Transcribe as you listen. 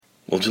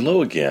Well,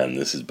 hello again.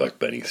 This is Buck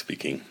Benny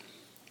speaking.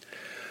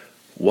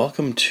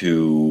 Welcome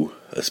to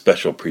a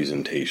special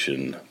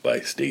presentation by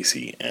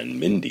Stacey and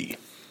Mindi.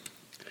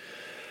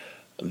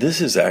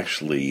 This is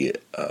actually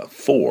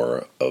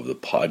 4 of the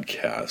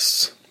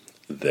podcasts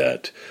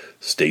that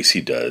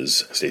Stacey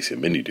and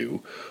Mindi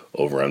do,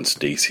 over on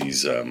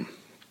Stacey's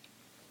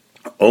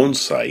own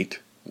site,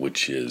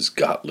 which is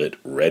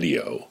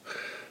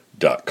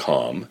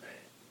gotlitradio.com,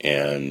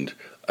 and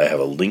I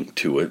have a link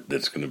to it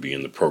that's going to be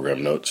in the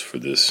program notes for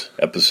this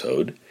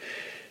episode.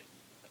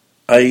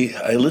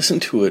 I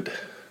listened to it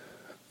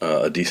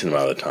a decent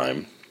amount of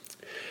time,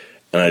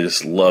 and I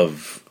just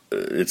love,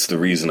 it's the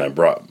reason I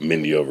brought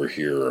Mindi over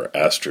here, or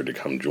asked her to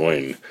come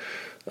join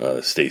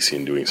Stacey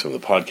in doing some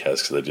of the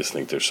podcasts, because I just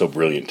think they're so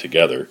brilliant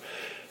together.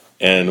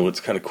 And what's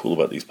kind of cool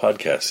about these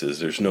podcasts is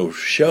there's no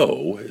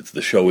show.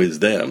 The show is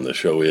them. The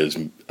show is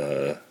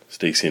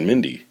Stacey and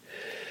Mindi.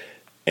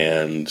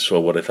 And so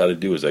what I thought I'd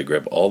do is I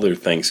grab all their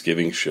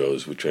Thanksgiving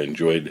shows, which I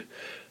enjoyed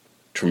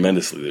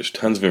tremendously. There's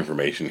tons of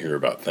information here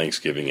about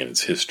Thanksgiving and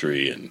its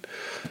history, and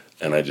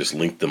I just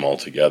linked them all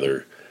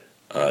together.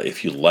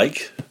 If you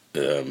like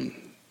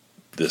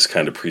this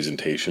kind of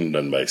presentation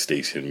done by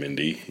Stacey and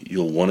Mindi,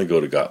 you'll want to go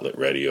to Gotlit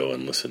Radio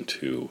and listen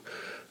to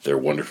their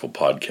wonderful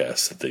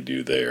podcasts that they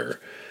do there.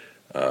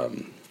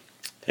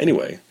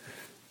 Anyway,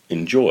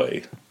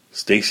 enjoy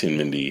Stacey and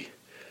Mindi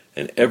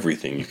and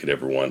everything you could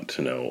ever want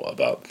to know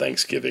about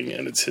Thanksgiving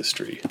and its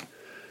history.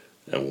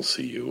 And we'll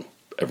see you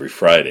every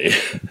Friday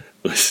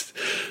with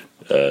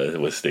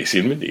Stacey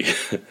and Mindi.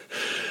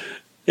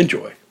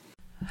 Enjoy.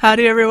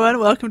 Howdy, everyone.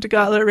 Welcome to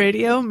Gotlit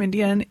Radio.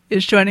 Mindi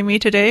is joining me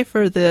today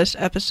for this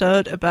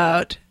episode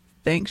about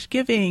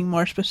Thanksgiving,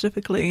 more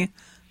specifically,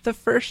 the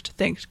first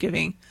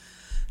Thanksgiving.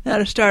 Now,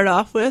 to start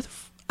off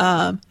with,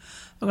 I'm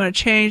going to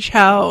change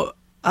how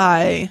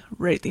I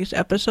rate these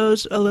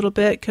episodes a little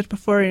bit, because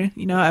before, I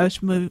was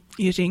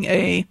using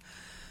a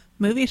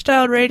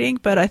movie-style rating,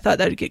 but I thought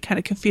that would get kind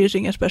of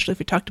confusing, especially if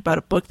we talked about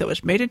a book that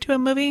was made into a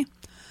movie.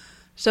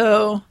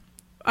 So,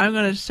 I'm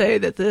going to say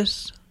that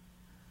this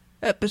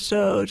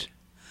episode,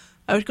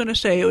 I was going to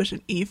say it was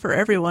an E for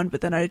everyone,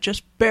 but then I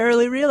just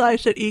barely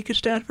realized that E could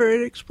stand for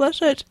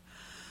explicit.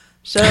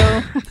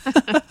 So,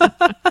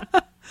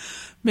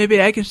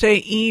 maybe I can say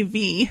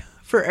EV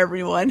for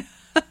everyone.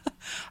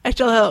 I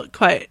still don't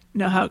quite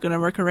know how it's going to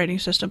work a rating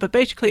system, but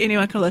basically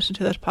anyone can listen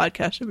to this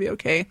podcast and be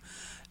okay.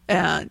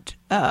 And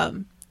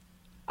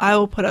I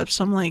will put up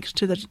some links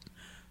to the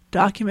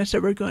documents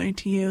that we're going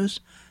to use,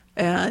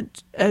 and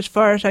as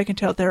far as I can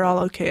tell, they're all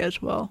okay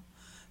as well.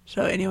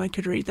 So anyone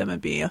could read them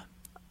and be,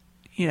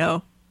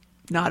 not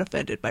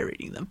offended by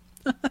reading them.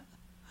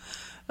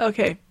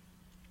 Okay.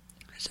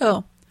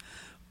 So,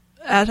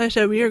 as I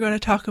said, we are going to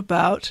talk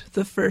about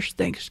the first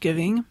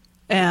Thanksgiving,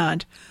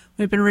 and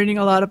we've been reading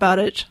a lot about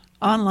it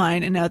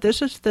online, and now this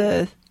is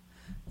the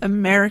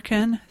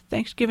American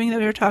Thanksgiving that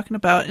we were talking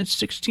about in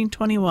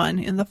 1621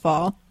 in the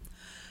fall.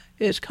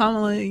 It is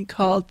commonly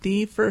called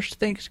the first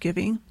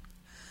Thanksgiving,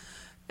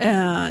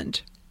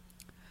 and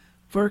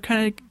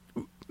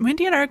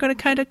Mindi and I are going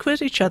to kind of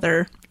quiz each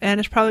other, and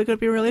it's probably going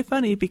to be really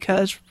funny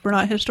because we're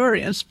not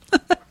historians.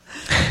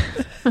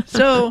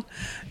 So,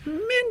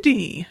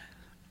 Mindi,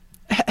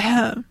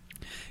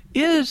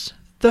 is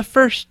the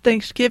first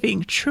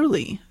Thanksgiving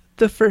truly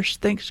the first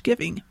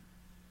Thanksgiving?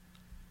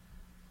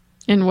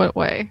 In what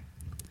way?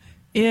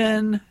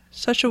 In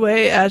such a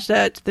way as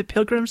that the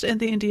Pilgrims and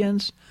the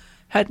Indians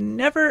had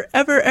never,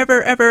 ever,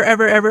 ever, ever,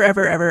 ever, ever,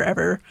 ever, ever,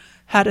 ever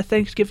had a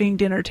Thanksgiving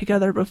dinner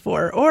together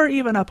before, or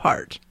even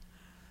apart.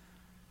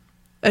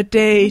 A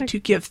day to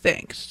give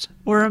thanks,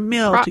 or a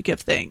meal to give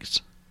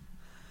thanks.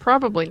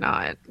 Probably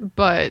not,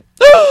 but...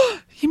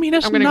 You mean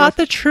it's not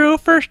the true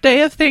first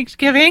day of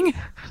Thanksgiving?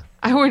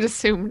 I would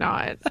assume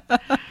not.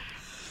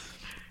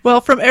 Well,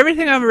 from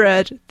everything I've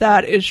read,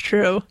 that is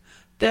true.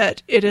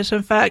 That it is,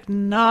 in fact,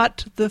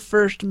 not the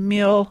first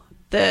meal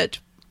that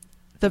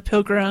the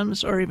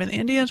Pilgrims or even the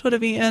Indians would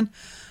have eaten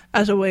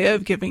as a way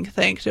of giving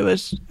thanks. It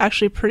was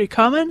actually pretty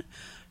common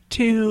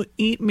to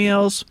eat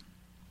meals,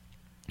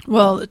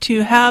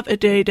 to have a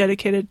day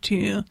dedicated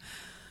to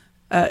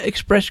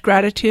express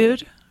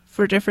gratitude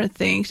for different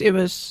things.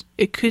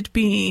 It could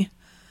be,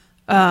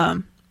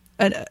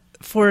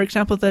 for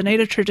example, the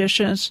native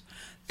traditions,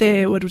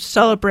 they would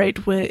celebrate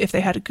if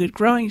they had a good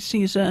growing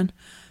season,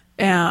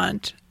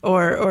 and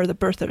or the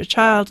birth of a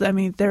child. I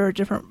mean, there are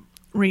different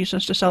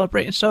reasons to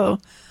celebrate, and so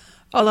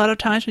a lot of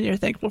times when you're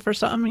thankful for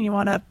something, you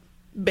want to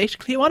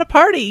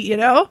party,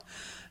 and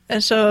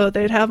so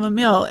they'd have a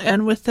meal.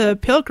 And with the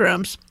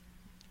Pilgrims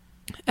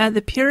and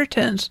the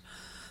Puritans,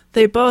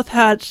 they both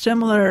had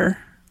similar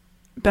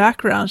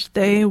backgrounds.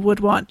 They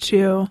would want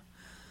to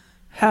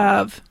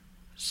have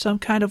some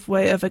kind of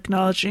way of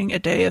acknowledging a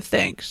day of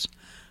thanks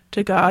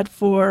to God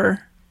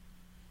for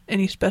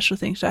any special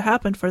things that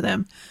happened for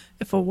them.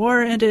 If a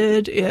war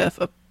ended, if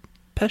a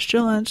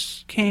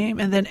pestilence came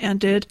and then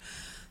ended,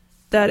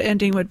 that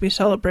ending would be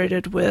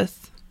celebrated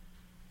with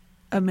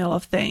a meal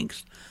of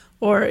thanks.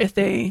 Or if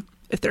their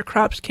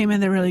crops came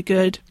in, they're really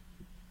good,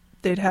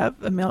 they'd have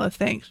a meal of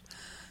thanks.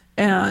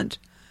 And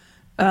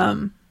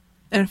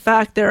In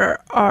fact, there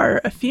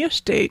are a few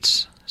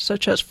states,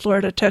 such as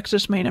Florida,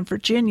 Texas, Maine, and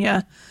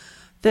Virginia,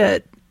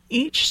 that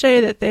each say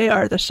that they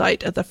are the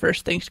site of the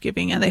first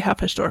Thanksgiving, and they have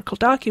historical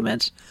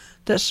documents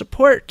that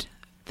support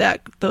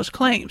those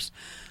claims,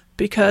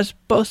 because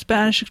both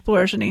Spanish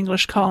explorers and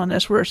English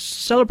colonists were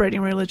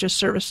celebrating religious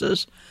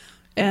services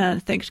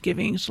and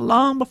Thanksgivings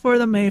long before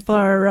the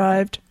Mayflower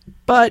arrived,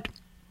 but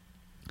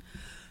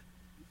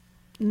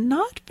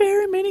not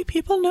very many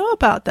people know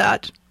about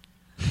that.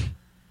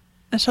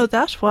 And so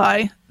that's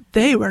why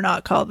they were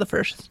not called the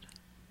first.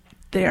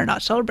 They are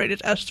not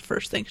celebrated as the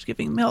first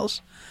Thanksgiving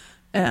meals.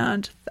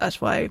 And that's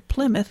why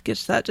Plymouth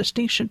gets that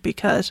distinction,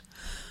 because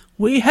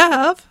we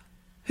have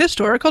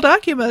historical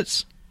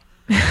documents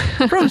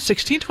from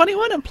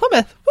 1621 in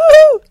Plymouth.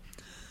 Woo!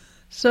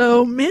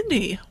 So,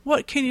 Mindy,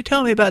 what can you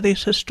tell me about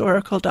these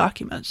historical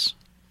documents?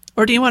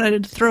 Or do you want to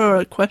throw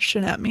a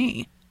question at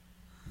me?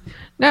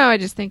 No, I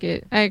just think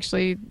I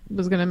actually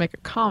was going to make a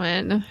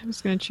comment. I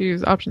was going to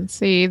choose option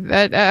C.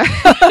 That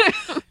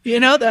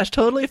that's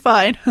totally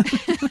fine.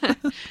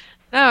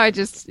 No,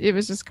 it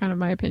was just kind of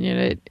my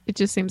opinion. It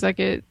just seems like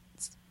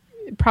it's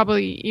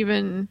probably,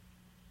 even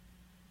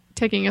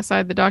taking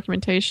aside the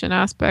documentation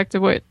aspect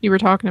of what you were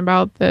talking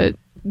about, that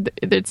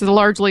it's a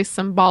largely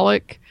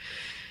symbolic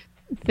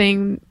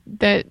thing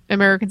that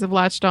Americans have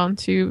latched on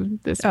to,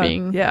 this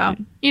being,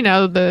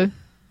 the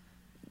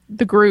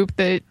group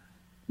that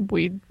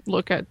we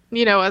look at,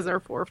 as our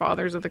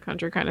forefathers of the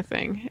country kind of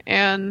thing,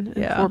 and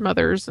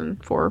foremothers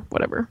and for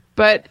whatever.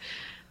 But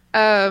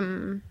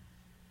I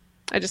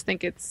just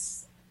think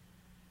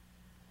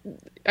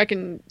I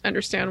can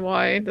understand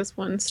why this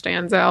one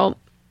stands out,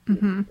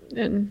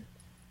 and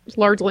it's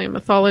largely a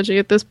mythology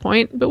at this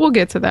point, but we'll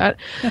get to that.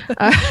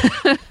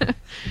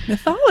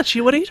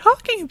 Mythology? What are you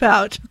talking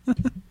about?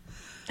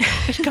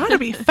 It's got to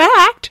be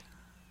fact.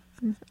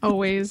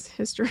 Always.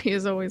 History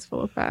is always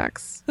full of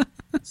facts.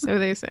 So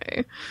they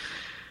say.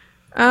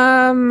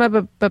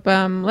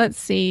 Let's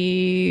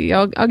see.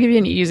 I'll give you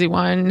an easy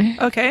one.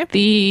 Okay.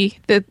 The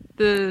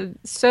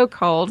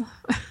so-called,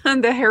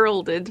 the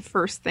heralded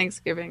first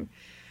Thanksgiving.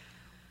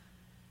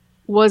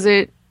 Was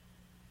it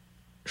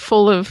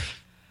full of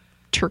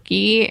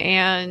turkey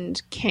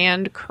and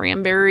canned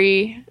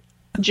cranberry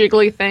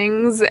jiggly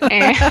things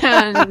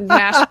and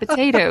mashed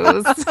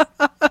potatoes?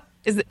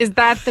 Is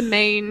that the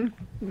main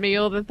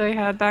meal that they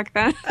had back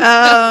then?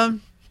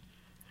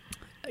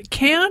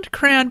 Canned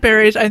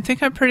cranberries, I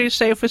think I'm pretty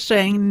safe with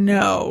saying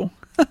no.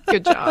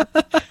 Good job.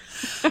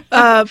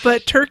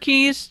 But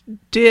turkeys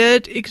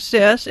did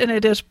exist, and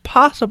it is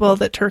possible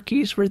that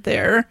turkeys were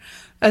there,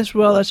 as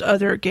well as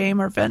other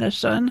game or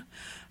venison.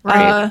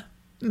 Right.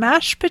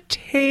 Mashed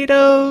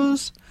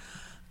potatoes,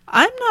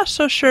 I'm not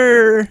so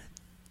sure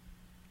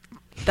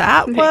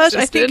that was.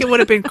 I think it would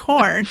have been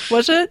corn.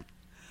 Was it?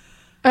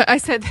 I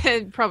said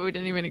that probably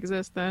didn't even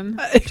exist then.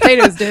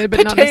 Potatoes did,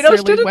 but not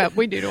necessarily what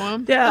we do to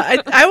them.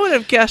 Yeah, I would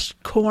have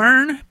guessed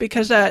corn,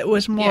 because that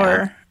was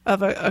more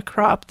of a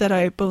crop that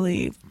I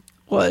believe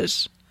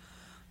was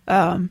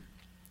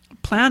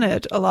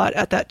planted a lot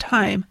at that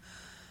time,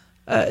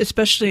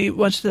 especially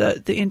once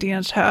the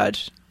Indians had,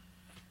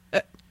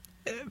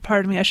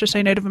 pardon me, I should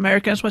say Native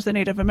Americans, once the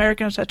Native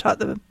Americans had taught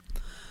the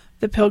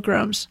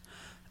Pilgrims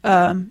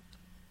how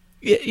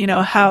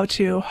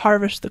to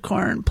harvest the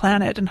corn,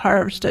 plant it, and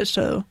harvest it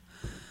so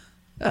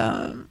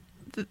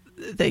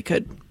they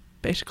could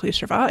basically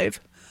survive.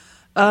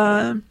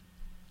 So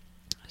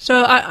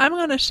I'm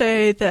going to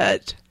say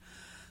that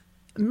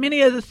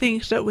many of the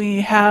things that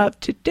we have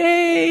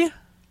today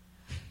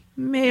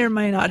may or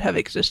may not have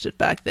existed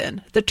back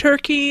then. The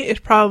turkey is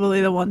probably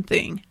the one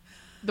thing.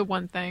 The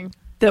one thing.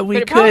 That we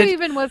but it could... probably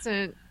even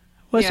wasn't...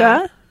 What's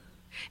that?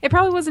 It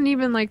probably wasn't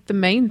even like the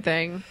main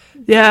thing.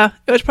 Yeah,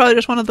 it was probably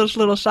just one of those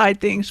little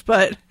side things.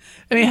 But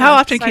I mean, how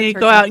often can you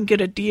go out and get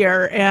a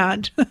deer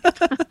and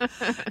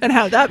and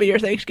have that be your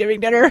Thanksgiving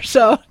dinner?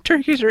 So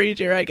turkeys are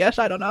easier, I guess.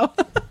 I don't know.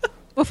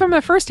 Well, from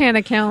a first-hand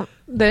account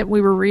that we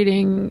were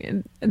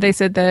reading, they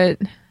said that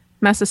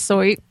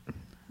Massasoit,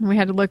 we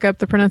had to look up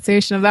the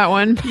pronunciation of that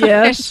one.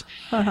 Yes.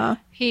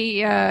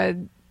 He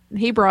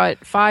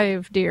brought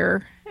 5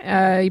 deer.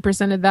 He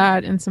presented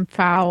that and some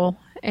fowl.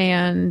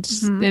 And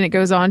then it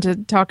goes on to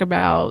talk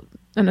about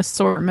an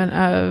assortment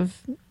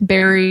of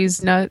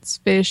berries, nuts,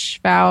 fish,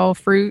 fowl,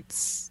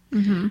 fruits,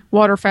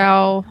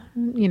 waterfowl.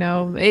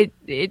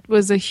 It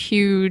was a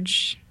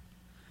huge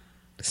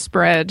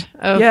spread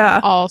of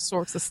all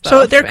sorts of stuff.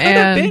 So there could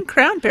have been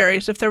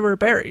cranberries if there were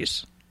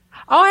berries.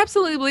 Oh, I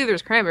absolutely believe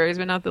there's cranberries,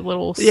 but not the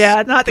little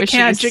not the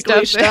canned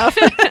jiggly stuff.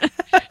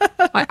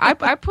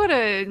 I put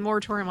a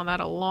moratorium on that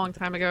a long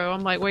time ago.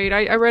 I'm like, wait,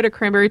 I read a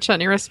cranberry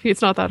chutney recipe.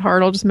 It's not that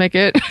hard. I'll just make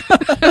it.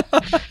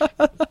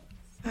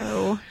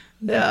 So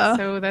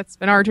that's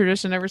been our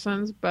tradition ever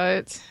since.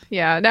 But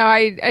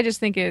I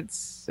just think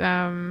it's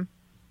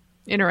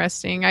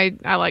interesting.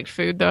 I like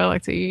food, though. I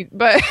like to eat.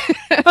 But,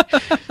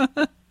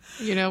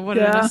 what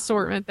an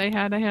assortment they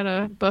had. They had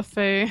a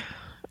buffet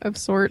of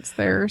sorts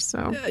there.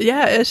 So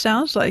it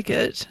sounds like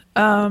it.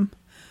 In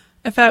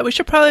fact, we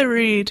should probably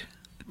read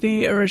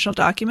the original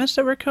documents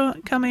that we're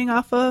coming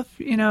off of,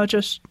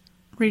 just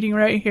reading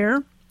right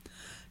here,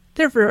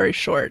 they're very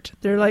short.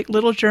 They're like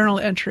little journal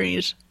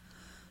entries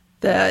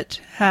that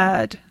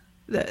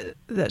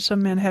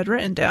some men had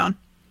written down.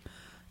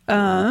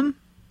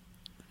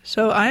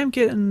 So I am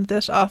getting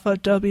this off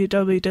of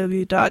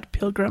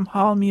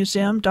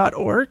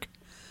www.pilgrimhallmuseum.org,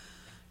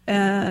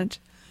 and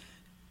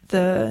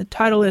the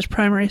title is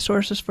Primary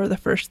Sources for the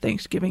First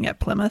Thanksgiving at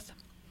Plymouth.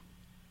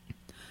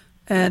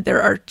 And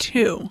there are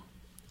two.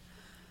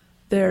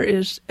 There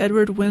is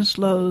Edward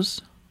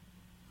Winslow's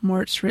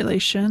Mort's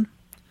Relation.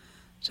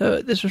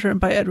 So this was written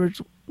by Edward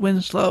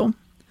Winslow.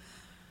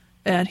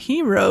 And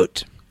he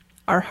wrote,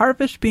 "Our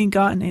harvest being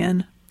gotten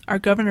in, our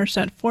governor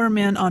sent 4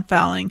 men on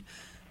fowling,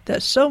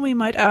 that so we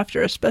might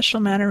after a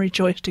special manner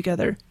rejoice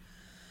together.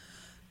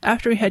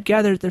 After we had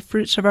gathered the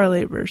fruits of our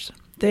labors,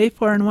 they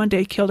 4 in one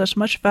day killed as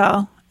much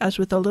fowl as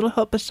with a little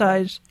help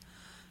besides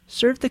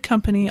served the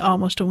company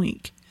almost a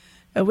week,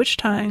 at which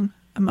time,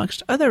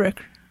 amongst other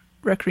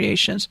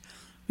recreations,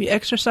 we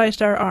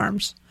exercised our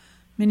arms,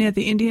 many of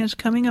the Indians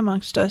coming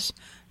amongst us,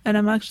 and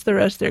amongst the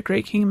rest their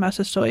great king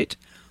Massasoit,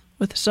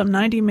 with some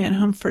 90 men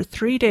whom for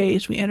 3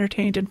 days we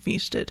entertained and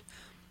feasted.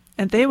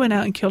 And they went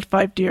out and killed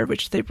 5 deer,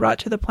 which they brought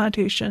to the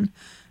plantation,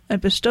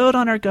 and bestowed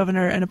on our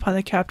governor and upon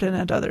the captain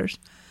and others.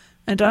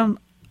 And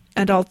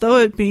although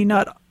it be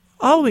not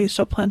always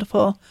so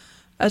plentiful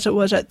as it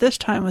was at this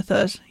time with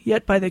us,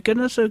 yet by the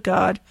goodness of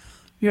God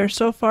we are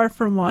so far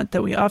from want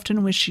that we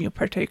often wish you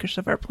partakers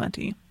of our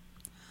plenty."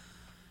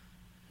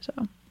 So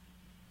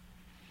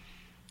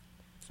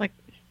it's like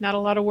not a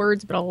lot of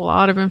words, but a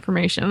lot of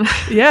information.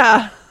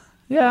 Yeah.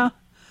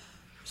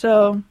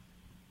 So,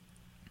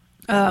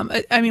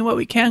 what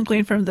we can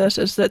glean from this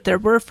is that there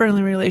were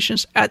friendly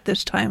relations at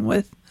this time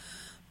with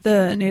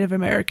the Native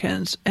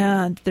Americans,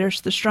 and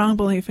there's the strong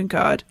belief in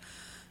God,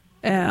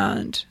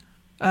 and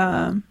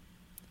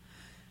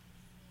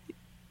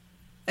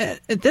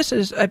this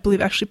is, I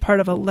believe, actually part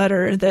of a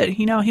letter that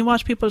he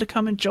wants people to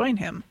come and join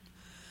him,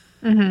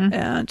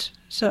 and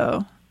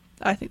so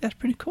I think that's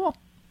pretty cool.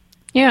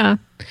 Yeah,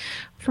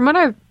 from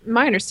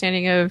my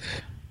understanding of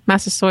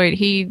Massasoit,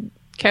 he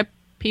kept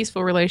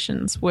peaceful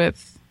relations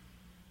with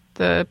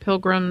the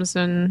Pilgrims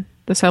and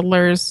the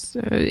settlers,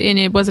 and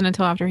it wasn't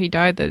until after he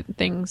died that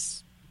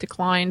things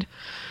declined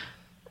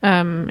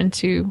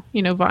into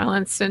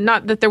violence. And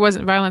not that there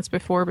wasn't violence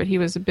before, but he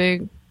was a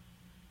big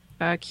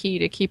key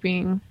to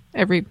keeping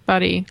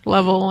everybody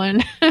level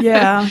and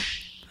yeah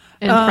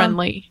and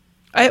friendly.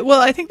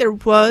 I think there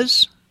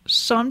was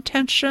some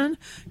tension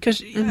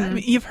because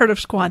you've heard of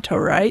Squanto,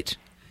 right?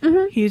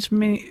 He's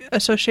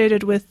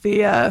associated with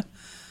the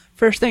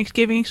First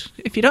Thanksgiving.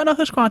 If you don't know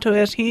who Squanto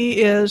is,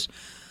 he is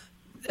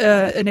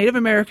a Native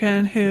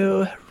American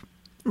who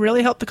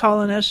really helped the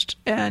colonists,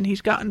 and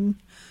he's gotten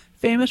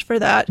famous for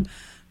that.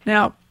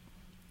 Now,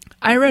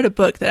 I read a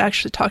book that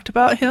actually talked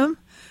about him,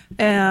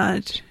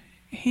 and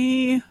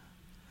he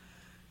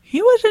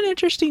was an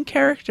interesting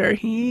character.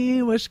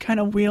 He was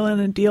kind of wheeling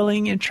and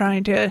dealing and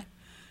trying to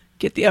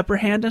get the upper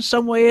hand in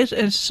some ways,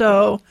 and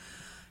so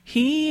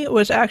he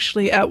was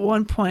actually at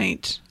one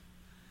point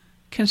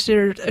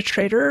considered a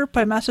traitor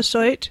by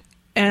Massasoit,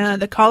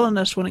 and the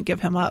colonists wouldn't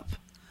give him up.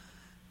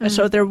 And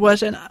so there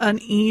was an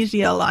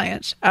uneasy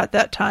alliance at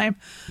that time.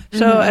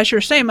 So as you're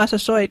saying,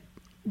 Massasoit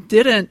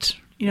didn't,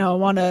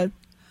 want to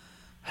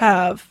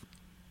have,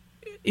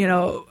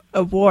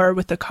 a war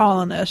with the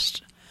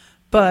colonists,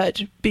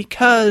 but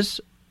because,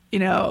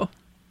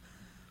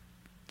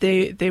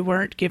 they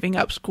weren't giving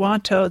up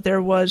Squanto,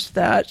 there was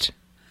that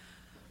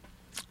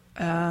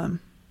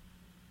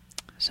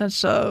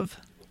sense of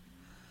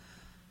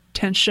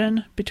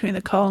tension between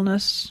the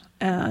colonists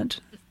and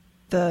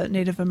the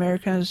Native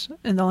Americans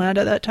in the land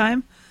at that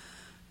time.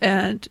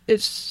 And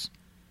it's,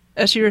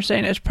 as you were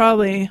saying, it's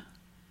probably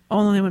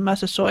only when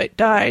Massasoit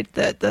died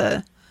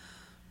that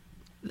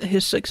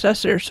his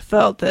successors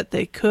felt that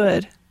they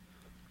could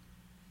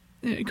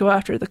go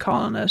after the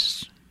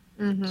colonists.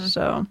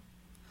 So,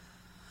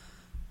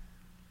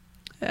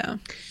 yeah.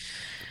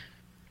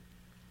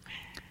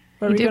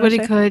 He did what he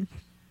could.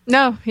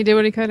 No, he did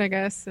what he could, I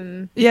guess.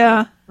 And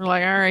yeah, we're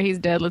like, all right, he's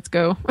dead. Let's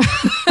go.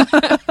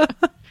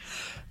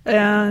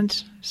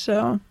 And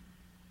so,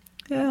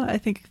 yeah, I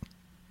think,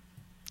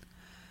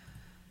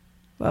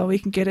 well, we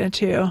can get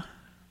into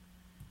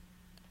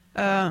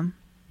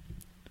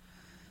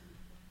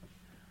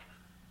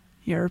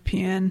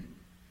European,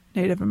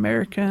 Native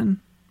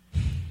American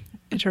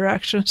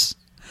interactions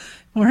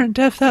more in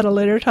depth at a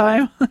later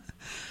time.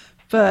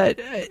 But,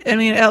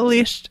 at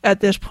least at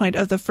this point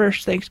of the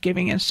first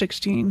Thanksgiving in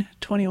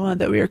 1621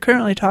 that we are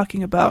currently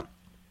talking about,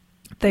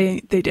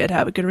 they did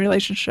have a good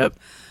relationship,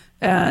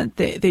 and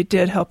they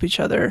did help each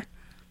other,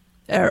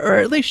 or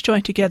at least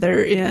join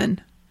together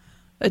in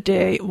a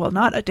day. Well,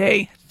 not a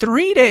day,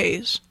 3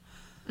 days.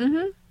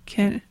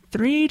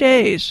 3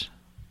 days.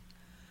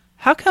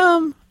 How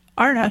come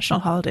our national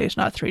holiday is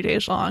not 3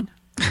 days long?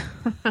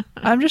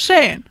 I'm just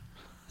saying.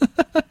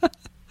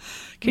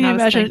 Can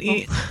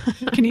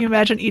you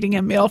imagine eating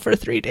a meal for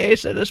 3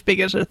 days that's as big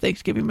as the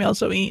Thanksgiving meals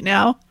that we eat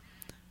now?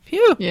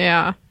 Phew.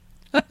 Yeah.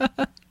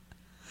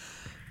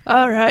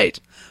 All right.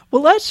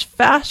 Well, let's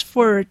fast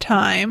forward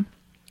time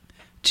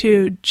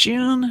to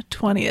June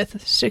 20th,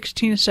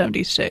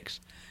 1676.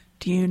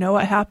 Do you know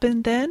what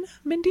happened then,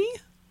 Mindy?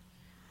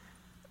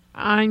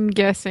 I'm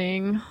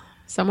guessing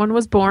someone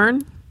was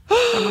born,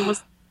 someone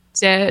was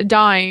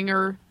dying,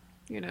 or,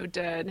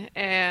 dead,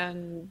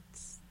 and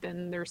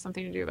then there's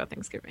something to do about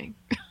Thanksgiving.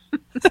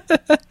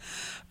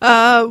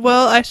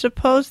 Well, I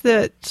suppose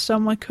that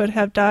someone could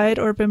have died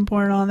or been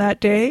born on that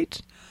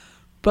date.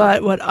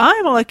 But what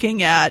I'm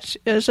looking at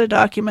is a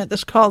document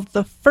that's called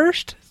the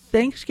First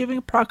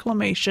Thanksgiving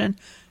Proclamation,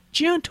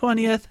 June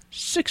 20th,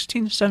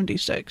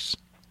 1676.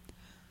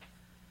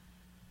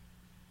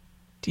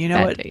 Do you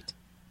know that date?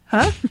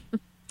 Huh?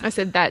 I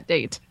said that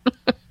date.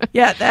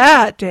 Yeah,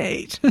 that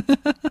date.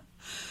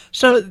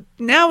 So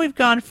now we've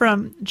gone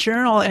from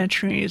journal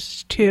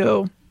entries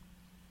to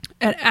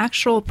an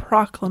actual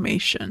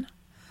proclamation.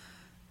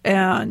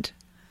 And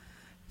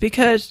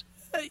because,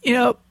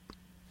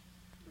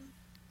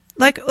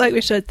 like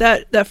we said,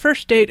 that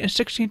first date in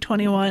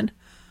 1621,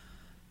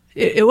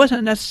 it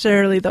wasn't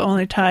necessarily the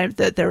only time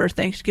that there were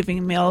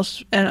Thanksgiving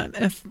meals. And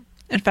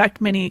in fact,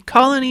 many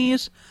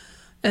colonies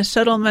and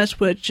settlements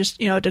would just,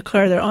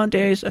 declare their own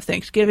days of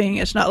Thanksgiving.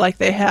 It's not like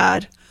they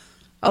had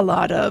a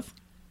lot of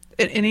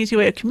an easy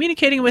way of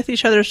communicating with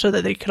each other so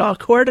that they could all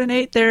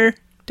coordinate their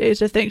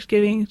days of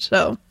Thanksgiving.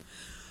 So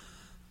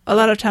a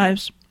lot of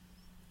times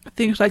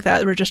things like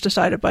that were just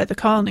decided by the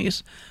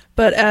colonies.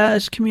 But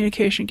as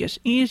communication gets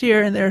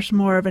easier and there's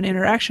more of an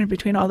interaction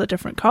between all the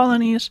different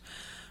colonies,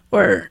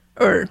 or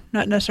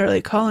not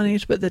necessarily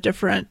colonies, but the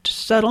different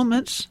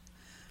settlements,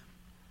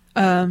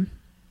 and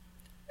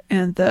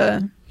I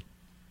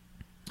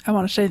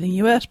want to say the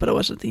U.S., but it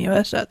wasn't the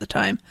U.S. at the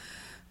time,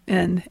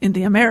 and in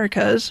the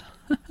Americas,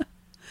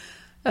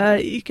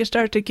 you can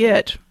start to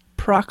get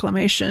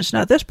proclamations.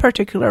 Now, this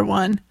particular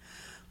one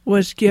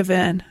was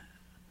given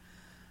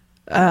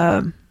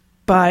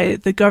by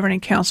the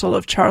Governing Council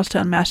of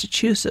Charlestown,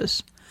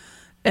 Massachusetts,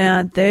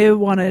 and they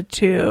wanted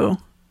to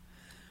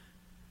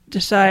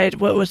decide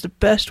what was the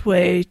best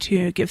way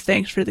to give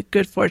thanks for the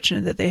good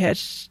fortune that they had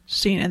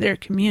seen in their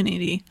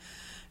community.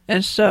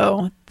 And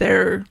so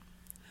they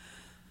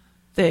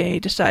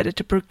decided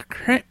to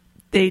proclaim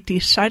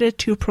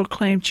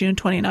June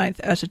 29th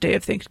as a day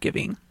of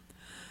Thanksgiving.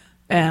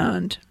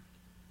 And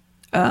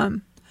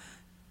I'm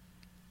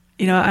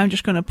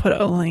just going to put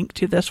a link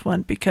to this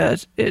one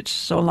because it's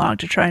so long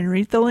to try and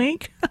read the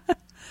link.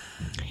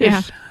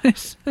 Yeah.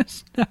 It's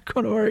not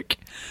going to work.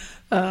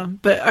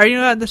 But are you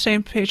on the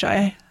same page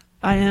I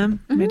am,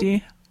 Mm-hmm.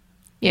 Midi?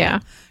 Yeah.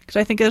 Because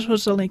I think this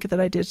was the link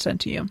that I did send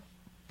to you.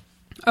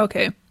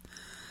 Okay.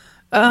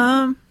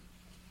 Let's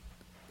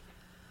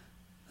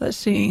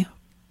see.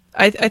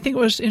 I think it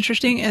was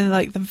interesting in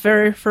like the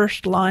very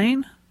first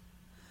line.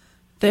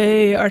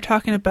 They are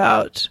talking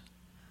about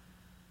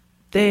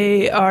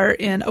they are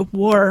in a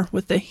war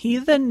with the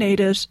heathen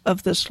natives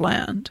of this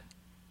land.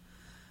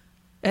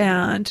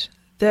 And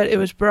that it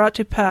was brought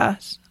to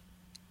pass.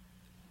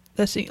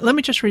 Let's see. Let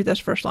me just read this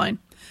first line.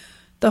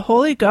 The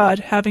holy God,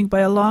 having by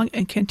a long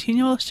and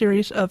continual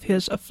series of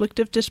his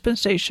afflictive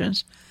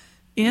dispensations,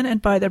 in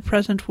and by the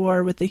present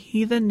war with the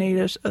heathen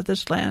natives of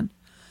this land,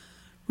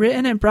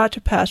 written and brought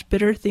to pass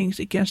bitter things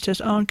against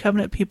his own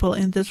covenant people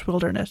in this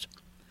wilderness.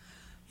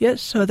 Yet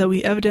so that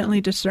we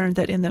evidently discern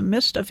that in the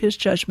midst of his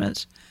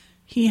judgments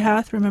he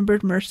hath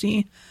remembered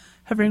mercy,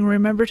 having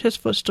remembered his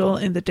footstool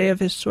in the day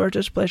of his sore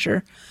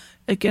displeasure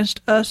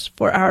against us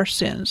for our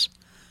sins,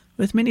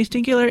 with many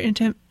singular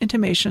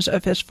intimations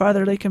of his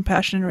fatherly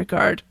compassion and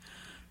regard,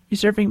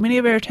 reserving many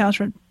of our towns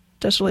from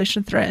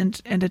desolation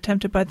threatened and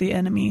attempted by the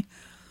enemy.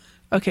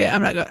 Okay,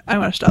 I'm going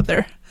to stop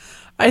there.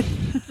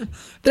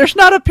 There's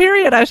not a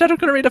period. I said I'm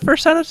going to read the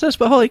first sentences,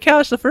 but holy cow,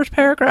 it's the first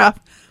paragraph.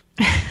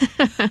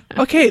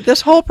 Okay,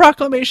 this whole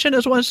proclamation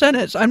is one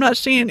sentence. I'm not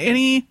seeing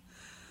any...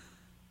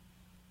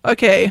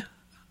 Okay.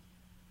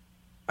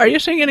 Are you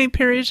seeing any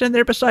periods in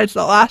there besides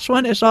the last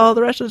one? The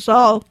rest is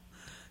all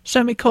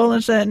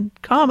semicolons and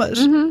commas.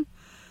 Mm-hmm.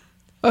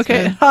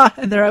 Okay,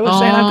 and there I was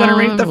saying I'm going to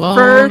read the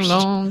first...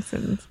 Long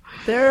sentence.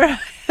 There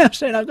I'm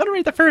saying I'm going to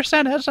read the first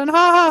sentence, and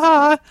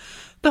the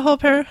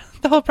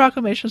whole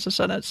proclamation is a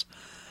sentence.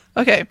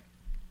 Okay.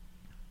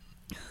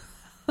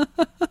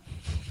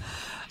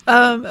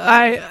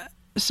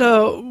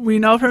 So we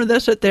know from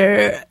this that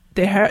there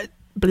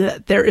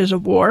is a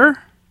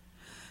war,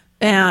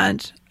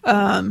 and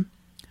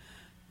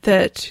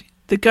that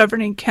the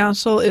governing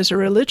council is a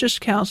religious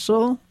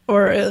council,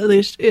 or at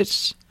least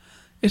it's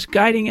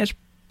guiding its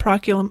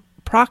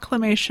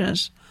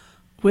proclamations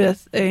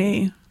with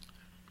a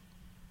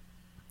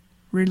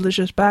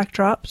religious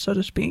backdrop, so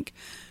to speak,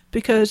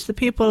 because the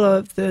people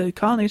of the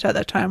colonies at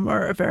that time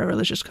were very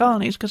religious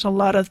colonies, because a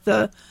lot of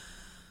the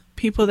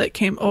people that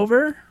came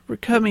over were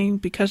coming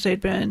because they'd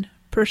been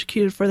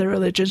persecuted for their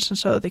religions, and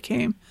so they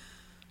came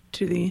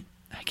to the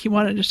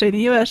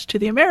U.S., to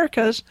the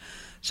Americas,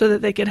 so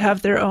that they could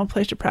have their own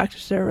place to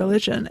practice their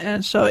religion.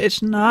 And so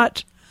it's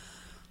not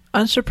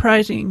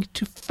unsurprising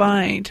to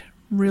find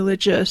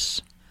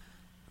religious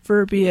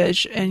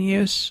verbiage and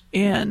use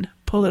in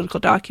political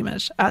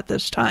documents at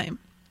this time,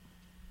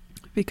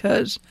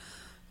 because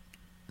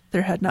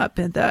there had not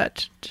been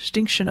that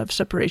distinction of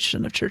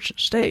separation of church and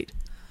state.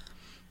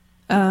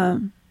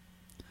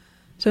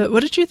 So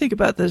what did you think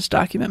about this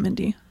document,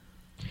 Mindy?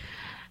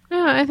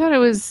 No, I thought it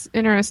was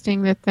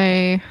interesting that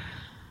they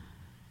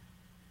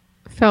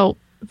felt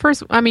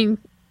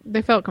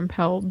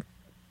compelled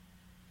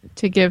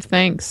to give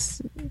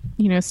thanks,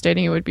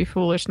 stating it would be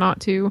foolish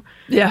not to.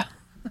 Yeah.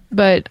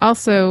 But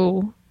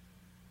also,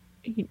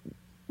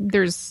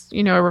 there's,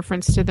 a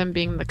reference to them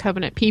being the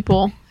covenant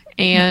people,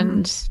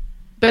 and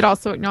but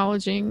also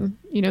acknowledging,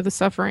 the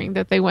suffering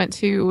that they went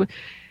to,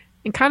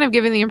 and kind of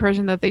giving the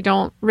impression that they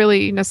don't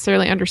really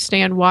necessarily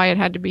understand why it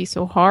had to be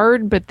so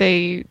hard, but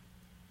they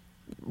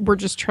were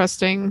just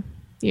trusting,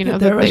 that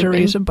there was they've a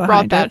reason been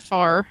behind brought that it.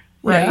 far,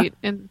 right?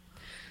 Yeah. And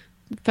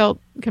felt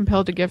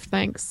compelled to give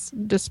thanks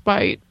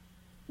despite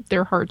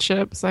their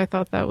hardships. I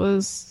thought that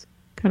was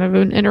kind of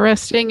an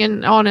interesting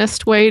and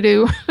honest way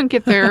to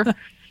get their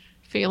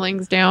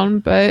feelings down.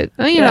 But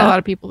a lot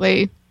of people,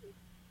 they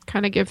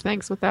kind of give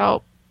thanks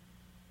without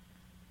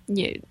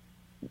they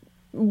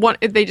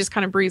just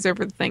kind of breeze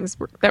over the things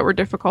that were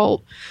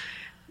difficult,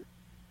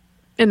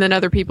 and then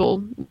other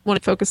people want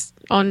to focus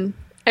on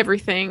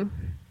everything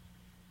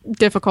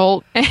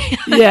difficult.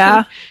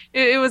 Yeah.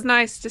 It was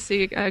nice to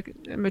see a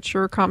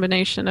mature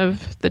combination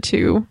of the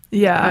two.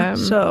 Yeah.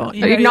 So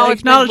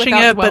acknowledging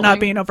it, but not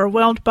being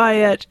overwhelmed by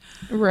it.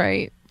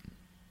 Right.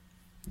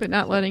 But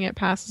not letting it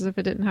pass as if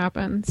it didn't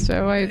happen.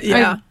 So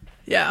yeah.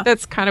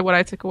 That's kind of what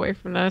I took away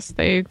from this.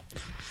 They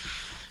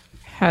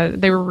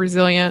were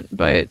resilient,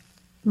 but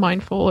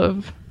mindful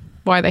of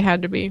why they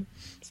had to be.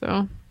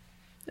 So,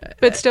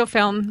 but still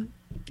found,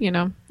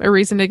 a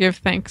reason to give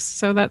thanks.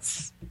 So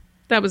that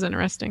was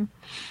interesting.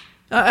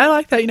 I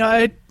like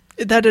that.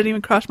 That didn't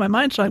even cross my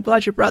mind, so I'm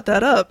glad you brought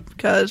that up,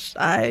 because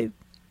I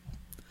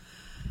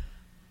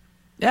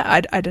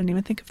didn't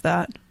even think of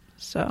that.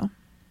 So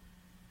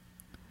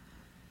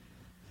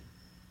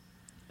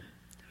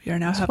we are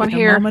now having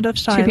a moment of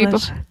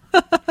silence.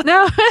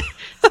 No,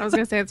 I was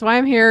going to say, that's why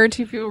I'm here.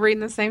 Two people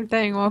reading the same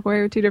thing, walk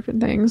away with two different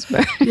things.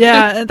 But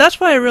yeah, and that's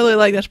why I really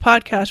like this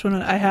podcast, when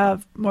I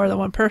have more than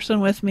one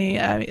person with me.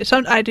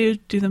 I do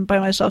them by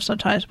myself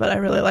sometimes, but I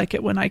really like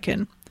it when I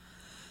can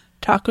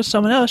talk with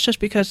someone else, just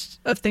because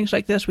of things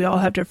like this. We all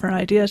have different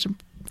ideas and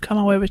come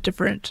away with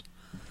different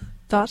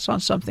thoughts on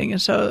something.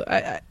 And so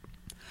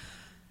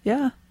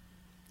yeah.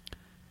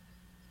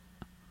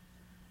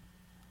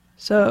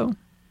 So,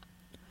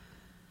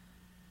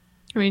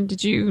 what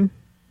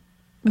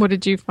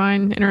did you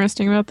find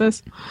interesting about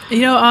this?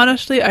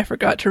 Honestly, I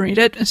forgot to read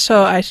it, and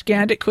so I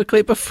scanned it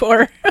quickly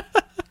before.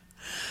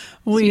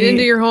 So you didn't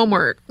do your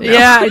homework. No.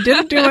 Yeah, I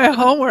didn't do my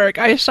homework.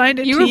 I assigned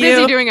it to you. You were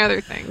busy doing other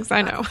things,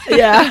 I know.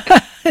 Yeah.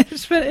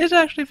 It's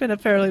actually been a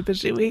fairly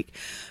busy week.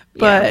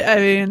 But, yeah. I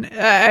mean,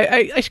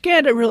 I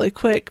scanned it really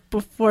quick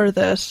before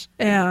this,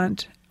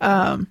 and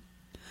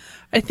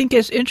I think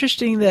it's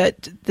interesting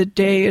that the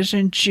day is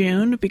in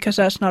June, because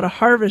that's not a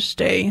harvest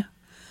day.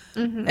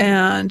 Mm-hmm.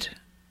 And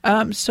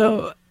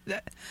so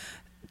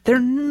they're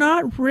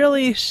not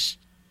really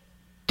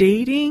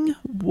stating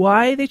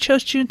why they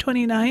chose June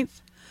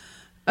 29th.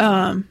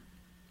 But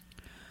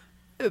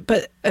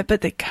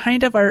they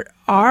kind of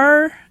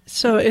are.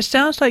 So it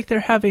sounds like they're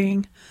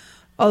having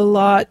a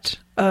lot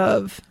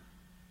of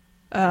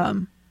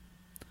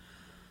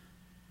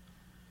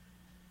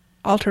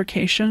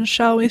altercations,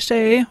 shall we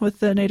say, with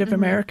the Native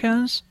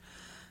Americans.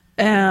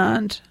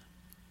 And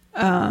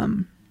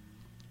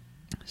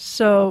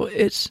so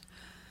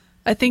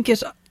I think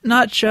it's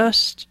not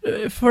just,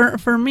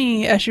 for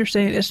me, as you're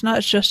saying, it's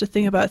not just a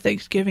thing about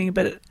Thanksgiving,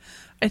 but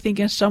I think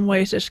in some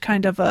ways it's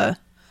kind of a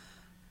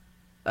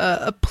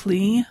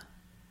plea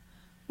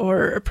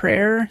or a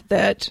prayer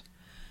that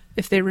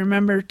if they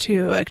remember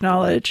to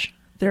acknowledge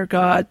their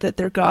God, that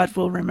their God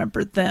will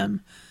remember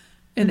them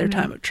in their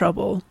time of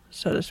trouble,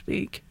 so to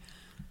speak.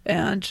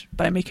 And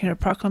by making a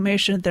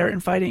proclamation, they're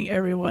inviting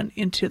everyone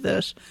into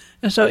this.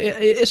 And so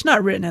it's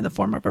not written in the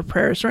form of a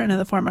prayer. It's written in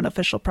the form of an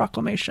official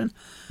proclamation.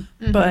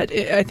 Mm-hmm. But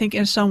I think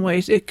in some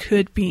ways it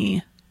could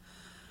be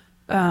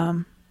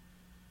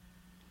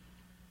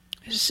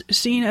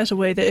seen as a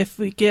way that if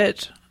we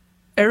get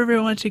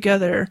everyone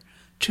together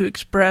to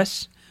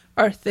express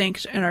our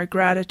thanks and our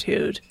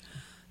gratitude,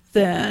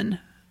 then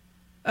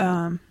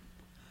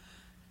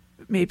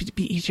maybe it'd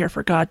be easier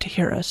for God to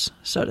hear us,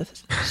 so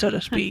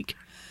to speak.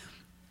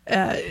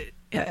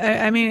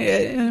 I mean,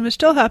 it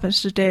still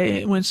happens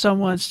today when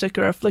someone's sick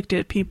or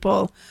afflicted.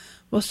 People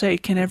will say,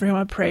 "Can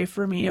everyone pray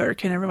for me?" or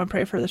 "Can everyone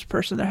pray for this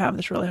person? They're having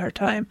this really hard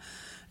time."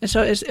 And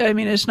so,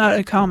 it's not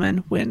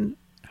uncommon when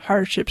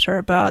hardships are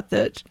about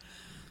that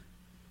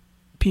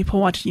people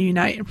want to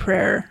unite in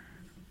prayer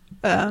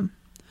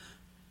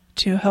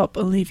to help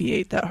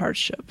alleviate that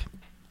hardship.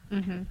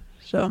 Mm-hmm.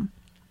 So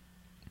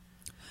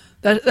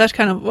that's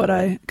kind of what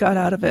I got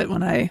out of it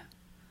when I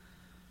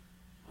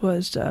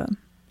was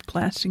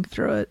glancing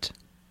through it.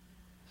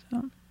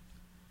 So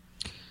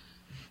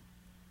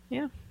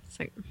yeah, it's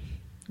like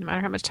no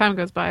matter how much time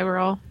goes by, we're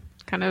all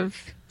kind of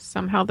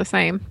somehow the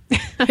same.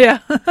 Yeah.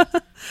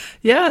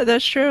 Yeah,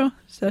 that's true.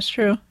 That's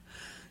true.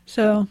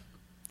 So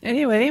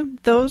anyway,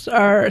 those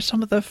are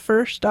some of the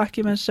first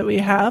documents that we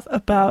have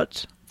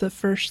about the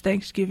first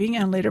Thanksgiving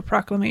and later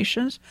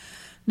proclamations.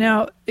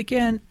 Now,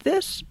 again,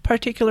 this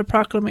particular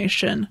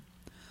proclamation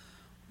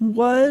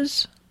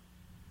was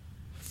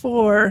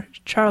for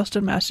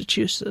Charleston,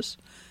 Massachusetts.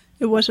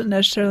 It wasn't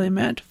necessarily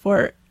meant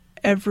for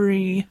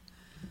every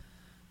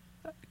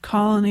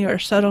colony or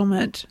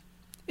settlement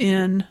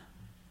in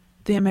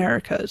the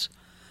Americas.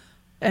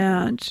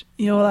 And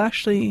you'll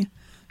actually,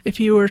 if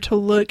you were to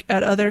look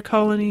at other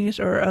colonies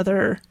or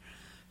other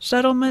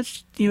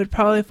settlements, you would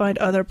probably find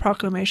other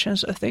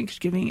proclamations of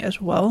Thanksgiving as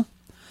well,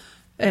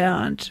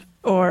 and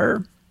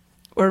or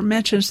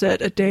mentions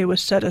that a day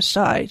was set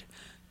aside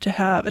to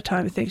have a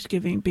time of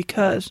Thanksgiving,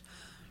 because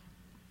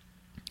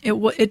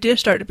it did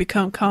start to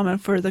become common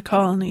for the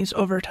colonies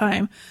over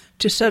time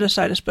to set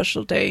aside a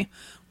special day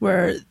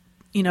where,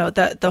 you know,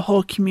 that the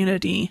whole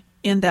community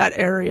in that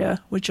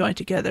area would join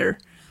together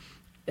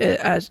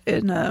as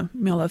in a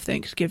meal of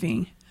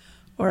Thanksgiving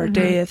or a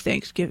day of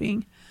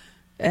Thanksgiving.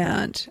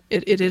 And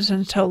it is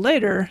until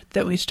later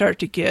that we start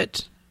to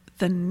get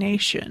the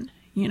nation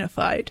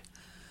unified.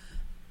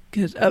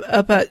 Because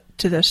up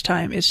to this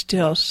time, it's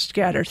still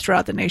scattered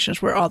throughout the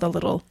nations where all the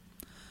little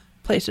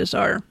places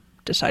are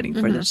deciding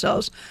for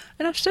themselves.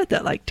 And I've said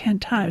that like 10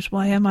 times.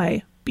 Why am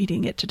I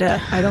beating it to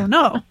death? I don't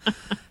know.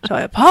 So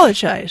I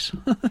apologize.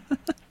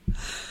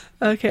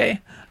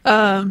 Okay.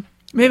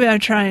 Maybe I'm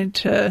trying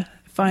to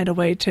find a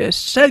way to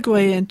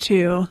segue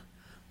into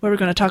what we're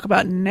going to talk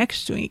about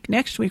next week.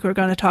 Next week, we're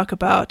going to talk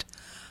about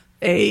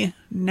a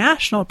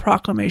national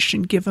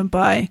proclamation given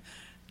by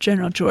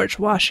General George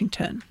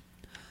Washington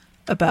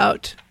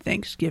about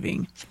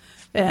Thanksgiving.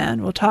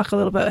 And we'll talk a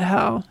little bit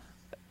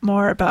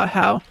more about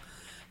how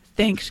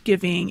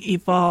Thanksgiving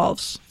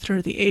evolves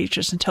through the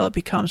ages until it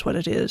becomes what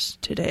it is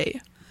today.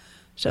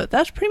 So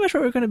that's pretty much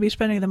what we're going to be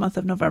spending the month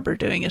of November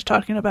doing, is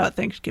talking about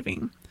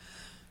Thanksgiving.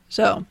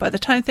 So by the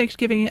time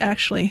Thanksgiving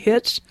actually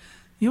hits,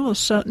 you will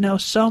know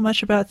so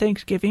much about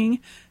Thanksgiving.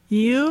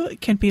 You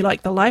can be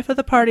like the life of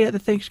the party at the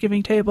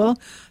Thanksgiving table,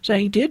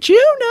 saying, "Did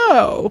you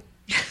know?"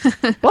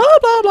 Blah,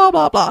 blah, blah,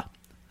 blah, blah.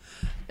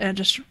 And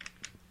just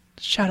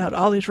shout out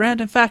all these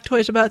random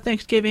factoids about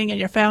Thanksgiving, and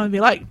your family will be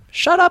like,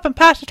 "Shut up and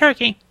pass the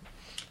turkey."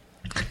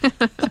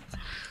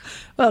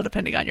 Well,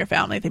 depending on your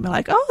family, they'd be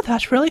like, "Oh,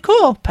 that's really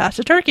cool. Pass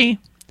the turkey."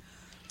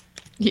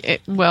 Yeah,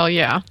 well,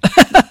 yeah.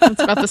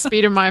 That's about the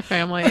speed of my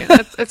family.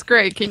 That's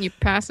great. Can you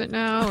pass it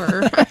now?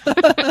 Or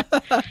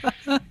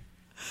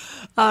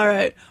All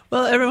right.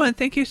 Well, everyone,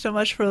 thank you so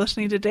much for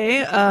listening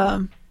today.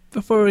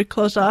 Before we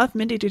close off,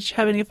 Mindy, did you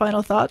have any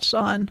final thoughts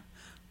on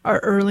our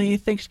early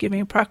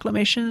Thanksgiving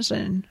proclamations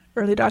and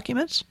early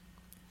documents?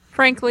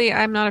 Frankly,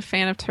 I'm not a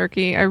fan of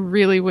turkey. I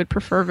really would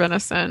prefer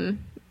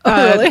venison.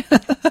 Oh, really?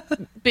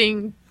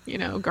 Being,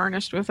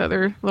 garnished with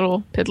other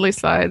little piddly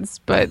sides,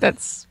 but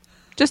that's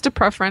just a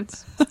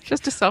preference.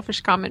 Just a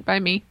selfish comment by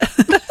me.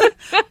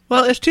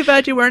 Well, it's too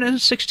bad you weren't in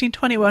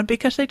 1621,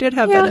 because they did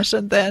have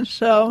venison then.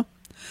 So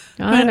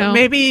I know.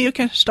 Maybe you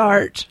can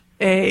start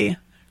a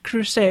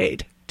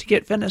crusade to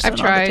get venison I've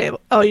tried. on the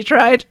table. Oh, you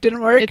tried?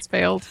 Didn't work? It's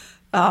failed.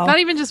 Oh. Not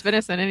even just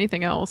venison,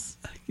 anything else.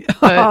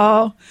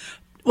 Oh.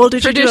 Well,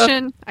 did you do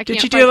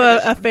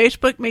a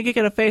Facebook? Maybe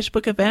get a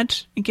Facebook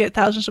event and get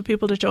thousands of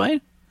people to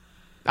join?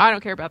 I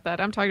don't care about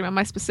that. I'm talking about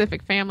my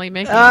specific family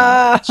making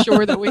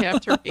sure that we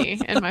have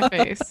turkey in my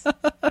face.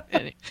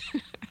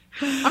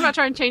 I'm not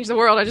trying to change the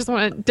world. I just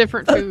want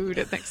different food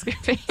at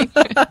Thanksgiving.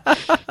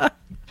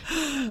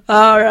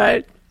 All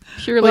right.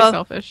 Purely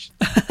selfish.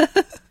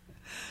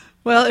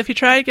 Well, if you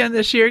try again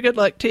this year, good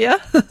luck to you.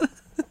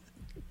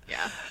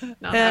 Yeah.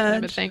 Not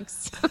happening, but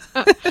thanks.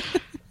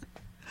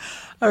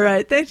 All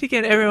right. Thanks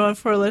again, everyone,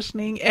 for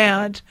listening.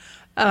 And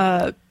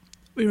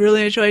we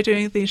really enjoy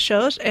doing these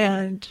shows.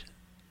 And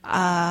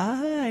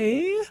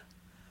I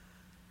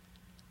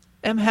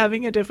am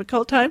having a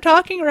difficult time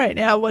talking right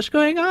now. What's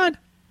going on?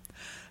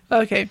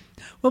 Okay.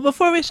 Well,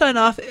 before we sign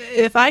off,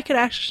 if I could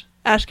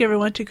ask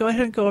everyone to go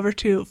ahead and go over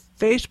to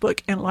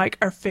Facebook and like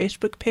our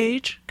Facebook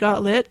page,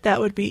 Got Lit, that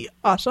would be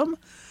awesome.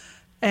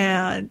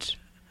 And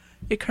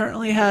it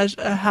currently has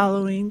a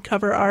Halloween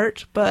cover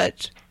art,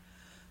 but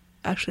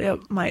actually I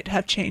might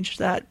have changed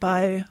that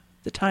by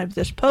the time of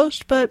this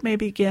post, but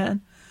maybe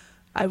again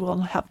I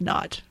will have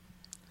not,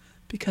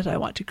 because I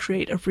want to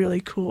create a really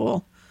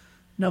cool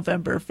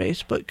November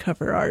Facebook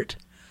cover art.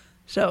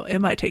 So it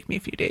might take me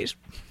a few days.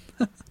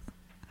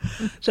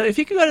 So if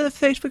you could go to the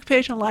Facebook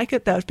page and like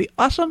it, that would be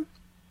awesome.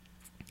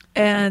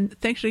 And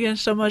thanks again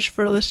so much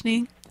for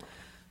listening.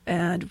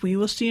 And we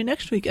will see you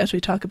next week as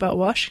we talk about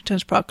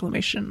Washington's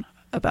proclamation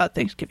about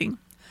Thanksgiving.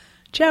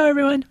 Ciao,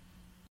 everyone.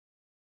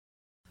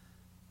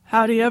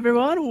 Howdy,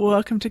 everyone.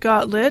 Welcome to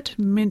Got Lit.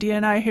 Mindy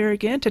and I here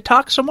again to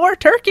talk some more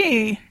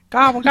turkey.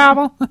 Gobble,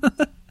 gobble.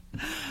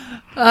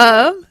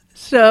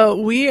 So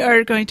we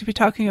are going to be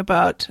talking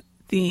about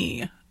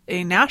a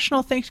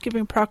national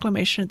Thanksgiving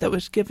proclamation that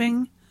was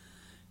given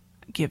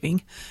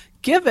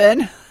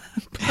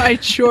by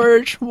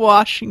George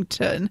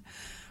Washington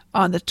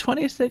on the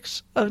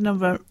 26th of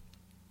November.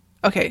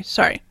 Okay,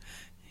 sorry.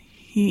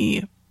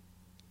 He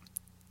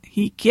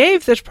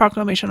gave this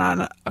proclamation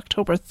on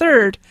October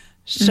 3rd,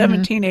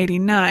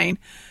 1789,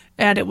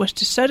 and it was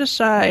to set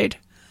aside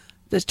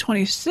the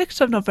 26th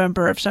of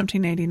November of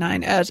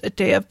 1789 as a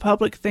day of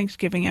public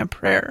thanksgiving and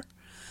prayer.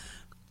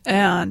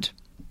 And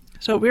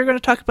so we're going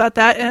to talk about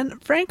that,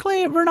 and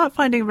frankly, we're not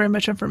finding very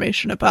much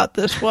information about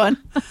this one.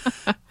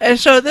 And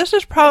so this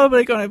is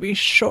probably going to be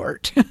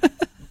short.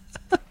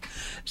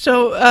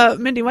 So,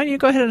 Mindy, why don't you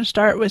go ahead and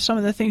start with some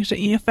of the things that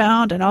you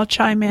found, and I'll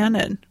chime in,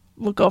 and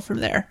we'll go from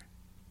there.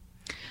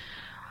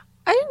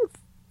 I didn't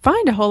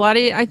find a whole lot.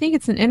 I think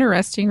it's an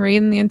interesting read,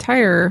 and the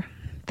entire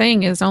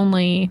thing is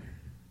only,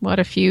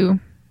 a few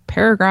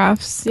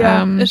paragraphs.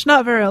 Yeah, it's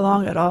not very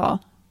long at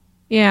all.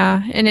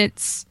 Yeah, and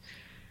it's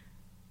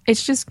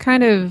just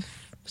kind of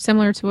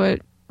similar to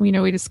what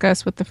we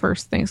discussed with the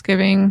first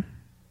Thanksgiving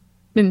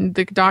and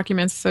the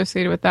documents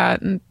associated with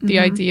that, and the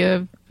idea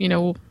of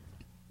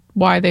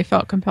why they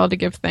felt compelled to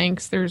give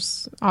thanks.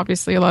 There's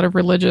obviously a lot of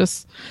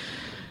religious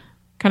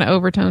kind of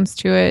overtones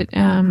to it,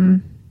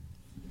 and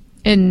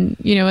in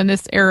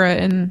this era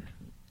in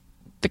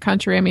the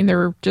country, I mean,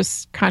 they're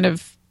just kind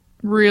of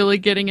really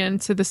getting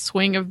into the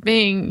swing of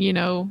being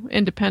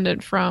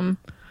independent from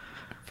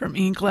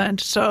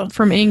England. So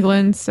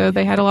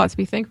they had a lot to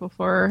be thankful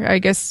for, I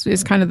guess,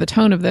 is kind of the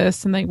tone of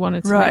this, and they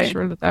wanted to make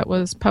sure that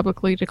was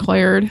publicly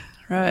declared.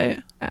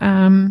 Right.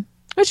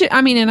 Which,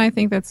 I mean, and I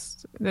think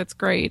that's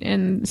great.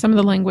 And some of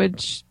the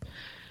language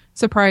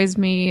surprised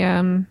me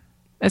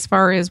as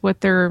far as what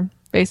they're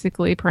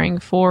basically praying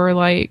for,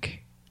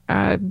 like,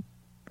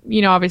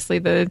 obviously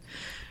the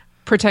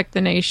protect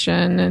the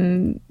nation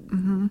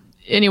and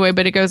anyway,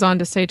 but it goes on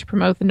to say to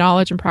promote the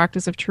knowledge and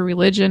practice of true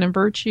religion and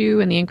virtue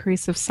and the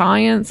increase of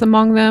science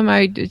among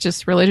them.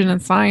 Just religion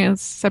and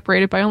science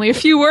separated by only a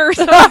few words.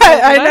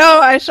 I know.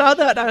 I saw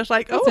that. I was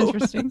like, that's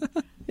interesting.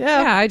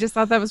 Yeah, I just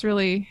thought that was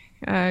really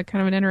kind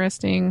of an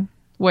interesting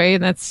way.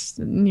 And that's,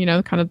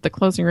 kind of the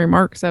closing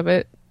remarks of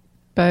it.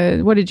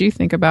 But what did you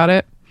think about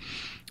it?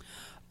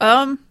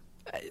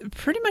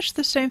 Pretty much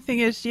the same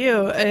thing as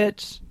you.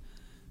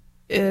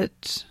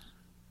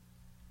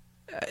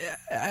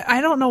 I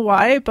don't know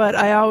why, but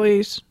I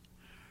always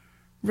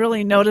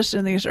really noticed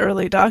in these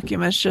early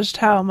documents just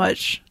how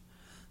much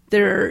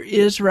there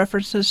is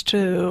references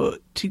to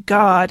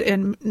God,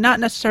 and not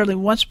necessarily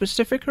one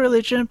specific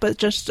religion, but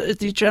just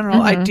the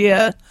general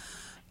idea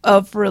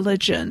of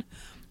religion.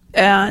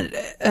 And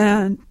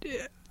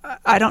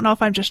I don't know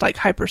if I'm just like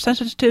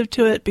hypersensitive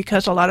to it,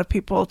 because a lot of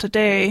people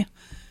today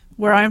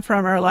where I'm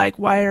from are like,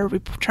 why are we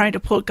trying to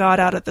pull God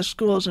out of the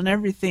schools and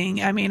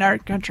everything? I mean, our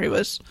country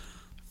was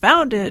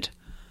founded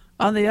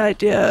on the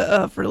idea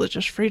of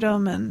religious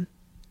freedom, and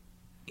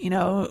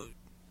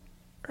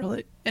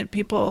and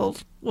people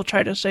will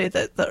try to say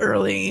that the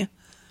early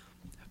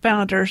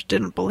founders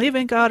didn't believe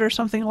in God or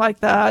something like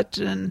that,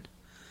 and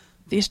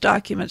these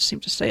documents seem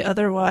to say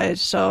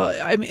otherwise. So,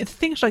 I mean,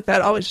 things like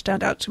that always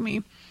stand out to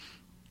me.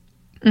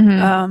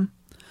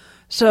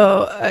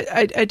 So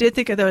I did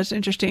think that was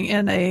interesting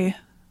in a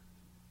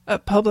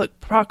public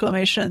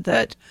proclamation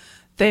that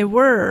they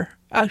were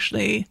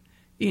actually,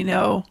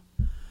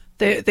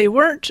 they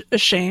weren't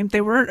ashamed,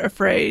 they weren't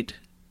afraid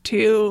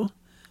to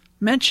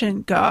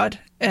mention God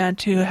and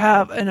to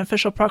have an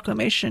official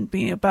proclamation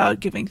being about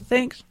giving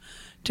thanks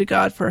to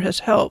God for his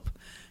help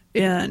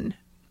in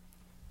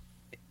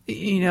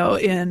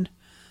the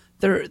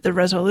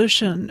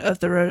resolution of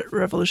the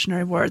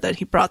Revolutionary War, that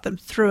he brought them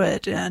through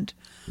it, and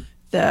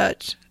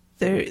that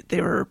they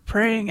were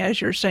praying,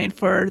 as you're saying,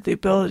 for the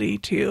ability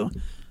to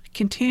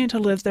continue to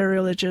live their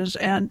religions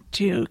and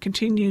to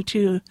continue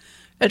to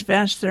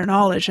advance their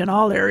knowledge in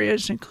all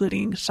areas,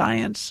 including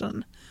science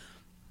and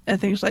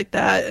things like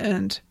that.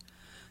 And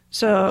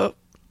so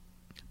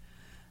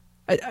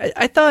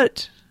I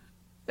thought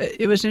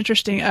it was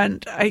interesting,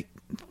 and I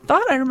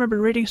thought I remember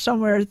reading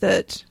somewhere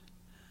that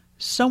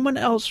someone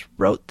else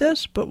wrote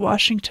this, but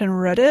Washington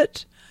read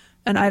it,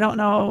 and I don't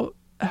know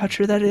how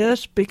true that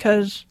is,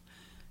 because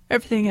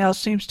everything else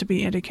seems to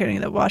be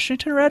indicating that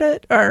Washington read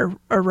it or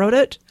wrote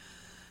it.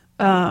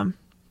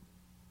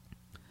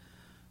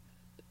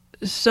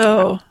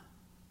 So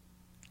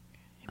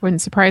it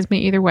wouldn't surprise me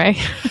either way.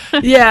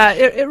 Yeah,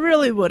 it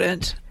really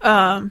wouldn't.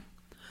 And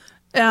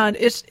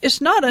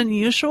it's not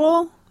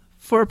unusual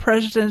for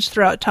presidents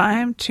throughout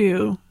time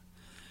to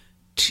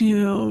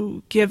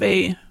give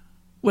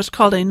what's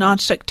called a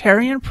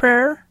non-sectarian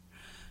prayer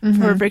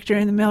for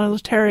victory in the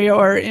military,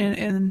 or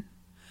in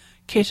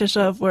cases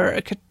of where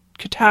a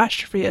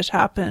catastrophe has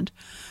happened.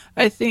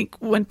 I think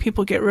when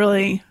people get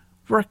really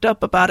worked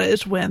up about it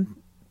is when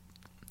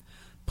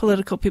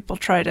political people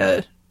try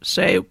to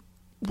say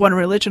one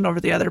religion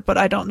over the other, but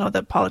I don't know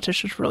that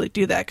politicians really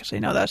do that, because they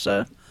know that's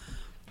a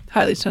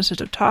highly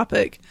sensitive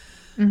topic.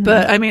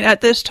 But I mean,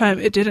 at this time,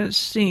 it didn't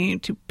seem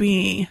to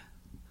be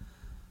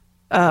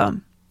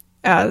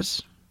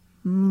as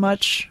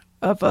much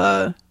of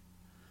a,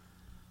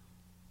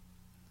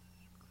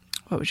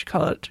 what would you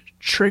call it,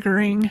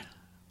 triggering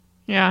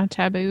Yeah,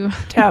 taboo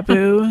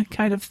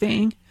kind of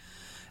thing.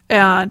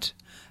 And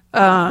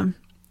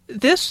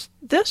this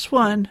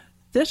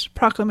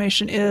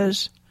proclamation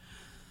is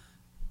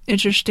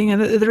interesting,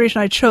 and the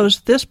reason I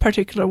chose this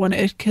particular one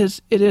is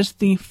because it is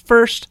the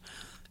first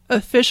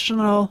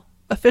official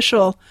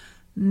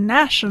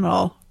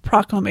national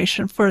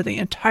proclamation for the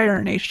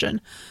entire nation.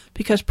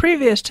 Because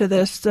previous to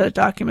this, the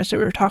documents that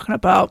we were talking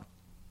about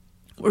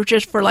were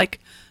just for like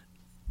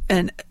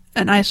an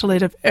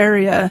isolated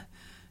area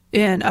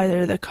in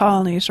either the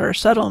colonies or a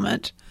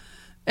settlement.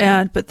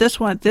 But this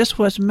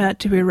was meant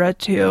to be read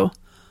to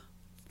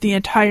the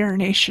entire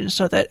nation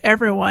so that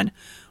everyone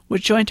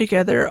would join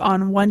together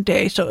on one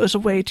day. So it was a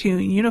way to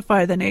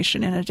unify the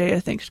nation in a day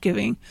of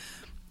Thanksgiving.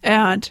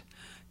 And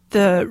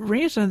the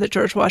reason that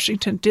George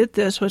Washington did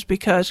this was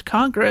because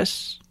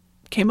Congress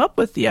came up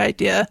with the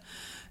idea.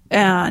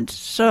 And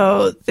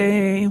so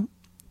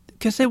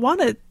because they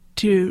wanted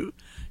to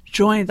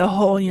join the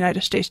whole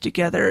United States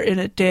together in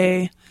a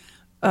day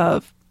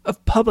of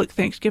public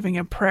Thanksgiving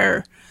and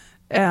prayer.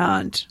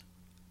 And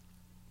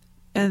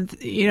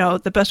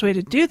the best way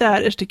to do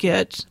that is to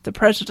get the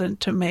president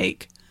to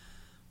make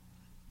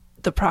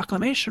the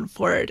proclamation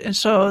for it. And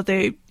so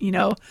they,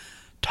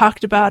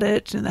 talked about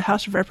it in the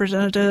House of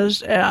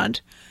Representatives,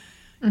 and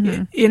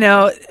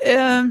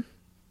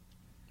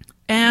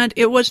and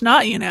it was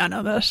not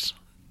unanimous.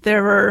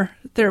 There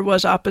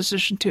was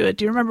opposition to it.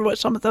 Do you remember what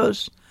some of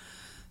the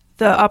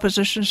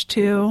oppositions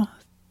to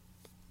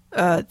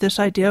this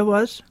idea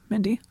was,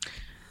 Mindy?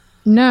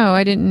 No,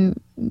 I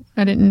didn't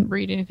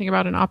read anything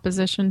about an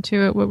opposition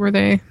to it. What were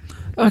they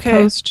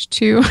opposed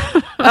to?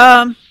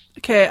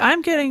 Okay,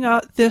 I'm getting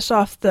this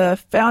off the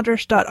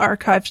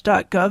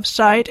founders.archives.gov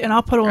site, and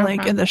I'll put a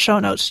link in the show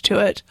notes to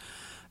it.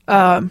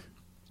 But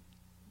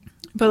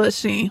let's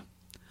see.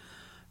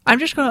 I'm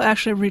just going to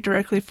actually read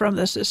directly from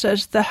this. It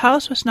says, the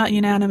House was not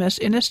unanimous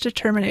in its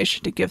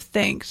determination to give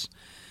thanks.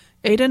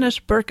 Aidan S.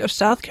 Burke of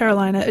South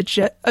Carolina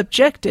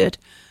objected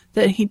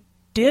that he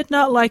did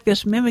not like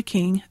this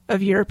mimicking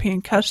of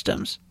European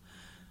customs,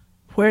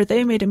 where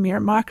they made a mere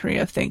mockery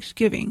of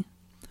Thanksgiving.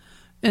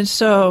 And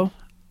so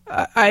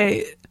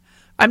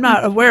I'm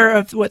not aware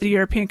of what the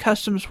European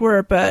customs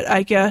were, but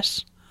I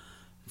guess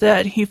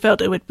that he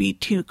felt it would be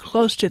too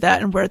close to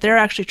that, and where they're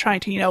actually trying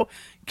to,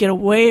 get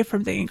away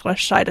from the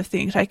English side of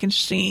things. I can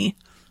see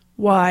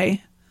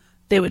why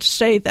they would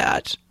say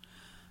that.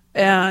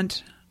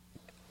 And,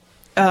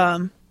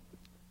 but,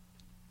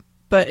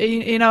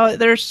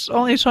 there's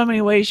only so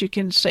many ways you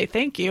can say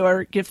thank you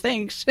or give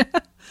thanks.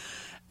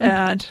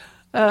 And,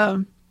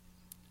 I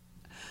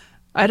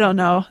don't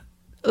know.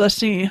 Let's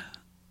see.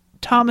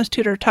 Thomas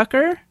Tudor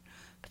Tucker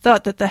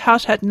thought that the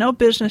House had no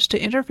business to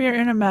interfere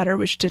in a matter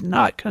which did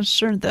not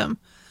concern them.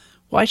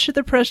 Why should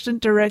the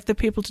president direct the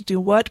people to do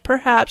what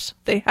perhaps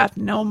they have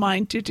no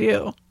mind to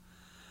do?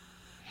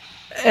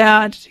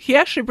 And he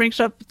actually brings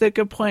up the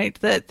good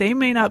point that they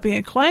may not be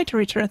inclined to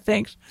return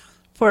thanks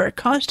for a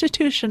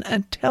constitution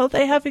until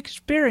they have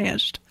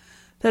experienced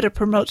that it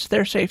promotes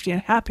their safety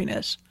and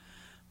happiness.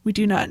 We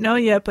do not know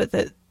yet, but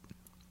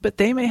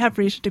they may have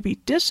reason to be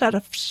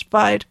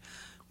dissatisfied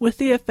with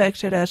the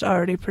effects it has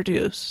already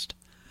produced.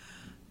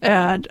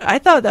 And I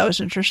thought that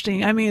was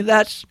interesting. I mean,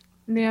 that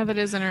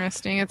is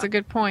interesting. It's a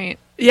good point.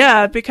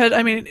 Yeah, because,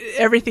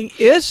 everything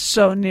is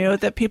so new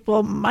that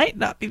people might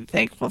not be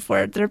thankful for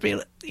it. There'd be,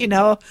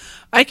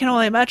 I can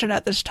only imagine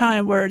at this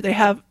time where they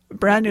have a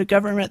brand new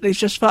government, they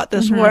just fought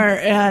this war,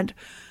 and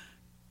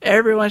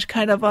everyone's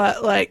kind of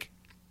like,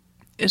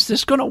 is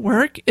this going to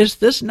work? Is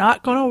this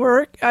not going to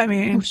work?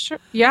 Sure.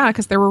 Yeah,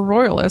 because there were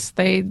royalists.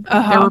 There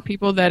were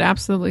people that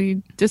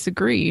absolutely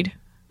disagreed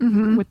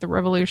with the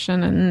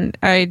revolution, and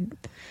I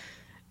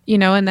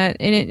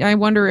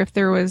wonder if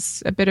there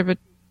was a bit of a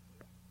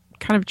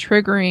kind of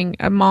triggering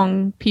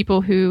among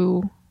people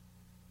who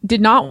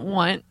did not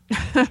want,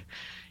 a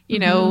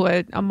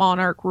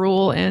monarch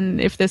rule,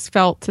 and if this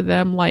felt to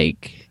them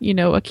like,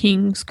 a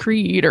king's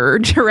creed or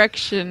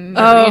direction,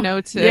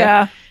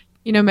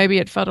 maybe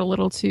it felt a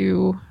little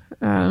too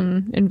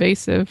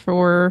invasive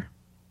or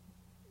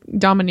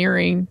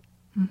domineering.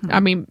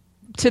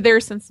 To their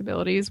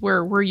sensibilities,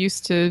 where we're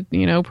used to,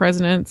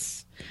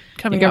 presidents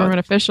and government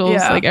officials,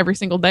 like every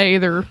single day,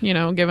 they're,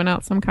 giving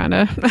out some kind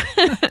of,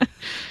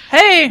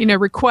 hey,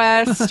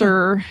 request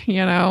or,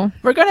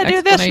 we're going to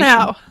do this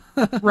now.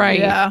 Right.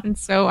 Yeah. And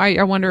so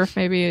I wonder if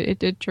maybe it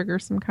did trigger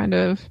some kind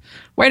of,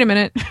 wait a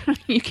minute,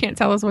 you can't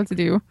tell us what to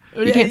do.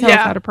 You can't tell us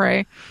how to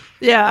pray.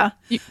 Yeah.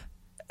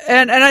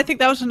 And I think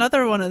that was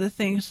another one of the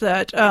things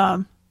that,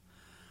 I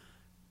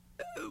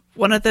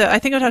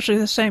think it was actually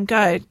the same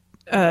guy,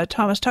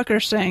 Thomas Tucker,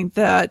 saying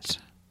that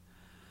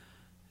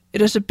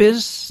it is a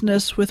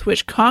business with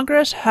which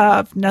Congress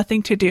have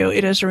nothing to do.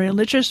 It is a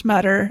religious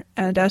matter,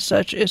 and as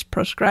such is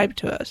proscribed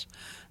to us.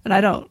 And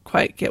I don't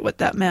quite get what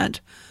that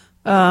meant.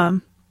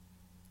 He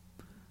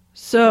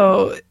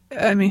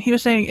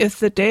was saying, if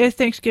the day of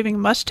Thanksgiving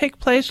must take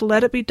place,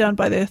 let it be done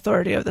by the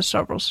authority of the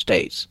several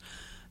states.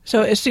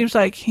 So it seems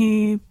like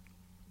he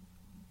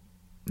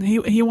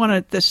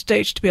wanted the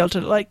states to be able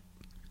to,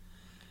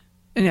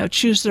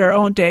 choose their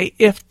own day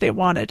if they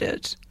wanted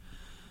it.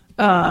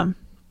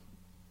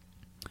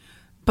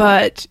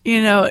 But,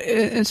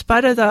 in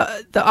spite of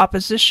the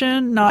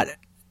opposition, not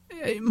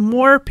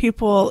more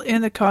people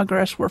in the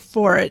Congress were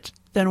for it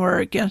than were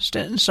against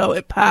it. And so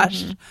it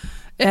passed.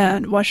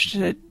 And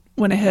Washington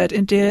went ahead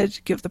and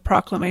did give the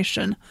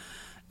proclamation.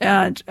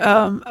 And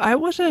I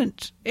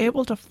wasn't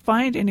able to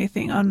find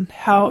anything on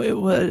how it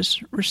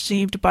was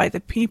received by the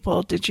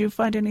people. Did you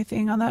find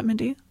anything on that,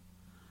 Mindy?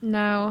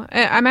 No.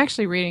 I'm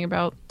actually reading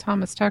about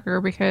Thomas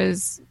Tucker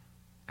because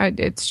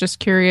it's just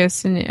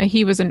curious. And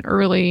he was a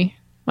really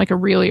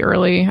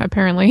early,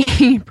 apparently,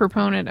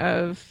 proponent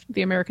of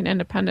the American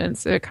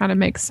independence. It kind of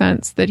makes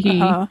sense that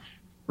he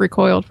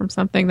recoiled from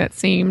something that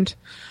seemed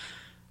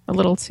a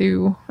little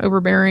too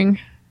overbearing,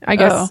 I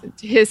guess,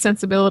 to his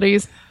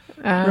sensibilities.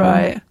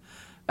 Right.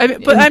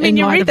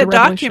 You read the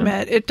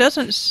document, it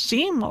doesn't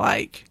seem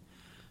like,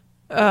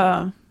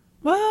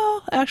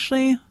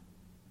 actually,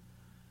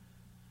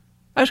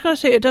 I was going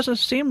to say it doesn't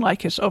seem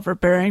like it's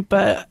overbearing,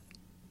 but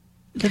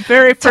the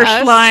very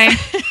first line,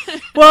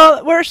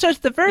 where it says,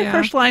 the very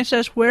first line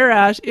says,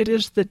 whereas it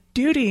is the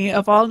duty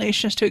of all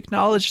nations to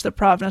acknowledge the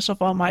providence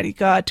of Almighty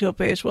God, to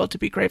obey His will, to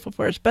be grateful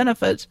for His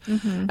benefits.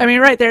 I mean,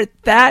 right there,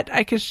 that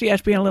I could see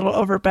as being a little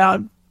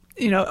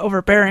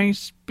overbearing,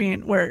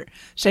 saying where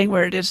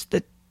it is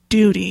the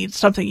duty,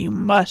 something you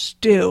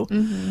must do.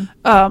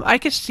 I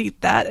could see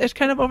that as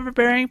kind of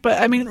overbearing,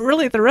 but I mean,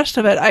 really, the rest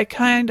of it, I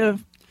kind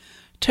of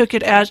took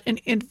it as an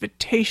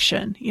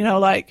invitation,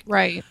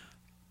 right.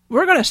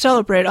 We're going to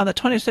celebrate on the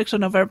 26th of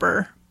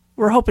November.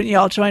 We're hoping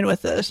y'all join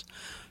with us,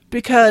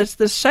 because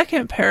the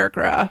second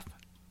paragraph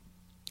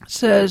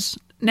says,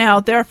 now,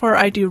 therefore,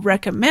 I do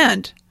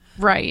recommend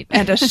right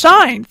and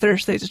assign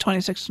Thursday the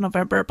 26th of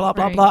November, blah,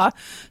 blah, blah.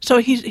 So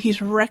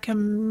he's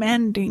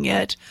recommending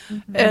it.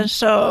 And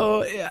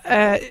so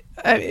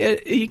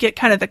you get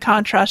kind of the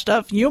contrast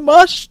of, you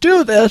must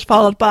do this,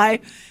 followed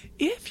by,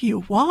 if you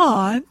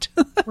want.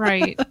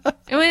 Right.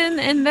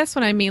 And that's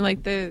what I mean.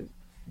 Like the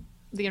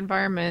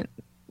environment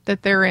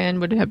that they're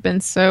in would have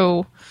been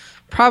so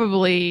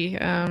probably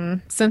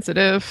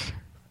sensitive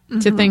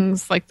to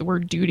things like the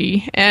word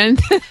duty.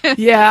 And,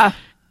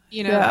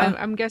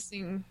 I'm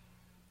guessing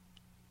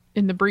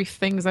in the brief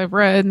things I've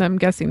read, and I'm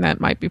guessing that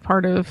might be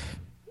part of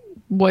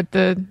what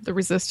the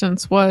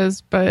resistance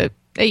was. But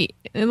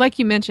like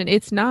you mentioned,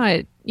 it's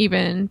not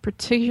even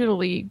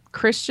particularly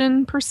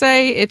Christian per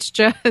se. It's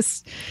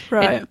just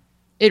right.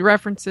 It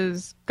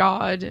references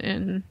God,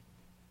 and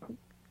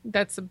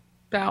that's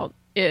about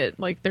it.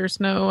 Like there's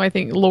no, I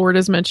think Lord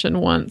is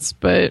mentioned once,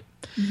 but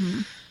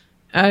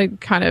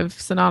kind of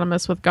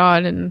synonymous with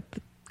God in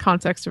the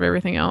context of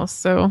everything else.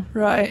 So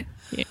right.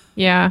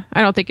 Yeah,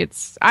 I don't think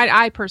it's,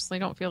 I personally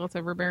don't feel it's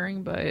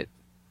overbearing, but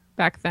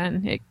back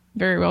then it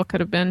very well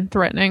could have been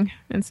threatening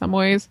in some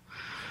ways.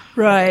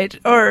 Right.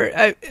 Or,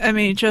 I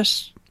mean,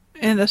 just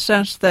in the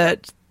sense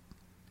that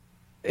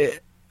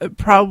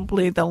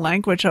probably the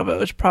language of it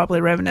was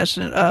probably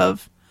reminiscent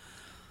of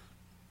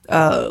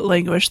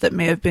language that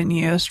may have been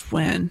used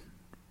when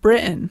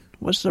Britain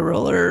was the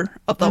ruler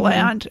of the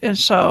land. And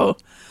so,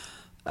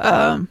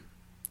 like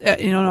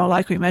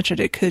we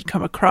mentioned, it could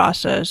come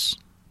across as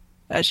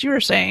you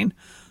were saying,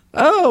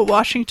 oh,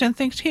 Washington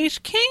thinks he's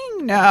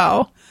king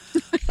now.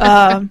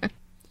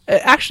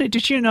 Actually,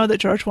 did you know that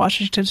George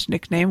Washington's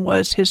nickname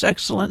was His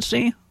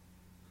Excellency?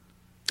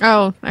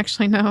 Oh,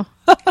 actually, no.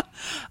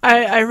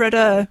 I read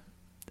a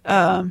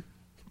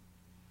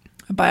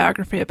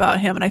biography about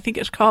him, and I think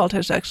it's called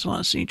His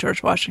Excellency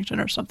George Washington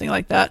or something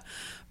like that.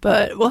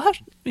 But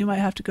we might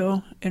have to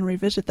go and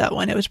revisit that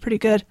one. It was pretty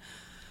good.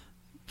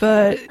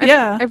 But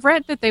yeah, I've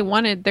read that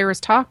there was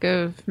talk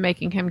of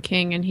making him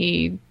king, and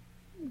he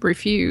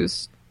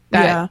refused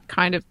that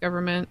kind of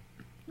government,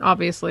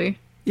 obviously.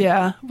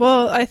 Yeah.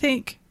 Well,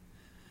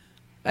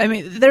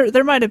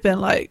 there might have been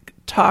like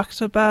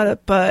talks about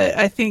it, but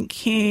I think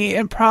he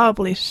and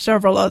probably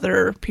several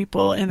other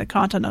people in the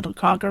Continental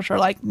Congress are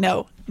like,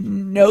 no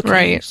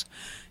kings.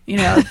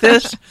 Right.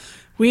 This,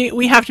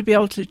 we have to be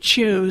able to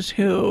choose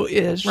who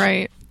is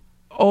right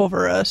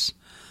over us.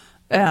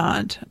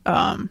 And,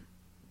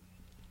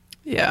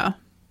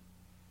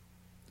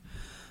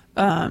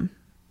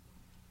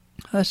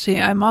 let's see,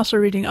 I'm also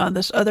reading on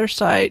this other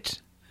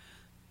site,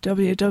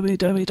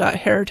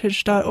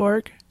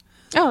 www.heritage.org.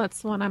 Oh,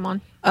 that's the one I'm on.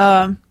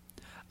 I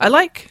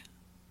like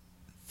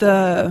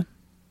one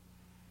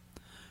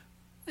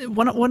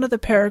of the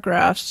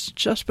paragraphs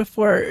just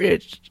before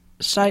it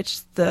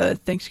cites the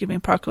Thanksgiving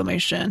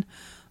Proclamation.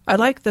 I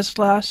like this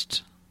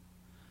last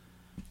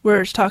where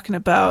it's talking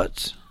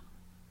about.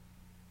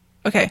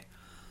 Okay,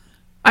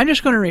 I'm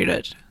just going to read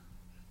it.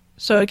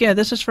 So again,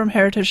 this is from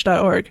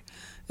heritage.org.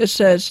 It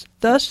says,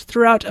 thus,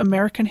 throughout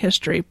American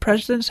history,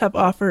 presidents have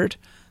offered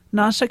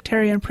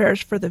non-sectarian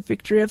prayers for the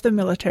victory of the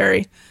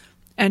military,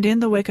 and in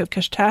the wake of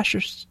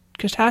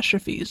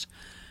catastrophes,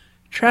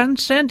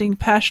 transcending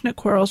passionate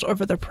quarrels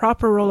over the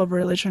proper role of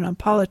religion and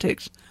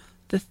politics,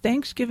 the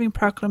Thanksgiving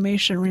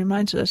Proclamation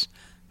reminds us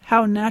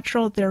how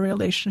natural their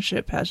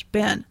relationship has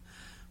been.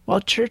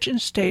 While church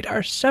and state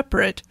are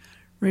separate,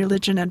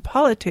 religion and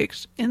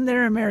politics, in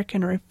their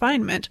American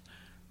refinement,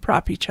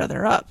 prop each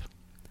other up.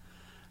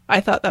 I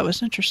thought that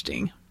was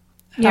interesting.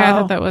 Yeah, I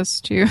thought that was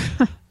too.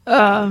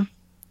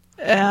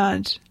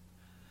 And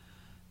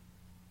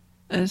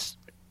as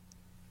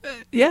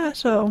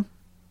so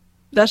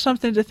that's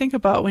something to think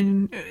about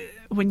when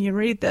you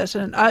read this.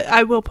 And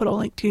I will put a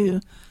link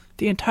to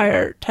the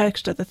entire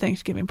text of the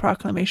Thanksgiving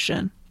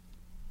Proclamation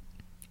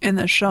in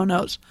the show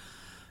notes.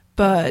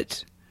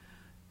 But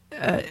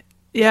I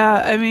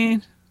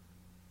mean,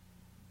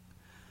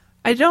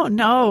 I don't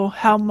know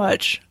how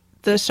much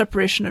the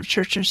separation of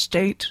church and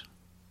state,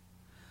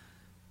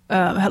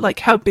 like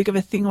how big of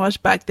a thing was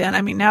back then.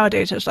 I mean,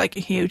 nowadays it's like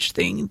a huge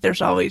thing.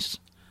 There's always,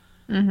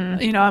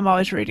 I'm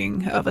always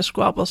reading of a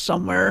squabble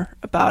somewhere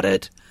about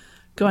it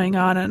going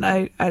on, and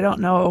I don't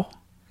know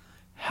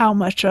how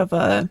much of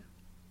a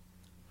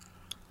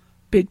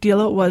big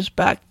deal it was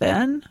back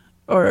then,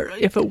 or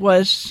if it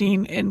was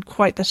seen in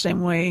quite the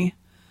same way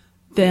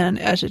then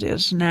as it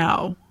is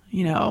now,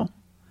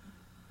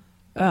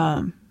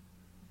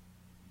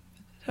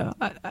 So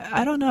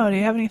I don't know. Do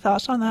you have any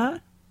thoughts on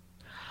that?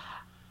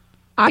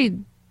 I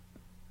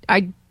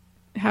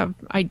have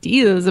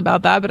ideas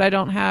about that, but I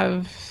don't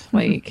have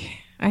I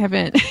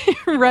haven't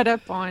read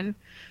up on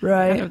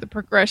kind of the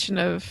progression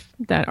of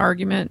that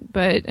argument.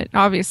 But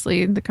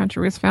obviously, the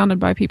country was founded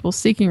by people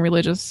seeking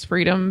religious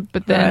freedom,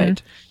 but then,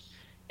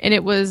 and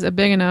it was a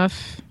big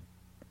enough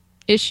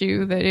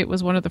issue that it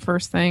was one of the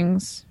first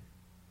things,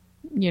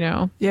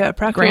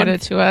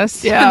 granted to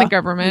us in the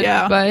government.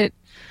 Yeah. But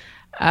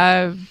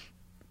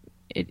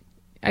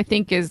I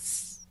think it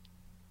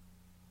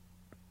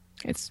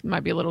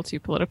might be a little too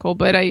political,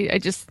 but I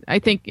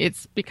think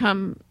it's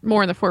become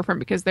more in the forefront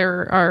because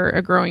there are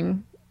a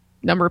growing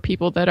number of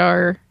people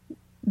that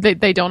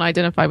they don't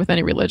identify with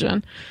any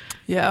religion.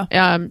 Yeah.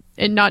 And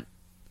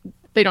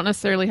they don't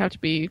necessarily have to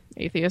be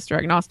atheist or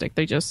agnostic.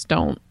 They just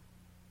don't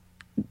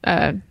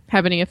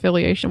have any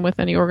affiliation with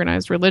any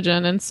organized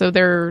religion. And so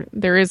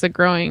there is a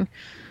growing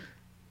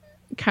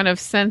kind of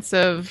sense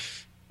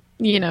of,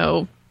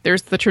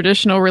 there's the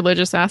traditional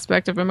religious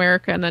aspect of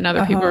America, and then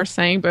other people are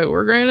saying, but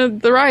we're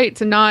granted the right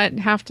to not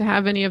have to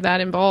have any of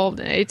that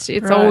involved. It's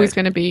always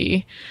going to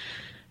be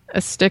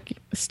a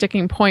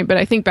sticking point. But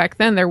I think back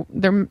then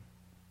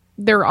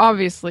there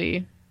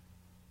obviously,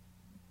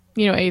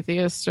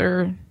 atheists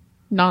or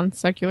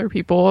non-secular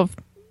people of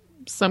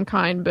some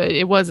kind, but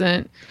it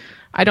wasn't.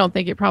 I don't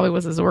think it probably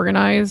was as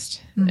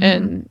organized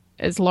and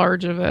as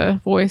large of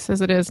a voice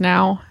as it is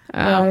now.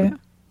 But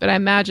I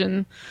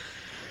imagine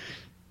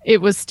it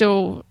was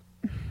still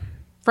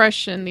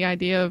fresh in the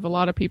idea of a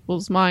lot of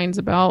people's minds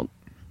about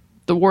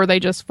the war they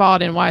just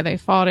fought and why they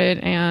fought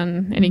it,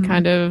 and any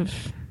kind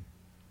of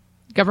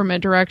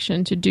government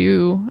direction to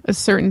do a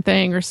certain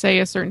thing or say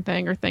a certain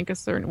thing or think a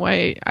certain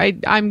way.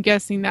 I'm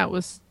guessing that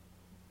was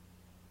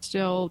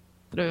still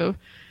the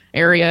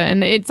area.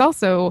 And it's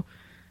also,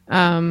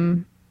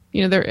 the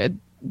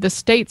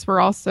states were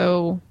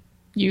also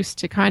used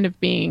to kind of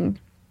being,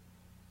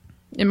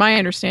 in my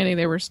understanding,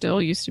 they were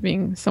still used to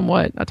being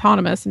somewhat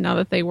autonomous, and now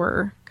that they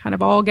were kind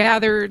of all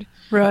gathered,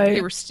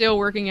 they were still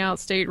working out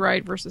state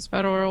right versus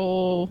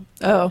federal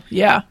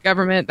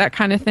government, that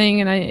kind of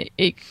thing. And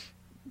it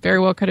very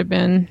well could have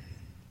been,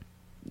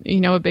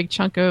 a big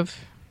chunk of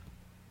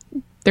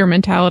their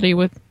mentality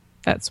with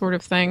that sort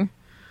of thing.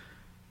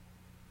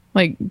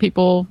 Like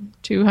people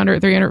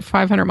 200, 300,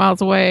 500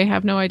 miles away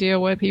have no idea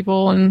what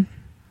people and,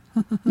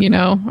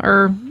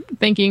 are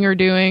thinking or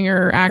doing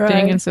or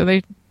acting. And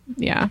so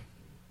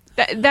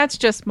that's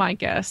just my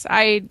guess.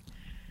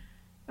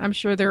 I'm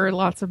sure there are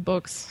lots of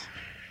books,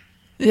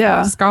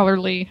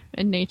 scholarly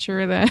in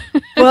nature that.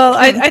 Well,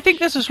 I think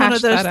this is one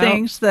of those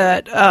things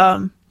that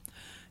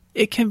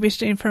it can be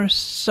seen from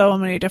so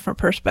many different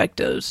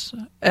perspectives,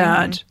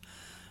 and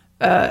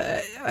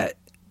I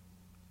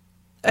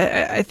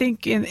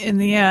think in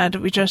the end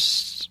we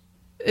just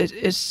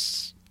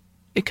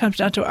it comes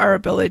down to our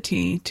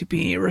ability to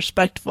be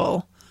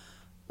respectful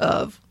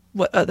of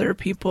what other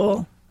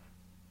people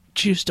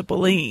choose to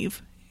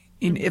believe,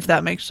 if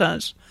that makes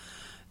sense.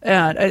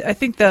 And I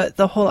think that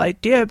the whole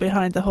idea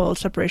behind the whole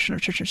separation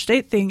of church and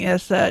state thing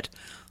is that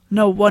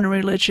no one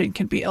religion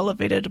can be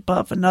elevated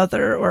above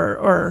another,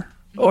 or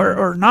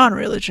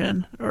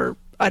non-religion, or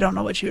I don't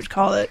know what you would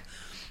call it.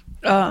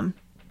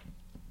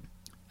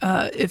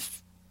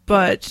 If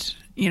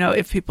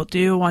people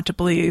do want to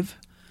believe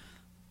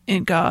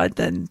in God,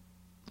 then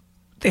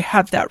they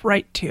have that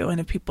right to, and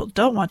if people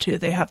don't want to,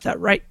 they have that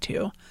right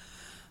to.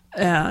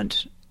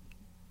 And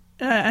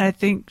I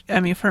think,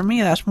 for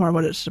me, that's more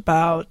what it's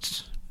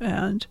about.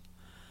 And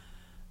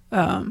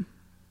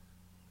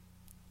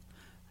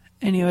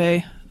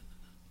anyway,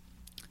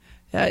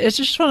 it's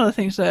just one of the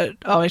things that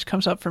always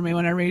comes up for me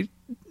when I read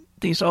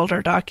these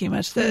older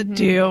documents that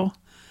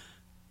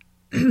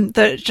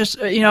that just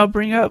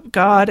bring up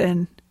God,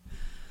 and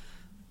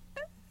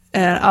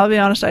I'll be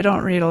honest, I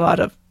don't read a lot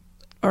of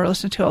or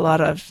listen to a lot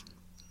of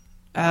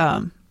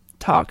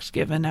talks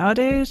given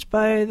nowadays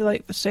by,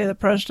 say, the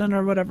president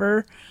or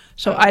whatever.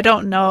 So I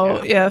don't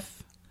know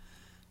if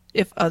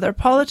if other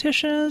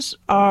politicians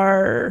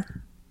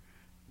are,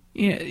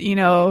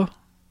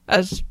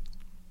 as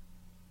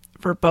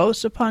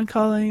verbose upon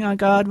calling on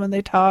God when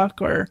they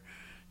talk or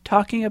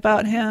talking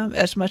about him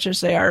as much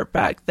as they are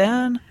back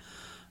then.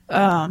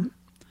 Probably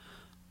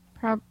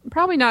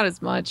not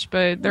as much,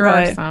 but there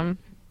right. are some.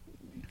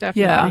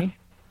 Definitely.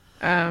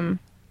 Yeah.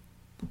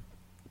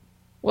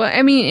 Well,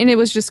 I mean, and it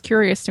was just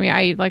curious to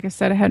me. Like I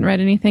said, I hadn't read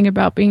anything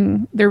about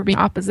there being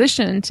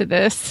opposition to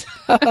this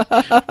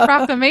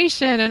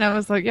proclamation, and I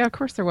was like, yeah, of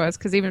course there was,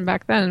 because even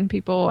back then,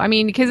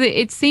 because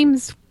it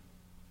seems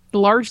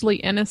largely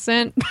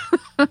innocent.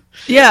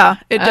 Yeah,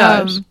 it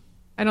does.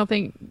 I don't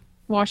think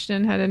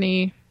Washington had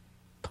any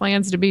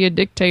plans to be a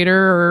dictator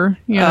or,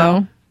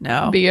 no.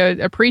 Be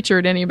a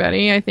preacher to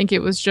anybody. I think it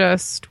was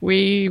just,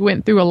 we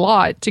went through a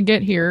lot to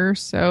get here,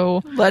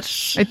 so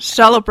let's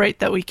celebrate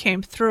that we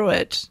came through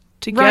it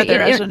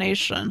together as a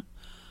nation.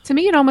 To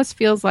me, it almost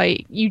feels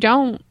like you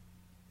don't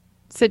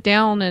sit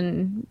down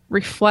and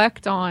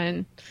reflect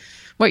on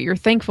what you're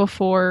thankful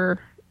for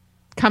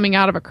coming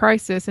out of a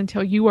crisis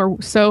until you are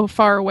so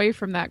far away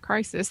from that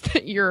crisis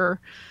that you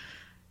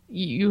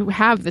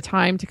have the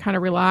time to kind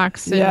of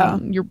relax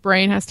and your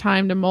brain has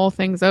time to mull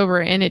things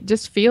over. And it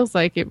just feels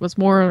like it was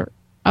more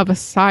of a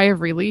sigh of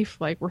relief.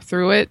 Like, we're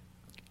through it.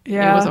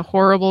 Yeah. It was a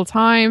horrible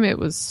time. It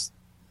was,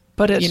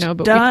 but it's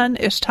done.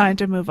 It's time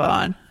to move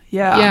on.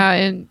 Yeah. Yeah.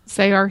 And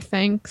say our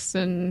thanks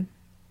and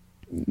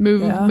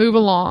move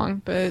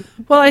along. But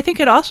I think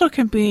it also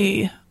can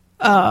be,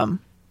 a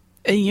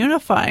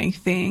unifying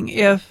thing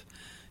if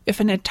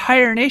an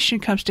entire nation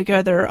comes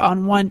together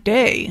on one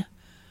day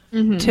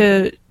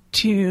to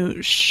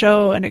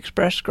show and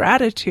express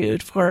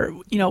gratitude for,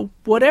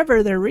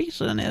 whatever their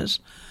reason is.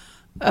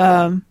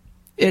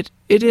 It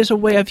is a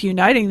way of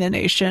uniting the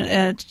nation.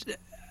 And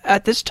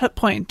at this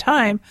point in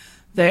time,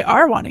 they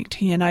are wanting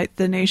to unite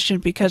the nation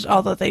because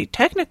although they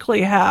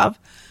technically have,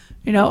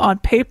 on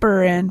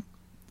paper and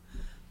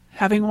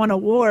having won a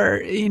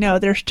war,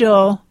 they're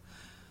still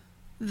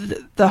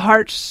the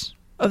hearts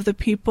of the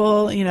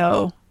people,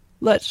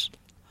 let's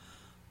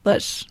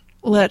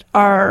let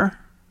our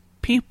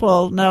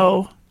people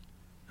know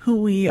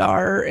who we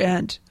are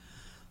and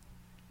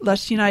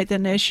let's unite the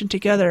nation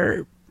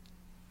together.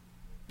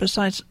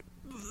 Besides,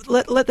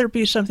 let there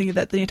be something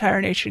that the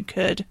entire nation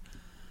could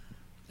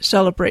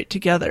celebrate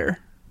together.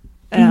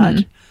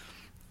 And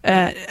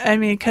I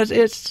mean, because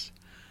it's,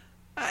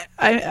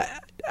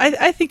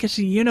 I think it's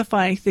a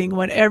unifying thing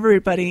when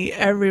everybody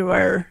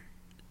everywhere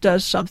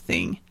does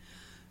something.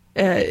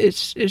 It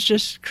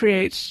just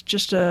creates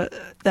just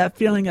that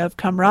feeling of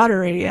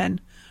camaraderie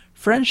and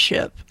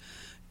friendship,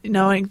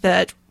 knowing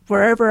that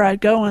wherever I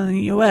go in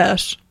the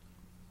U.S.,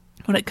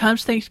 when it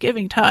comes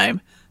Thanksgiving time,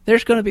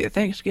 there's going to be a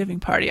Thanksgiving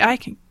party. I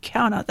can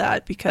count on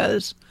that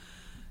because,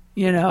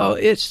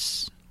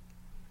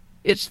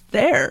 it's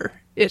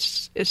there.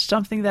 It's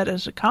something that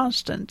is a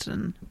constant,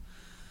 and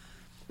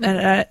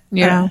I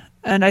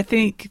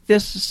think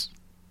this is,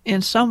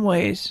 in some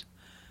ways,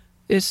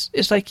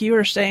 it's like you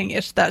were saying,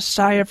 it's that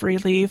sigh of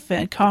relief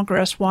and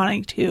Congress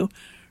wanting to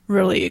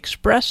really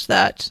express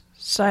that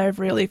sigh of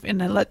relief and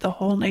then let the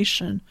whole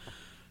nation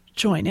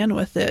join in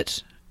with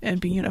it and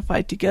be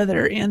unified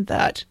together in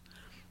that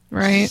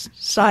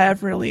sigh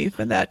of relief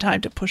and that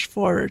time to push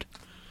forward.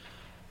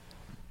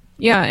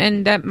 Yeah,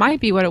 and that might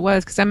be what it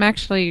was, because I'm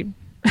actually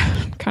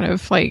kind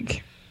of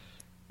like,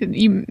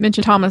 you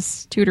mentioned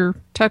Thomas Tudor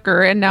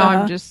Tucker, and now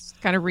I'm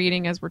just kind of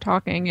reading as we're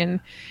talking, and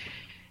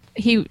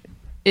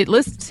it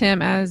lists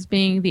him as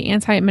being the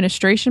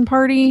anti-administration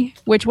party,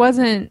 which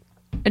wasn't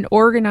an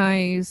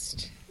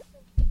organized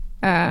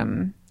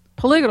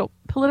political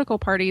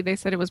party. They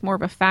said it was more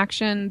of a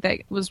faction that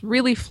was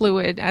really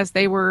fluid as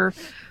they were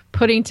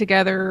putting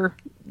together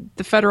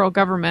the federal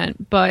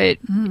government, but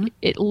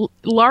it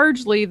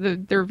largely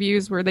their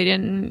views were they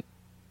didn't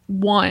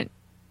want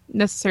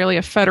necessarily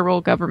a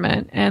federal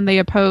government, and they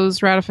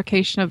opposed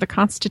ratification of the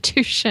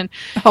Constitution.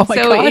 Oh my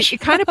gosh. It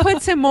kind of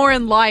puts him more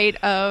in light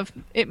of,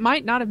 it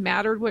might not have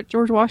mattered what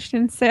George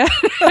Washington said.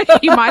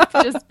 He might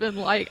have just been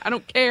like, I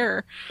don't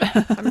care,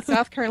 I'm in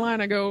South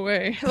Carolina, go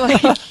away.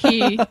 Like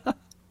he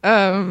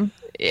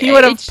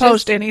would have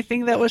opposed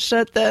anything that was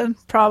said then,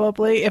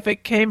 probably, if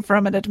it came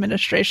from an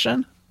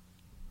administration.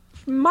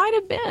 Might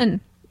have been.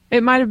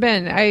 It might have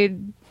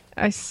been.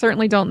 I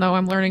certainly don't know.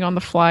 I'm learning on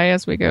the fly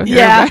as we go here.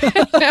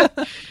 Yeah.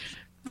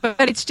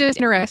 But it's just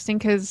interesting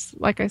because,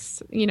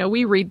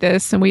 we read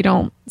this and we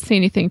don't see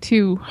anything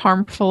too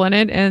harmful in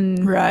it.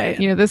 And,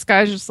 this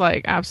guy's just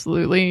like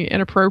absolutely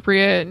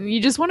inappropriate. And you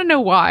just want to know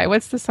why.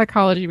 What's the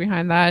psychology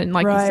behind that? And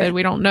like you said,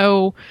 we don't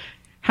know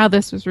how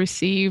this was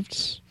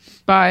received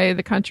by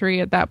the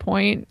country at that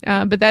point.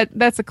 But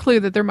that's a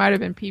clue that there might have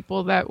been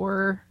people that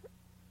were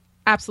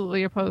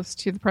absolutely opposed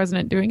to the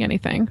president doing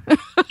anything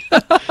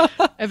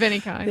of any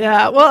kind.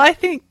 Yeah, well, I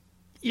think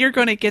you're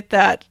going to get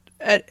that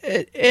at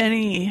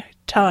any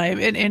time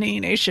in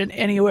any nation,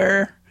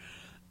 anywhere,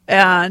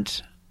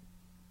 and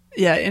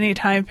any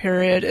time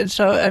period. And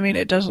so, I mean,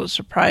 it doesn't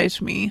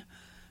surprise me,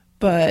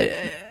 but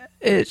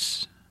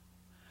it's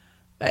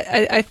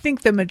I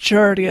think the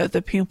majority of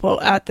the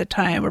people at the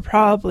time were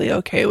probably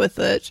okay with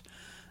it.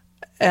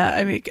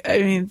 I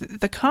mean,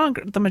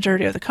 the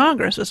majority of the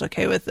Congress is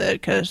okay with it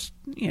because,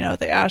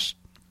 they asked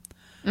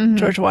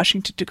George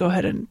Washington to go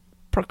ahead and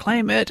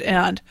proclaim it.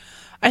 And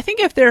I think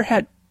if there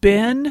had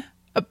been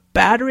a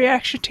bad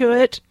reaction to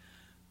it,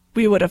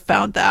 we would have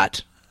found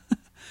that.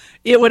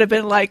 It would have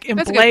been like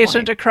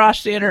emblazoned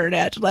across the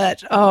internet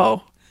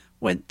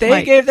when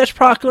they gave this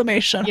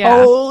proclamation,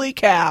 holy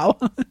cow.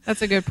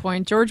 That's a good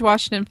point. George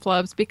Washington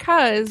flubs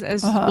because,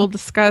 as we'll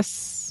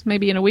discuss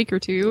maybe in a week or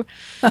two,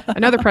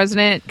 another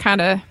president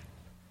kind of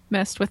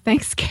messed with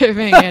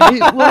Thanksgiving, and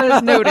it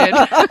was noted.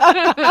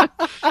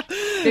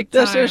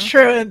 This is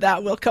true, and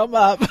that will come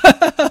up.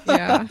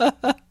 Yeah.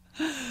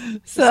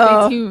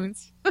 So stay tuned.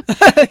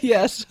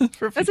 Yes.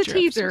 As a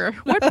teaser,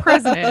 what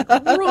president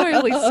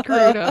royally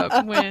screwed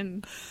up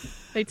when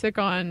they took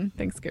on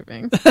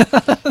Thanksgiving?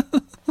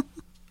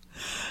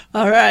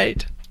 All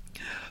right.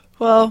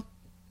 Well,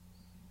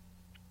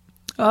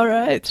 all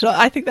right. So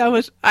I think that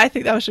was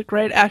a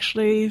great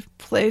actually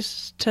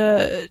place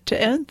to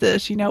end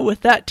this,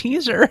 with that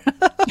teaser.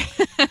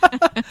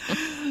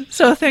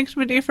 So thanks,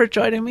 Mindi, for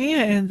joining me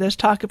in this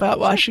talk about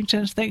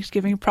Washington's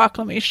Thanksgiving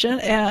Proclamation.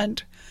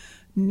 And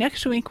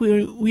next week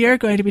we are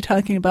going to be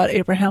talking about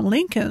Abraham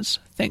Lincoln's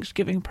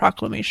Thanksgiving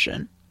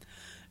Proclamation.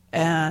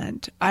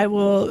 And I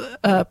will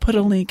put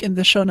a link in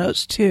the show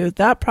notes to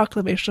that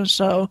proclamation,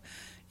 so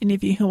any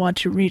of you who want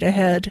to read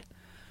ahead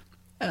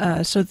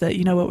so that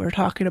you know what we're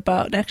talking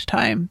about next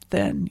time,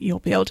 then you'll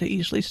be able to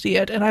easily see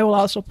it. And I will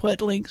also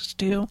put links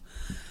to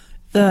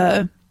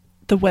the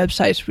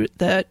websites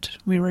that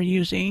we were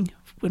using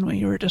when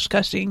we were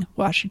discussing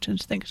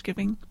Washington's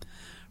Thanksgiving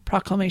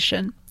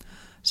Proclamation.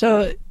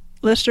 So,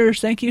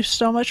 listeners, thank you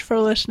so much for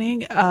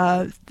listening.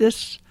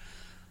 This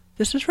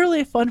is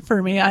really fun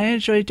for me. I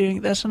enjoy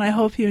doing this, and I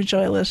hope you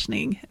enjoy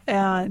listening.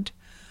 And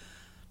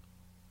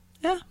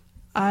yeah,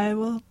 I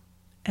will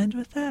end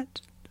with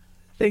that.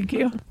 Thank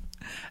you.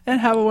 And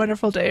have a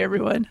wonderful day,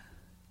 everyone.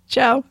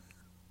 Ciao.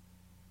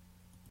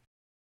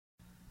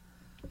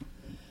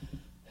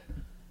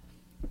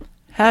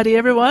 Howdy,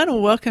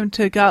 everyone. Welcome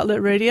to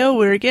Gauntlet Radio,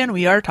 where again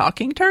we are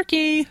talking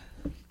turkey.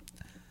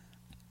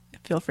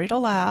 Feel free to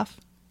laugh.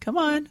 Come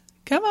on,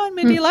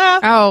 Mindi,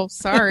 laugh. Oh,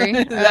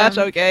 sorry. That's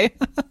okay.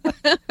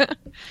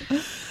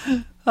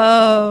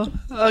 Oh,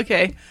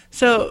 okay.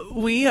 So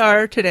we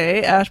are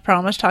today, as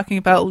promised, talking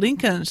about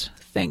Lincoln's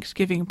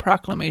Thanksgiving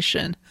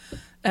Proclamation.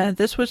 And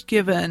this was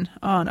given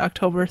on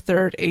October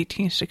 3rd,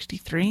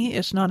 1863.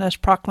 It's known as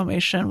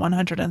Proclamation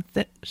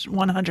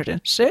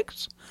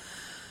 106.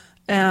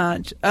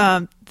 And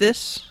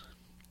this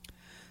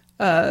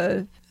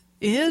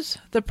is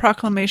the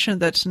proclamation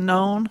that's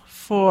known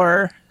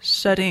for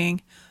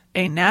setting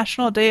a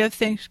national day of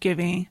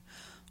Thanksgiving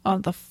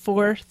on the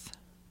fourth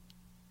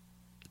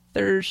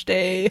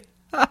Thursday.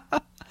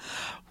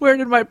 Where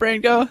did my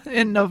brain go?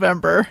 In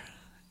November.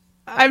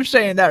 I'm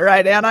saying that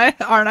right,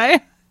 aren't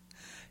I?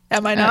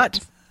 Am I not?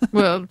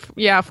 Well,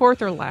 yeah,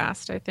 fourth or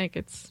last. I think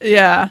it's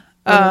yeah.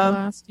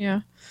 last.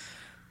 Yeah.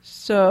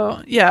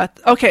 So yeah,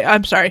 okay.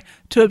 I'm sorry.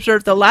 To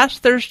observe the last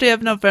Thursday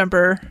of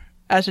November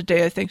as a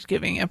day of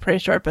Thanksgiving and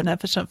praise to our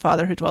beneficent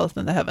Father who dwelleth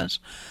in the heavens.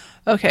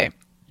 Okay.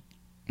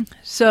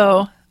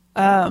 So,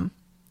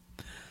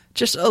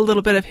 just a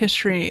little bit of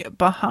history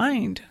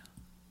behind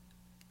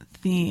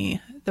the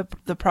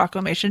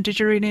proclamation. Did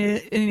you read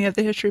any of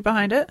the history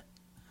behind it?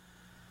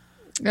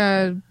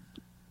 I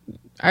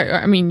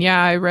mean,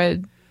 yeah, I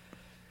read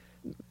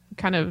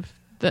kind of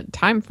the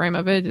time frame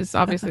of it. Is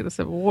obviously the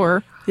Civil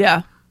War.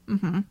 Yeah.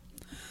 Mm-hmm.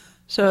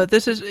 So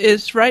this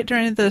is right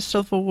during the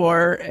Civil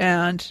War,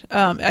 and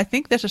I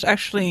think this is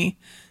actually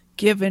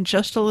given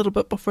just a little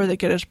bit before the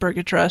Gettysburg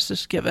Address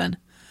is given.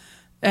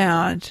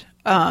 And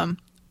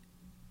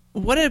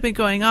what had been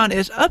going on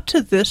is up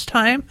to this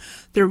time,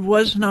 there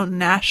was no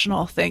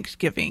national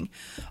Thanksgiving.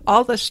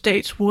 All the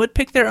states would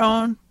pick their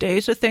own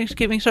days of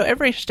Thanksgiving. So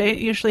every state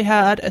usually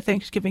had a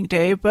Thanksgiving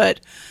day, but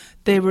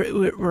they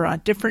were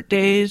on different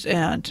days.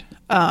 And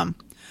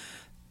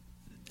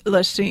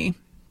let's see.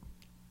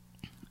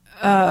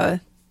 A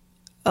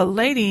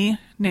lady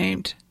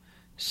named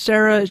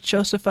Sarah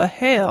Josepha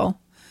Hale,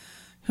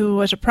 who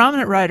was a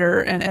prominent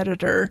writer and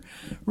editor,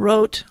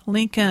 wrote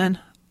Lincoln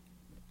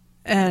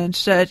and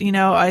said,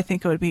 I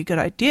think it would be a good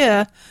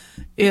idea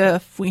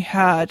if we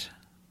had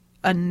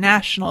a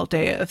national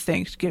day of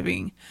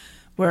Thanksgiving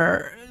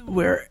where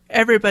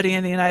everybody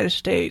in the United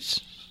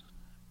States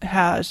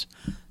has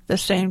the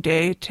same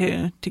day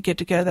to get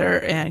together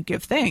and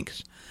give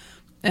thanks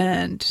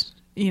and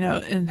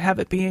have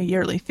it be a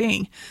yearly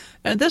thing.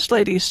 And this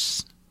lady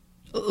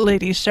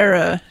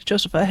Sarah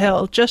Josepha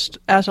Hale, just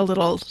as a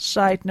little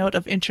side note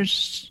of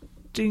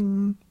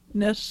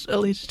interestingness, at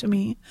least to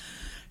me,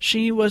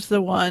 she was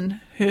the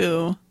one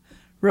who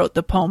wrote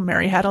the poem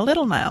Mary Had a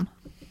Little Lamb.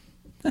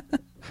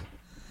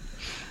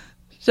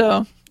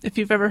 So, if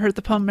you've ever heard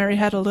the poem Mary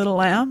Had a Little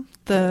Lamb,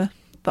 the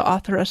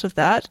authoress of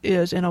that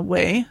is, in a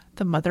way,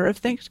 the mother of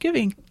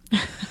Thanksgiving.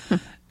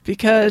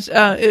 because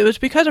it was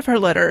because of her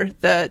letter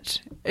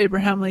that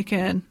Abraham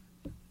Lincoln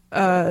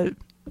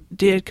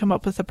did come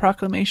up with the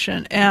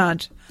proclamation,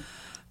 and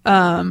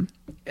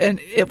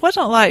it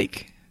wasn't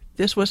like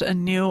this was a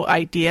new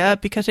idea,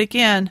 because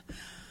again,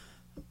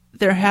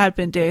 there had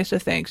been days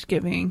of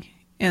Thanksgiving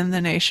in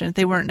the nation.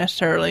 They weren't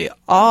necessarily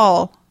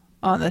all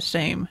on the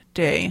same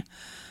day,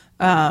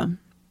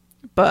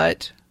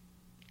 but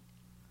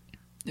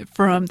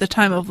from the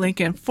time of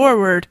Lincoln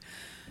forward,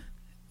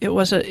 it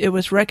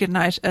was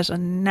recognized as a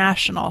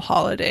national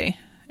holiday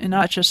and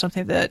not just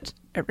something that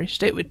every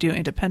state would do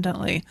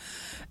independently.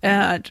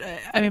 And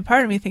I mean,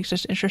 part of me thinks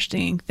it's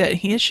interesting that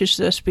he issues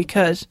this,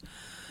 because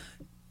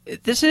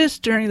this is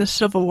during the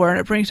Civil War, and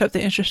it brings up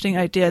the interesting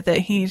idea that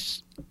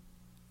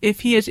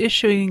if he is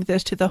issuing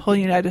this to the whole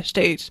United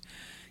States,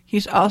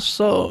 he's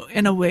also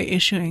in a way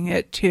issuing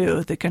it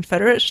to the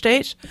Confederate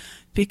States,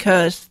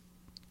 because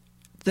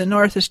the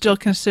North is still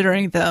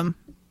considering them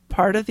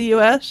part of the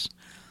U.S.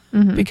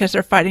 Because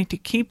they're fighting to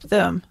keep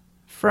them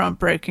from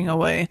breaking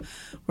away,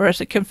 whereas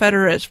the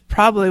Confederates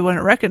probably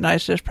wouldn't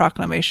recognize this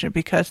proclamation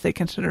because they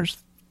consider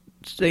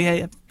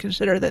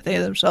that they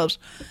themselves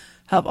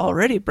have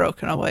already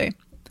broken away.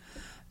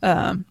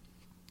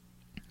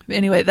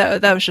 Anyway,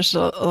 that was just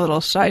a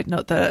little side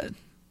note that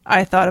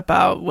I thought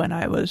about when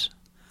I was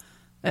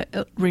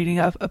reading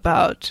up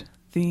about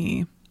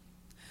the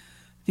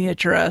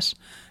address,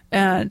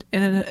 and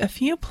in a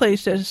few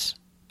places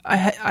I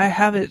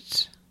have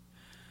it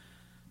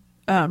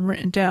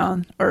written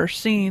down or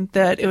seen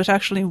that it was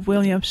actually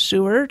William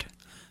Seward,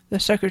 the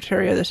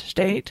Secretary of the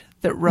State,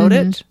 that wrote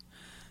it.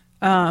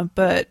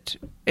 But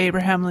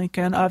Abraham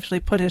Lincoln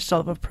obviously put his seal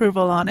of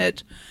approval on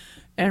it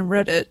and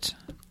read it.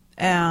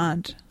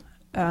 And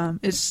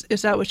is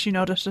that what you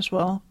noticed as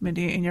well,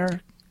 Mindy, in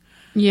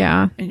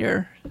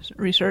your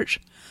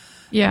research?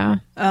 Yeah.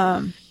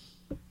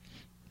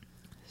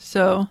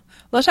 So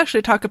let's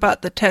actually talk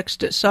about the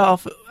text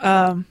itself.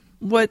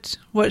 What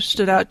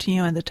stood out to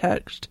you in the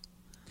text?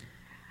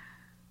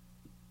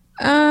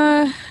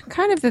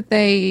 Kind of that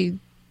they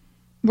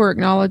were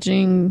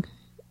acknowledging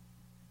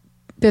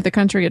that the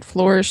country had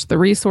flourished, the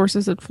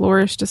resources had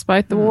flourished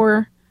despite the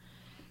war.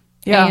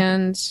 Yeah.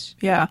 And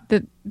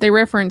that they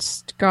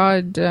referenced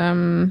God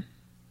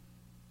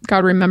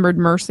remembered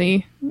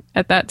mercy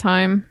at that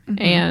time.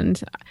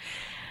 And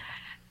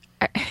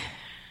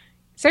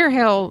Sarah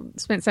Hale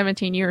spent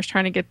 17 years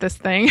trying to get this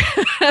thing.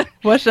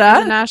 What's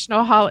that? The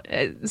national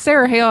holiday.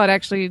 Sarah Hale had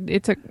actually,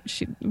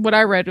 what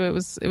I read, it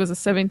was a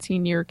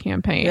 17-year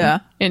campaign. Yeah.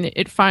 And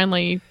it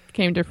finally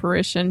came to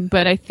fruition.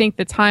 But I think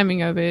the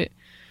timing of it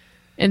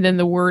and then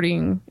the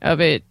wording of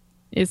it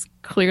is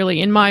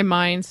clearly, in my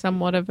mind,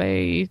 somewhat of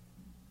a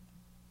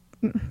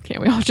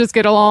can't we all just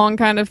get along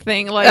kind of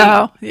thing. Like,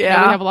 we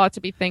have a lot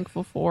to be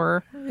thankful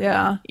for.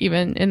 Yeah.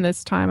 Even in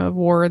this time of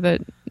war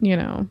that,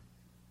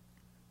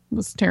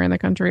 was tearing the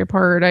country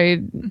apart. I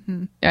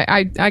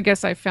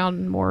guess I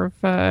found more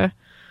of a,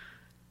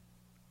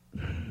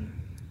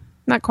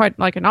 not quite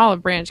like an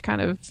olive branch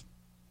kind of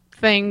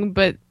thing,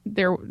 but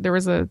there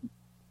was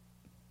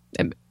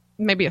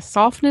maybe a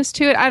softness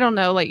to it. I don't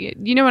know, like,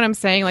 you know what I'm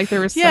saying? Like there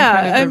was some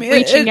kind of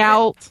reaching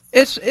out.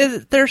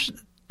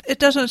 It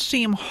doesn't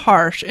seem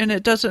harsh, and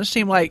it doesn't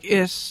seem like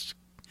it's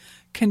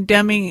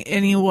condemning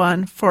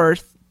anyone for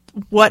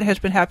what has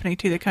been happening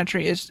to the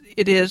country.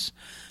 It is,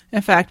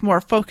 in fact, more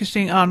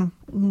focusing on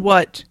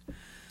what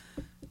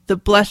the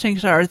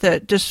blessings are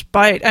that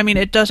despite,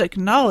 it does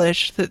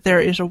acknowledge that there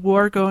is a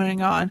war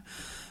going on,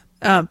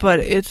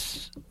 but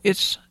it's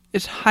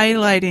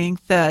highlighting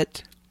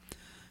that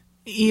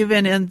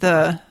even in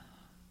the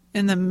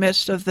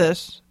midst of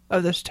this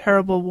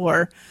terrible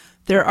war,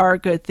 there are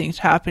good things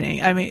happening.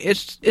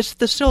 It's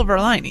the silver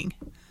lining,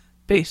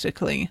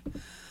 basically.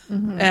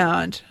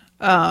 And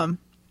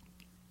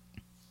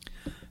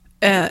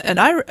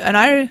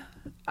I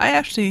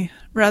actually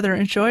rather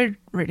enjoyed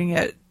reading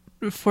it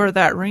for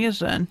that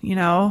reason,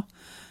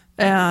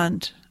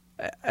 and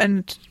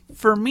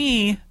for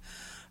me,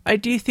 I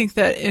do think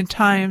that in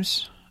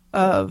times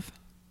of,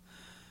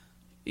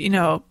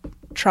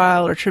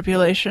 trial or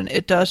tribulation,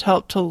 it does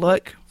help to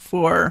look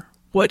for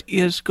what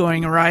is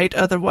going right.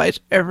 Otherwise,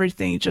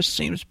 everything just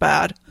seems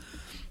bad.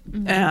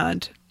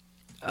 And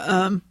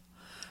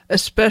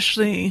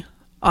especially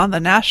on the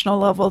national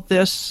level,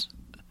 this,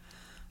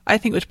 I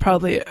think, was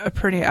probably a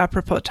pretty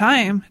apropos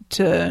time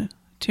to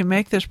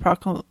make this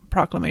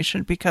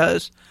proclamation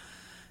because,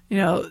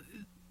 the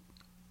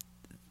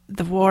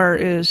war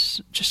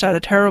is just at a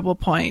terrible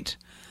point,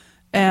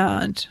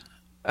 and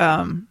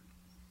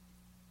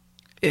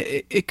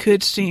it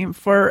could seem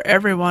for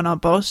everyone on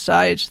both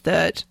sides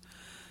that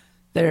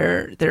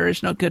there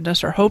is no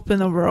goodness or hope in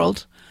the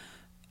world.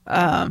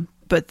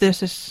 But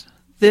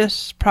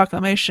this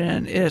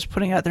proclamation is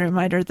putting out the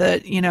reminder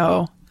that,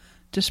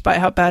 despite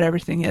how bad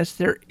everything is,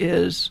 there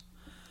is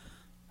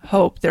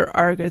hope. There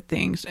are good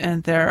things,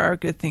 and there are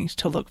good things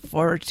to look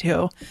forward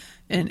to.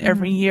 And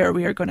every year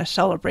we are going to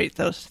celebrate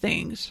those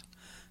things,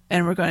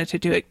 and we're going to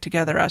do it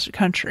together as a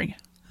country.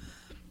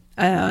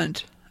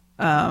 And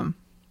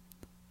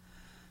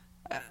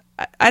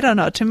I don't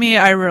know. To me,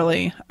 I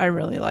really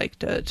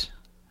liked it.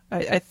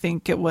 I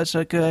think it was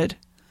a good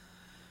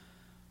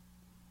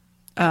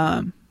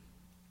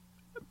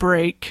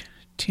break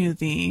to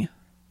the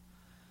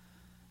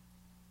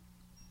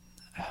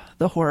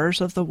horrors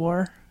of the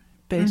war,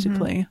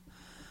 basically.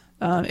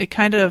 It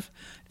kind of,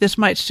 this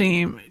might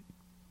seem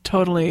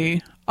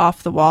totally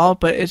off the wall,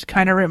 but it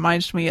kind of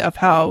reminds me of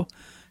how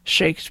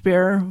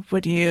Shakespeare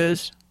would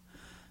use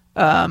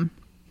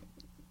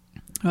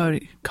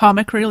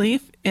comic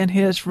relief in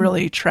his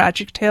really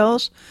tragic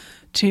tales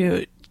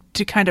to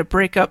kind of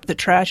break up the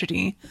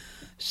tragedy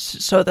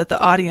so that the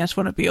audience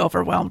wouldn't be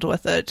overwhelmed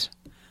with it.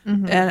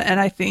 And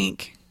I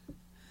think,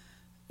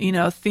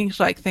 things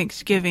like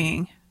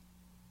Thanksgiving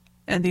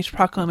and these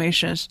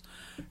proclamations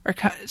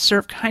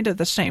serve kind of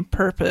the same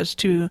purpose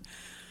to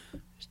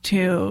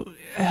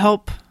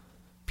help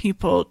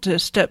people to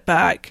step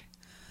back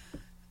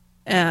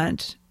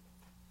and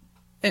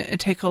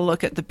take a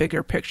look at the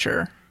bigger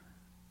picture,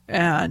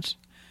 and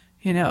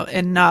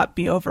and not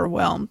be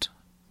overwhelmed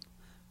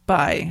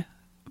by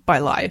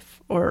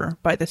life or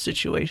by the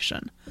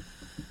situation.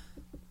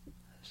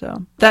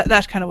 So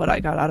that's kind of what I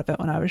got out of it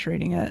when I was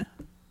reading it.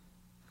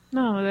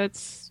 No,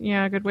 that's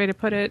a good way to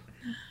put it.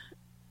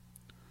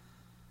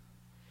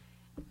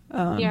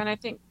 And I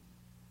think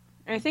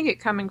it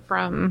coming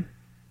from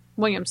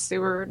William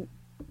Seward.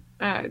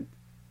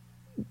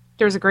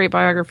 There's a great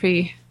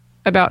biography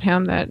about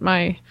him that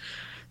my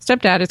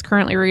stepdad is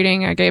currently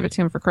reading. I gave it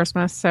to him for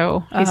Christmas,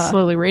 so he's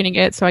slowly reading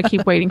it. So I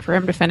keep waiting for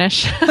him to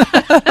finish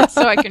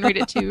so I can read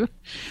it too.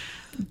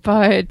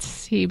 But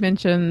he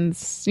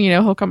mentions,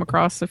 he'll come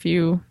across a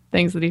few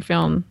things that he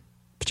found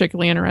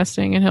particularly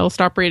interesting, and he'll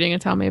stop reading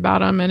and tell me about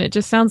them. And it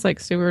just sounds like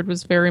Seward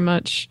was very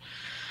much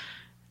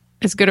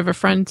as good of a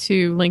friend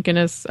to Lincoln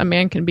as a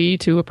man can be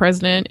to a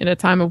president in a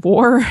time of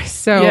war.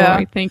 So yeah.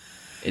 I think,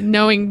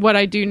 knowing what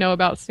I do know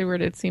about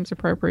Seward, it seems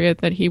appropriate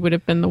that he would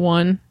have been the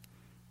one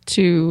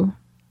to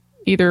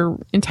either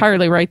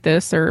entirely write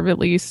this or at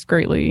least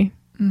greatly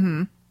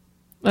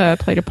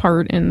played a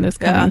part in this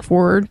coming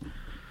forward.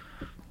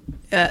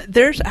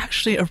 There's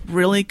actually a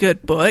really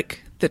good book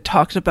that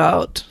talks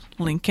about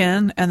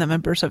Lincoln and the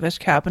members of his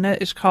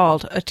cabinet. It's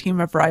called A Team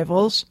of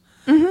Rivals.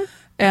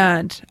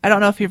 And I don't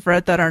know if you've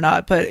read that or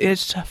not, but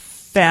it's a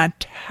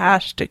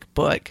fantastic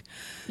book.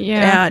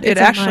 Yeah, and it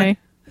actually in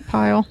my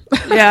pile.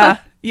 Yeah.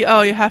 You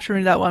have to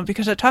read that one,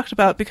 because it talks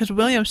about, because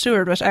William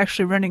Seward was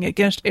actually running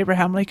against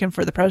Abraham Lincoln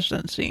for the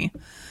presidency.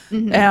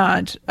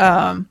 And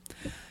a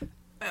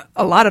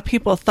lot of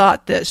people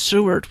thought that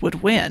Seward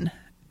would win.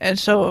 And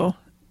so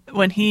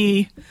when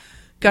he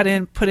got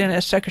put in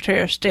as Secretary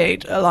of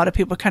State, a lot of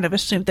people kind of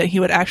assumed that he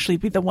would actually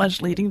be the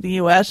ones leading the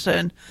U.S.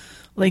 and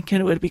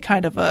Lincoln would be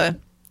kind of a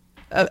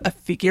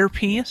figure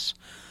piece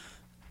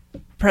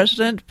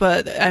president.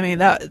 But I mean,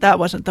 that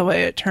wasn't the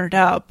way it turned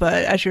out.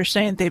 But as you're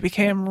saying, they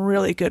became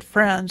really good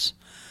friends.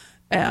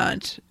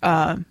 And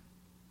you'll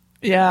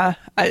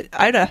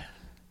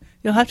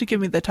have to give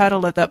me the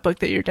title of that book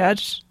that your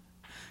dad's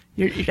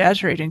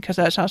reading, because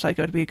that sounds like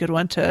it would be a good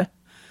one to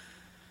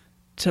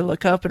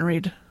look up and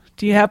read.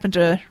 Do you happen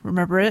to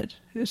remember it?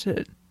 Is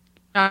it?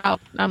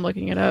 I'm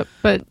looking it up,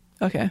 but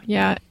okay.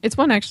 Yeah, it's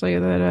one actually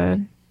that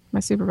my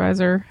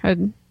supervisor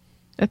had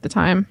at the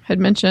time had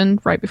mentioned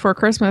right before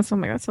Christmas.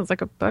 I'm like, that sounds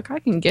like a book I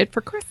can get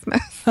for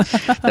Christmas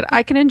that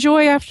I can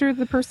enjoy after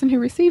the person who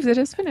receives it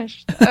is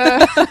finished.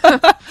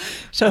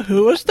 So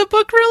who was the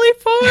book really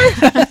for?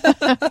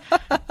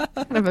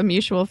 Kind of a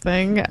mutual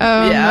thing. It's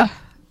a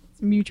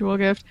mutual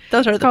gift.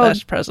 Those are the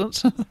best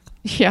presents.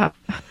 Yeah.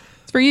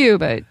 For you,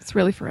 but it's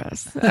really for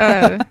us.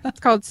 It's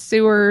called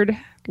Seward,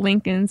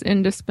 Lincoln's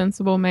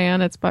Indispensable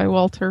Man. It's by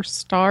Walter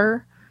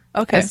Starr.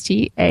 Okay.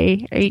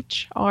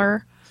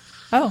 Stahr.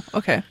 Oh,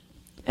 okay.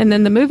 And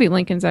then the movie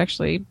Lincoln's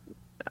actually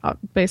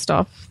based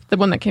off, the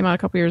one that came out a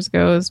couple years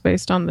ago is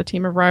based on the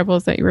Team of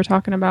Rivals that you were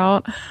talking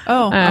about.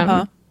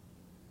 Oh,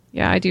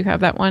 yeah, I do have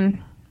that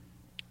one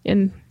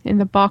in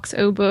the box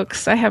O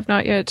books. I have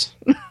not yet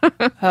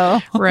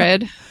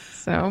read.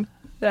 So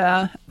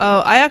yeah. Oh,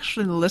 I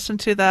actually listened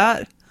to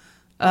that.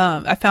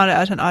 I found it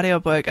as an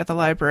audiobook at the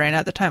library, and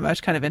at the time I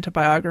was kind of into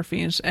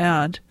biographies,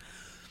 and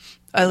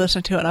I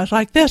listened to it and I was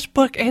like, this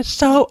book is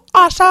so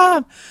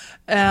awesome!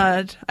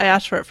 And I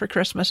asked for it for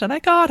Christmas and I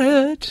got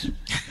it.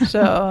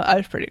 So I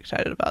was pretty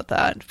excited about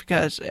that,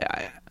 because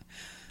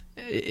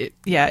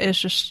it's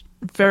just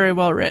very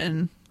well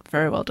written,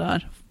 very well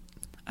done.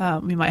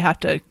 We might have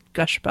to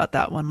gush about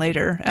that one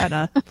later at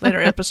a later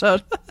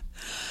episode.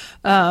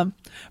 But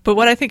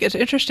what I think is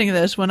interesting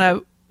is when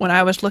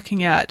I was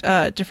looking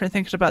at different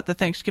things about the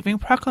Thanksgiving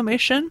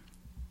Proclamation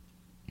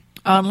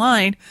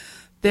online,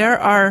 there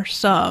are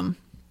some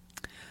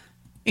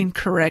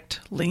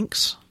incorrect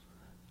links.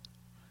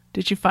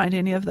 Did you find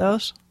any of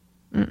those?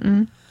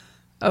 Mm-mm.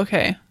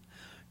 Okay.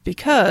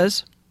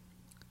 Because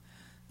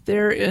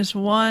there is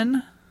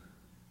one...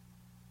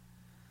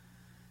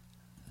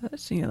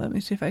 Let's see. Let me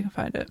see if I can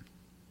find it.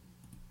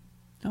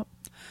 Nope.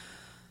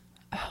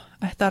 Oh,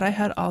 I thought I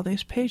had all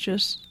these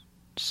pages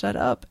set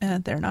up,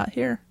 and they're not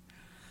here.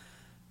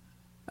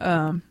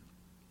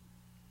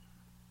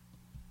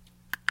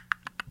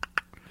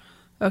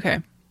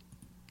 Okay.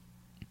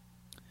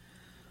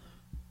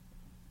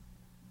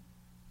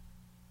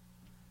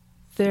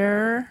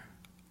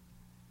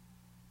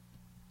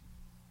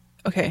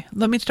 Okay,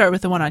 let me start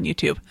with the one on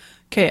YouTube.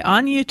 Okay,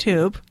 on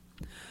YouTube,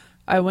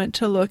 I went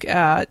to look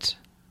at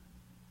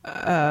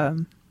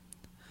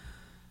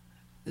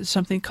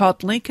something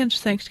called Lincoln's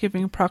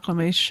Thanksgiving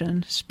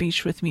Proclamation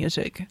Speech with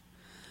Music.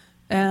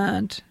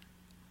 And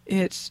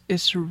it's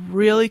a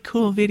really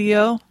cool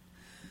video.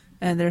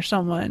 And there's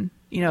someone,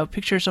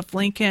 pictures of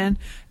Lincoln,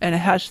 and it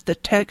has the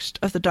text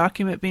of the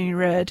document being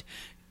read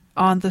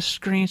on the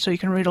screen so you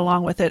can read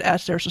along with it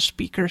as there's a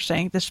speaker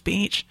saying the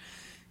speech.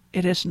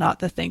 It is not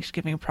the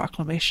Thanksgiving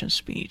Proclamation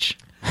speech,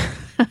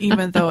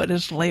 even though it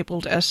is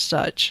labeled as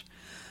such.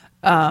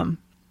 And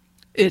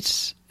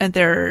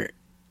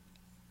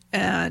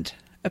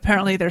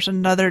apparently there's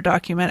another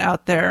document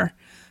out there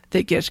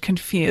that gets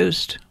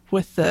confused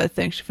with the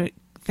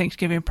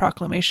Thanksgiving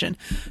Proclamation.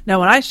 Now,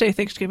 when I say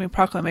Thanksgiving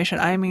Proclamation,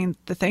 I mean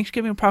the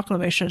Thanksgiving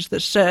Proclamations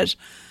that says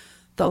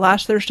the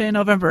last Thursday in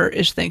November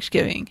is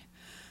Thanksgiving.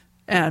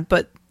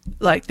 But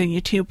like the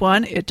YouTube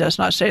one, it does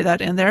not say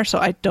that in there, so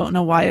I don't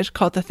know why it's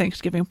called the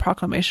Thanksgiving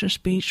Proclamation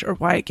speech or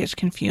why it gets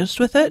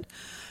confused with it.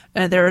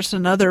 And there's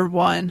another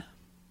one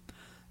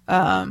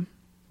that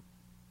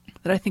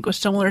I think was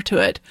similar to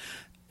it.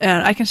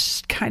 And I can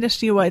kind of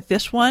see why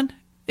this one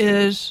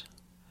is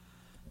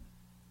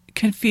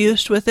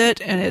confused with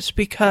it, and it's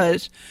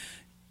because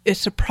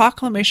it's a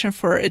proclamation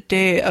for a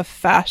day of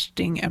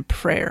fasting and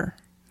prayer.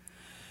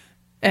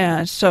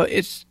 And so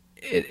it's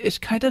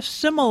kind of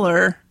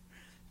similar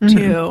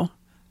to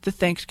the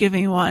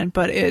Thanksgiving one,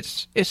 but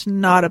it's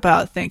not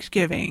about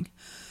Thanksgiving.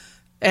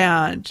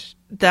 And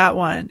that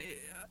one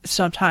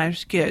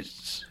sometimes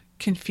gets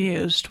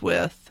confused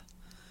with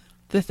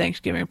the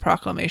Thanksgiving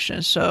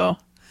Proclamation. So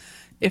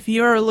if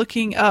you are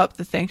looking up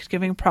the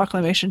Thanksgiving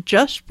Proclamation,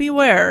 just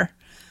beware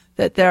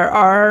that there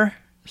are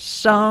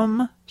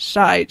some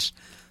sites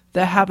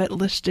that have it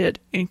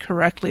listed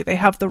incorrectly. They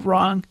have the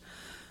wrong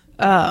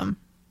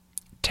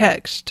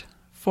text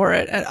for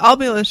it. And I'll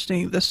be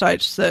listing the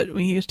sites that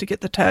we use to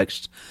get the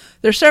text.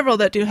 There's several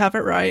that do have it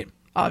right,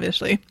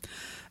 obviously.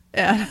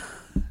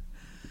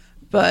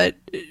 But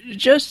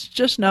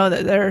just know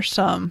that there are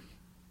some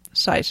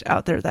sites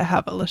out there that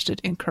have it listed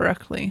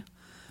incorrectly.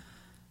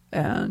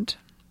 And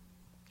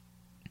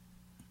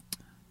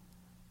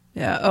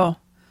yeah,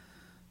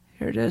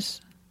 here it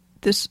is.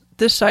 This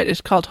site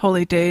is called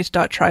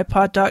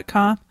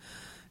holydays.tripod.com,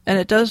 and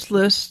it does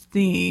list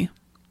the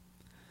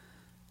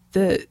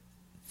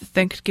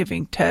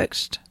Thanksgiving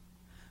text,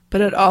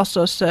 but it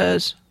also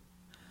says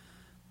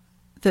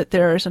that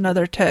there is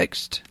another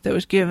text that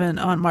was given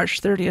on March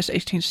 30th,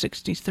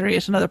 1863.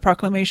 It's another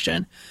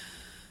proclamation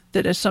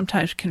that is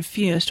sometimes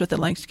confused with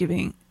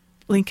the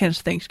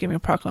Lincoln's Thanksgiving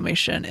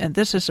Proclamation, and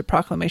this is a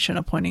proclamation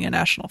appointing a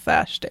national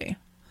fast day.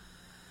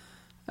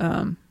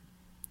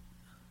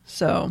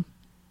 So,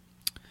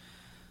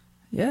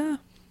 yeah.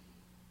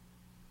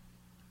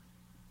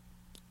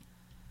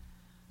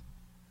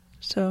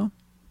 So,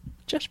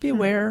 just be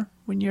aware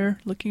when you're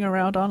looking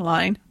around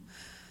online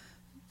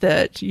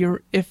that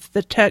if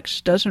the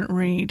text doesn't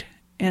read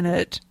in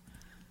it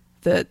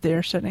that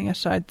they're setting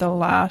aside the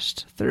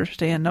last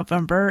Thursday in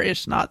November,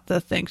 it's not the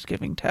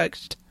Thanksgiving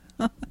text.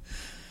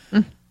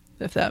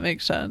 If that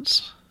makes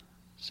sense.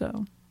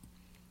 So,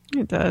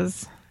 it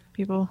does.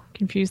 People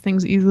confuse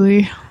things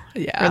easily.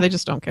 Yeah. Or they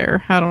just don't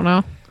care. I don't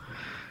know.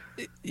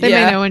 They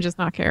may know and just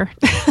not care.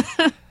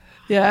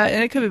 Yeah,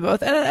 and it could be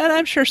both. And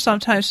I'm sure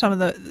sometimes some of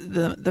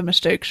the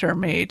mistakes are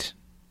made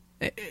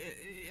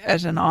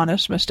as an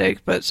honest mistake,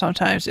 but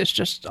sometimes it's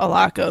just a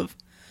lack of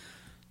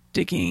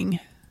digging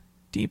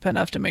deep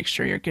enough to make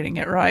sure you're getting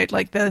it right.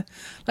 Like I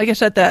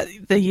said, the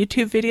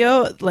YouTube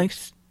video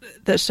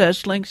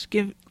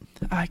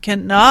I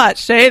cannot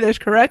say this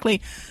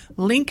correctly.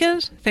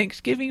 Lincoln's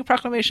Thanksgiving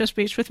Proclamation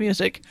speech with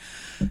music.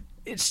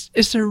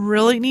 It's a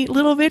really neat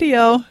little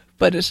video,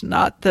 but it's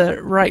not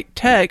the right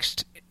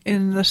text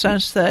in the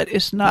sense that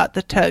it's not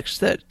the text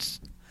that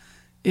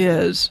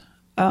is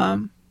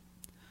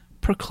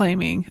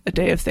proclaiming a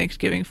day of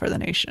Thanksgiving for the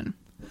nation.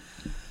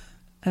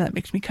 And that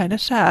makes me kind of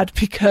sad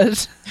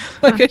because,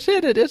 like I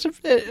said,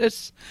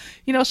 it's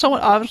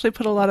someone obviously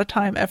put a lot of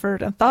time,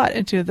 effort, and thought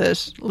into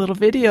this little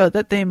video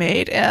that they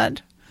made,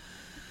 and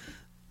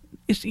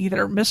it's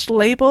either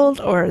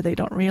mislabeled or they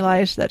don't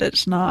realize that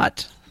it's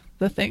not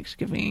the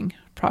Thanksgiving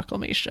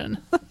Proclamation.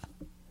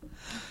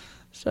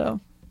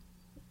 So,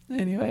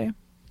 anyway.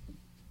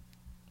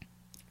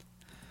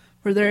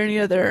 Were there any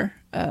other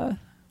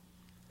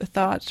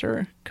thoughts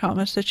or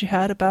comments that you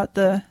had about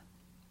the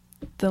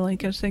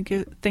Lincoln's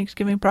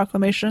Thanksgiving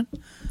Proclamation?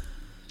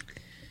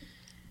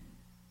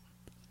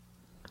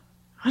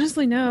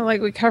 Honestly, no.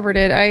 Like, we covered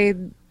it. I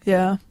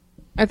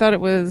thought it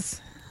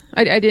was...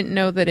 I didn't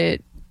know that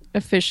it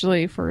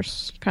officially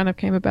first kind of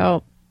came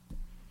about,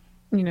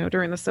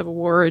 during the Civil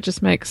War. It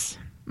just makes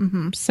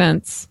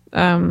sense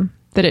that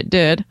it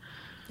did.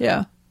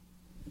 Yeah.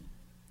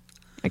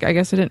 Like, I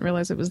guess I didn't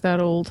realize it was that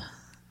old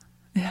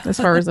as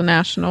far as a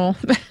national.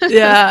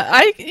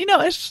 Yeah.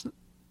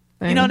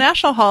 thing.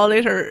 National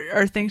holidays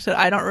are things that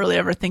I don't really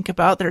ever think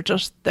about. They're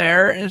just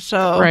there. And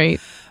so, right.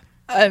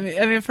 I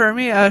mean, for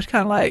me, I was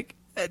kind of like,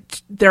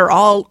 they're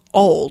all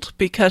old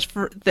because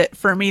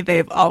for me,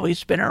 they've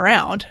always been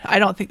around. I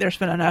don't think there's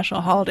been a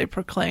national holiday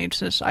proclaimed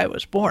since I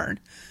was born,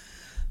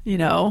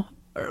 or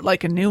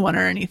like a new one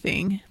or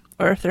anything.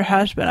 Or if there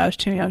has been, I was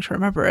too young to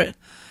remember it.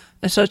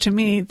 And so to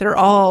me, they're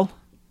all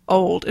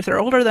old. If they're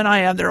older than I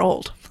am, they're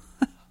old.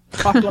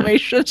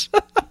 Proclamations.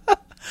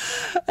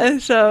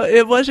 And so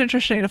it was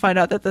interesting to find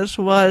out that this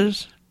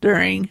was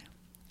during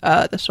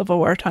the Civil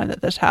War time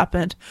that this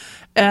happened.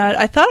 And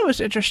I thought it was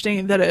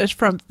interesting that it was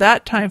from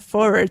that time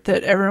forward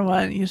that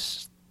everyone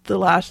used the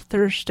last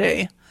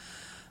Thursday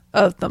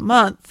of the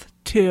month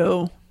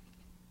to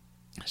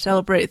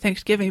celebrate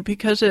Thanksgiving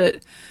because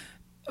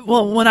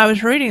when I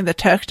was reading the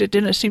text, it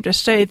didn't seem to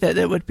say that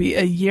it would be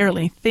a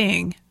yearly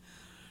thing,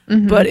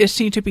 but it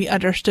seemed to be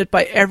understood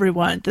by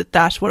everyone that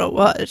that's what it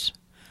was.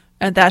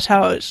 And that's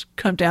how it's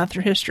come down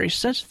through history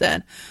since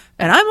then.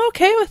 And I'm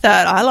okay with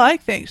that. I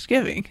like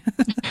Thanksgiving.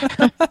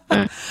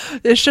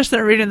 It's just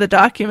that reading the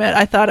document,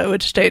 I thought it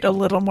would state a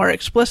little more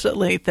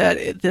explicitly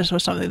that this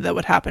was something that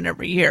would happen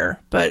every year.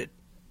 But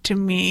to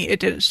me, it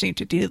didn't seem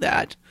to do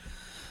that.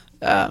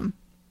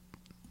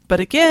 But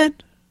again,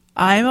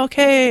 I'm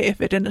okay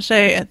if it didn't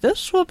say, and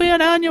this will be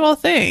an annual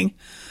thing.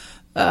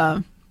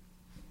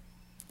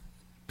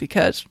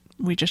 Because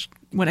we just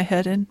went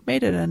ahead and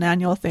made it an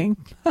annual thing.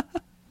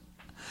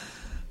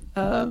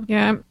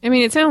 Yeah, I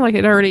mean, it sounded like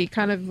it already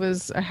kind of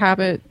was a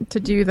habit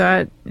to do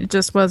that. It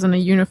just wasn't a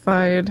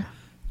unified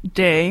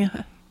day.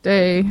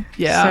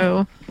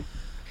 Yeah.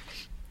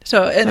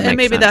 So and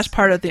maybe sense. that's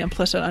part of the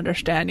implicit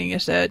understanding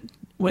is that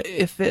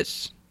if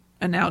it's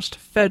announced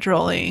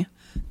federally,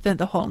 then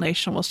the whole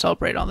nation will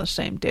celebrate on the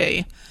same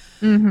day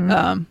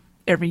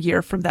every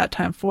year from that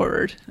time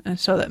forward. And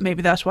so that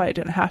maybe that's why it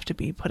didn't have to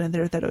be put in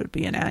there that it would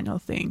be an annual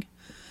thing.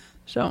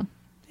 So,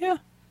 yeah.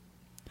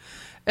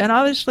 And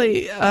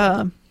obviously,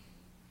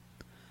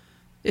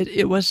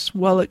 it was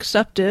well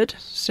accepted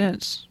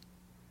since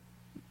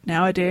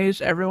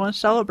nowadays everyone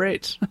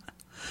celebrates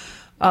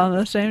on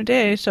the same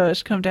day. So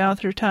it's come down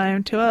through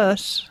time to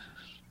us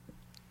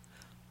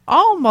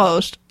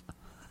almost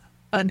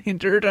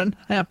unhindered,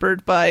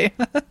 unhampered by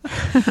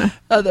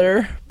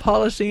other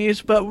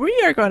policies. But we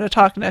are going to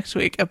talk next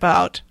week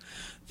about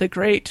the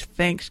great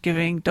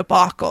Thanksgiving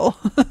debacle.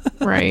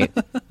 Right.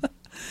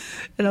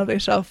 It'll be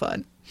so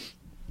fun.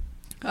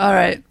 All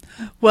right.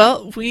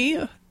 Well,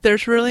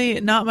 there's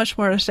really not much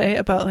more to say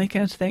about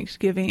Lincoln's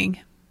Thanksgiving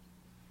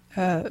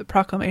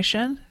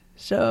proclamation.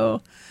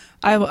 So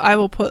I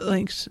will put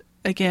links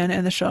again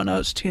in the show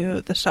notes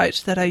to the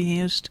sites that I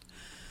used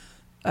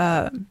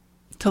to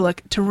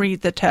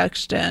read the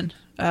text and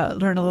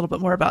learn a little bit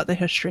more about the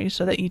history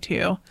so that you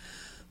too,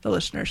 the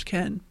listeners,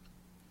 can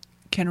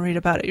read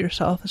about it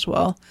yourself as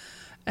well.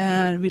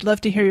 And we'd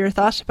love to hear your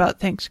thoughts about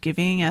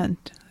Thanksgiving and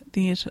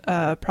these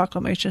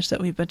proclamations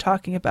that we've been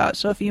talking about.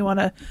 So if you want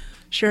to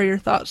share your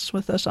thoughts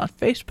with us on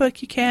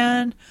Facebook, you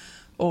can,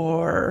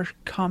 or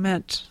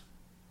comment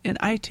in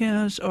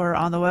iTunes or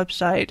on the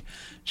website.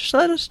 Just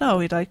let us know.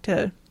 We'd like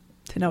to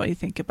know what you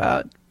think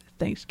about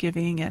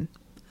Thanksgiving and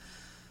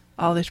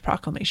all these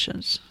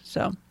proclamations.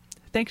 So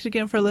thanks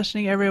again for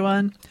listening,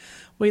 everyone.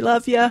 We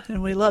love you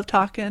and we love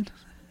talking.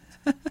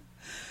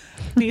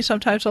 Me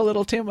sometimes a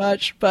little too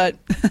much, but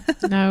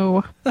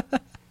no,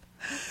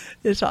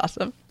 it's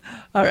awesome.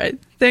 All right.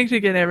 Thanks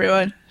again,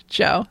 everyone.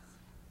 Ciao.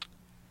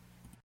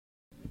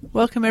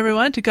 Welcome,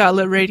 everyone, to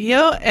Gauntlet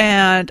Radio,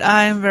 and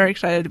I'm very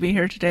excited to be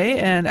here today,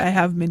 and I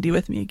have Mindy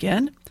with me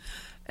again.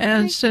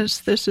 And since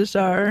this is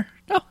our...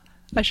 Oh,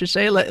 I should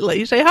say, let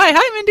you say hi.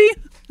 Hi, Mindy.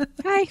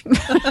 Hi.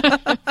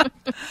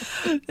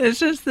 And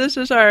since this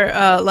is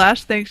our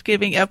last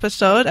Thanksgiving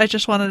episode, I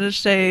just wanted to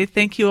say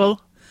thank you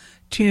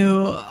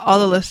to all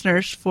the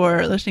listeners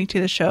for listening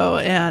to the show,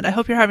 and I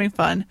hope you're having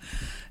fun.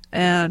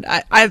 And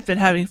I've been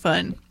having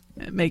fun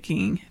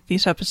making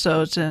these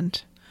episodes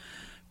and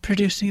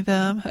producing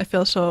them. I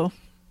feel so,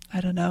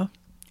 I don't know,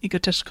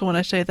 egotistical when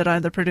I say that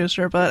I'm the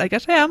producer, but I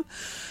guess I am.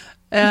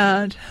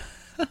 And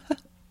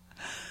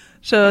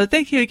so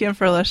thank you again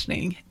for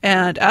listening.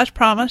 And as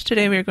promised,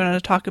 today we're going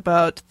to talk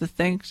about the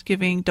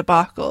Thanksgiving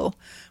debacle.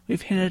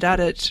 We've hinted at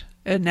it,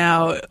 and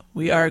now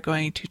we are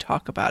going to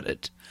talk about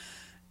it.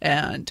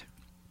 And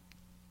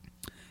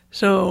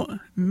so,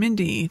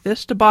 Mindy,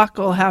 this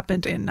debacle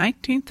happened in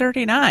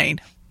 1939.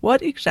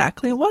 What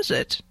exactly was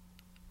it?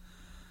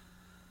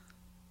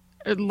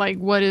 Like,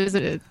 what is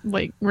it?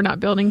 Like, we're not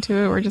building to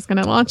it. We're just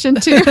going to launch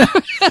into it.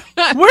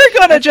 We're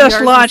going to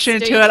just launch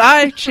into it.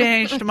 I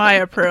changed my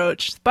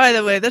approach. By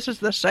the way, this is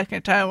the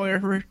second time we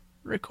were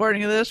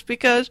recording this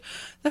because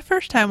the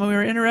first time we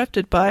were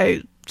interrupted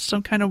by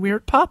some kind of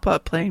weird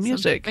pop-up playing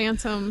music. Some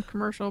Phantom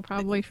commercial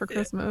probably for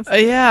Christmas.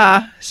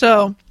 Yeah.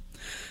 So,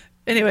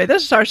 anyway,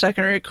 this is our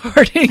second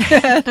recording.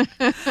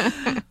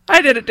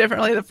 I did it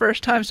differently the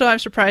first time, so I'm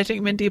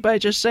surprising Mindy by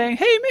just saying,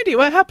 "Hey, Mindy,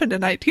 what happened in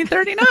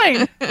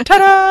 1939?"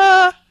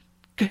 Ta-da!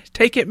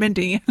 Take it,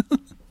 Mindy.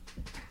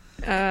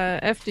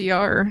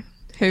 FDR,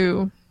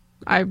 who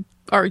I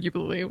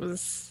arguably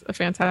was a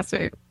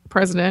fantastic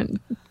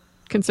president,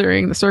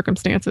 considering the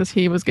circumstances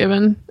he was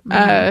given.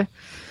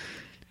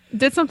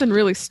 Did something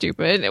really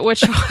stupid,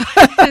 which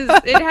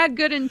was, it had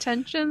good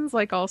intentions,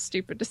 like all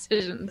stupid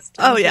decisions.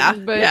 Oh yeah,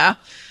 but, yeah.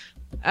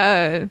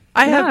 I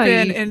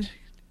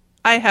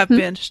have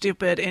been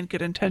stupid in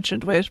good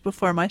intentioned ways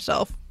before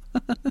myself.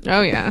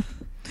 Oh yeah.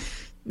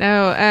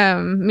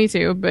 No, me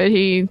too. But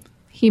he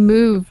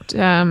moved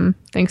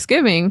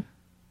Thanksgiving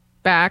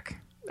back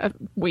a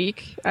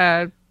week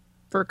for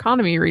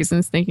economy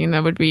reasons, thinking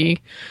that would be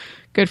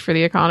good for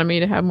the economy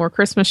to have more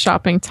Christmas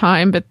shopping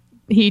time. But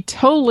he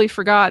totally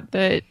forgot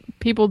that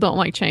people don't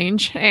like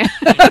change,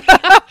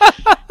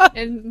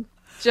 and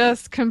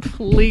just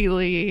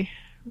completely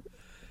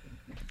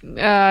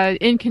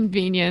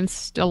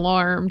inconvenienced,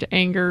 alarmed,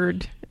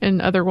 angered,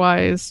 and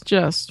otherwise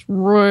just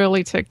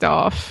royally ticked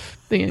off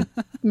the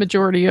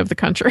majority of the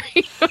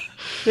country.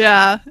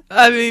 Yeah,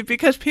 I mean,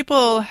 because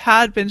people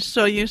had been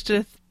so used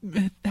to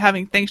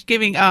having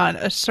Thanksgiving on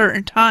a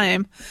certain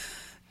time,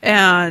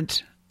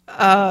 and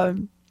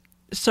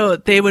so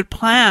they would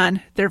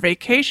plan their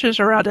vacations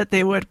around it.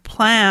 They would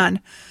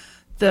plan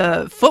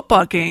the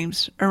football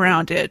games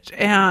around it.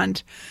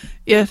 And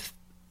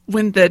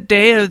when the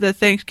day of the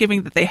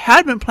Thanksgiving that they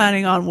had been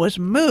planning on was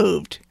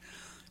moved,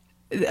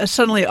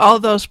 suddenly all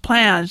those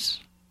plans,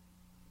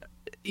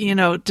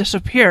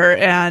 disappear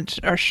and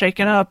are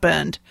shaken up.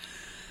 And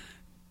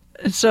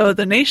so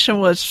the nation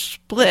was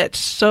split.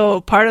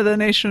 So part of the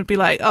nation would be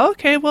like,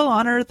 okay, we'll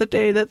honor the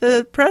day that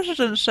the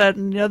president said.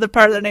 And the other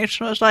part of the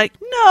nation was like,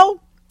 no,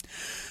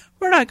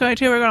 we're not going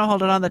to. We're going to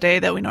hold it on the day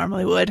that we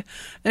normally would.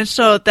 And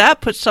so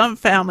that put some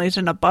families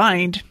in a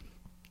bind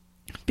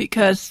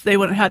because they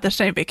wouldn't have the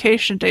same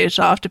vacation days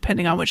off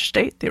depending on which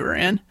state they were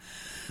in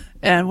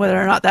and whether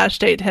or not that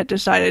state had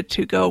decided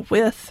to go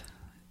with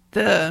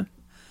the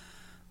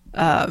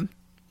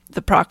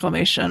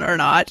proclamation or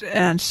not.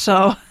 And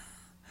so,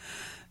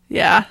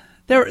 yeah,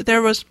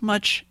 there was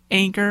much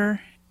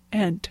anger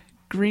and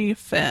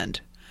grief and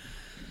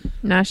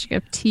gnashing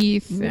of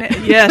teeth.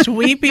 Yes,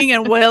 weeping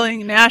and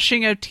wailing,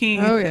 gnashing of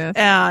teeth. Oh, yes.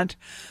 And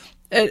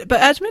but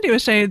as Mindi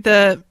was saying,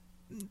 the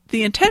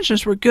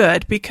intentions were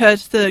good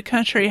because the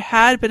country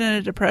had been in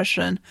a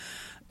depression,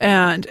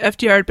 and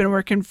FDR had been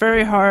working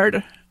very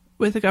hard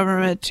with the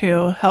government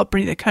to help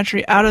bring the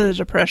country out of the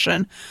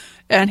depression,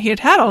 and he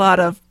had a lot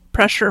of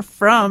pressure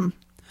from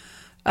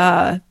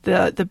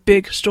the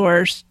big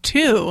stores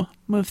to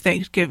move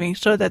Thanksgiving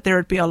so that there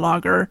would be a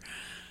longer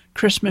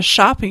Christmas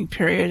shopping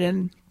period,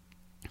 and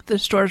the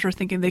stores were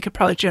thinking they could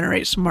probably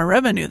generate some more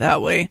revenue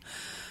that way.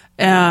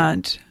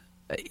 And,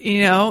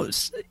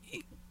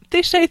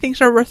 they say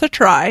things are worth a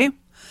try.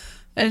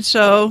 And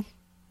so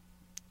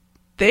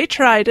they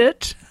tried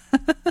it.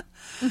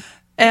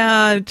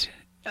 And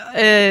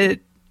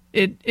it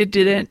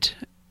didn't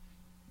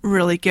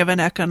really give an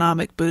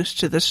economic boost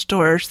to the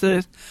stores.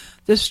 The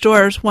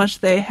stores, once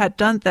they had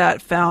done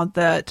that, found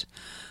that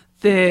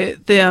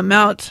the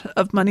amount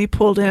of money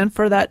pulled in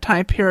for that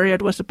time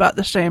period was about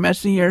the same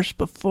as the years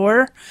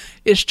before.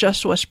 It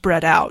just was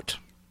spread out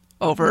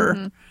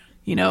over,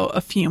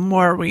 a few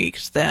more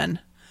weeks than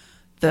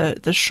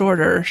the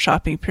shorter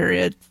shopping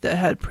period that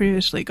had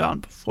previously gone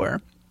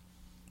before.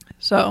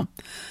 So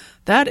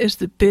that is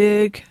the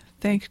big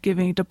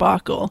Thanksgiving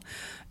debacle.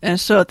 And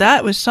so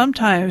that was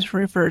sometimes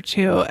referred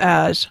to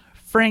as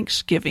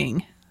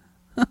Franksgiving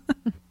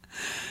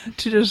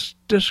to just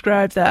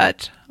describe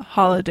that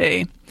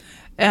holiday.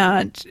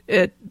 And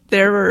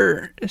there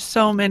were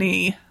so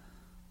many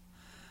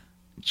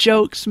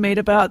jokes made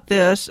about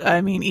this.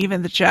 I mean,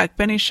 even the Jack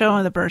Benny show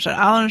and the Burns and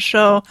Allen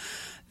show,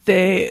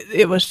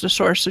 it was the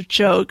source of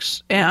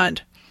jokes.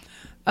 And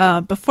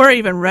before I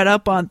even read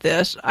up on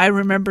this, I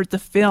remembered the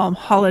film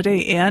Holiday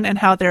Inn and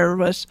how there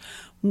was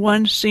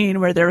one scene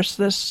where there was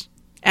this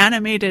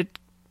animated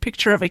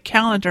picture of a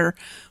calendar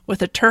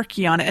with a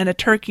turkey on it, and a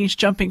turkey's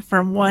jumping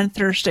from one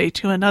Thursday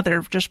to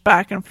another, just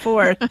back and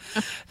forth.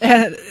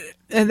 And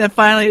then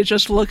finally it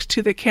just looks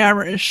to the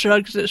camera and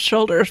shrugs its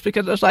shoulders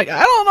because it's like,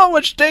 I don't know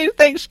which day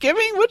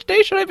Thanksgiving, which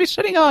day should I be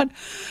sitting on?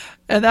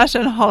 And that's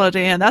in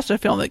Holiday Inn. That's a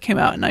film that came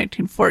out in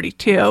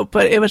 1942,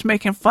 but it was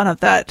making fun of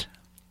that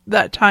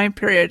time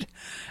period.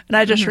 And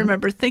I just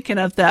remember thinking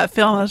of that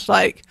film. I was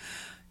like,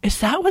 is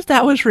that what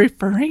that was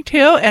referring to?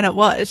 And it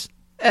was.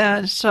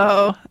 And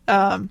so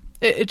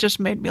it just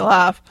made me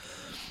laugh.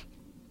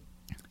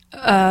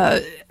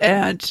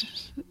 And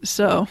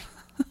so...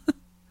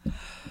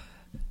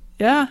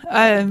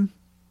 Yeah,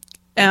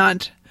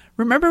 and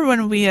remember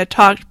when we had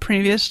talked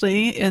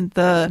previously in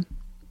the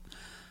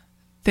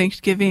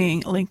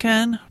Thanksgiving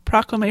Lincoln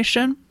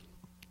Proclamation,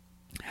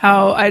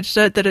 how I'd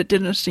said that it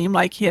didn't seem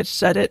like he had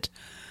set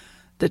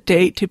the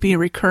date to be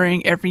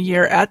recurring every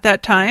year at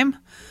that time?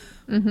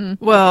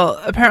 Mm-hmm.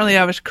 Well, apparently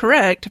I was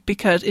correct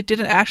because it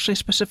didn't actually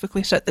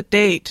specifically set the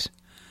date.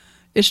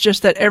 It's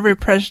just that every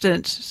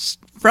president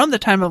from the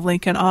time of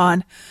Lincoln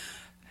on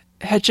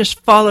had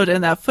just followed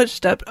in that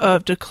footstep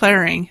of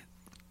declaring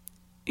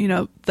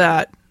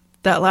that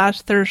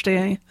last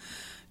Thursday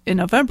in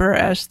November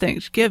as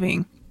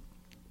Thanksgiving.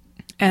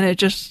 And it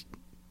just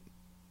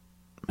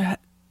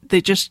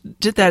they just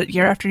did that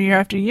year after year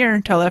after year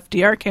until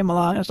FDR came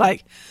along. It's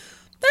like,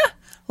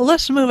 well,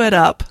 let's move it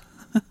up.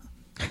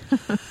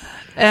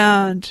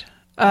 And,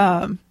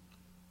 but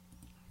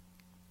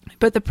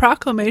the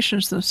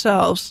proclamations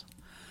themselves,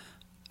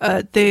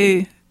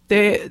 they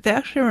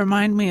actually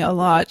remind me a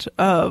lot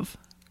of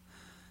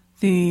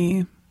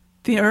the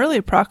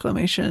early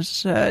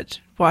proclamations that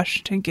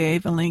Washington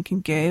gave and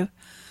Lincoln gave.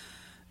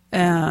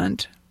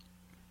 And,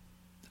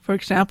 for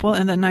example,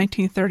 in the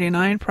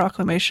 1939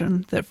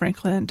 proclamation that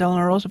Franklin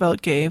Delano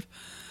Roosevelt gave,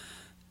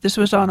 this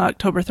was on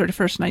October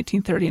 31st,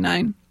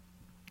 1939.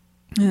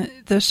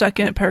 The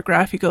second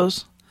paragraph, he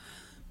goes,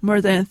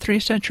 "More than 3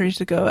 centuries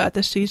ago, at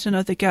the season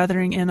of the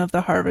gathering in of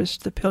the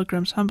harvest, the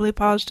Pilgrims humbly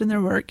paused in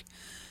their work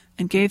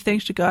and gave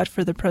thanks to God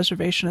for the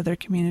preservation of their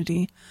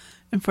community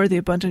and for the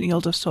abundant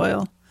yield of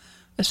soil.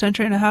 A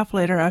century and a half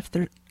later,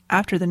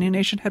 after the new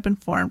nation had been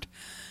formed,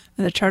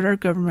 and the charter of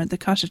government, the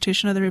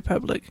Constitution of the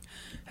Republic,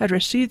 had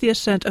received the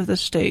assent of the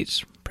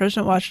states,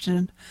 President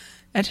Washington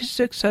and his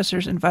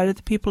successors invited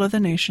the people of the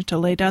nation to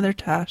lay down their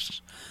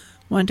tasks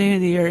one day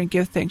in the year and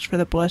give thanks for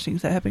the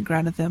blessings that have been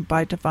granted them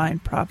by divine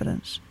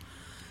providence.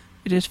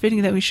 It is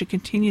fitting that we should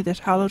continue this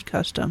hallowed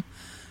custom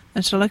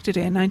and select a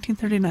day in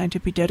 1939 to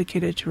be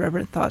dedicated to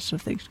reverent thoughts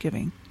of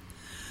thanksgiving."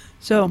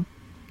 So,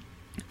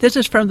 this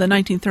is from the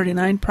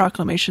 1939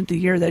 proclamation, the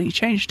year that he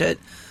changed it,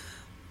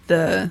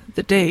 the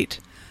date.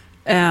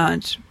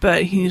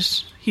 But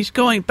he's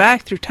going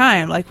back through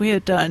time like we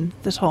had done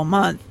this whole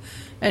month,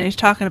 and he's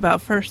talking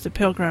about first the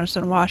Pilgrims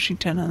and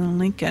Washington and then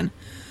Lincoln,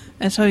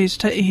 and so he's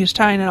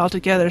tying it all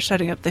together,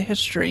 setting up the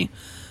history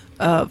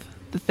of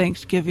the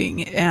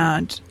Thanksgiving,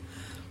 and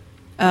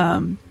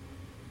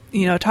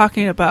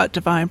talking about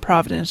divine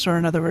providence, or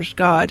in other words,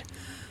 God,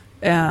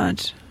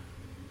 and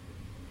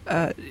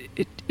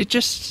it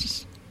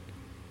just,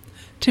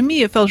 to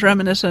me, it feels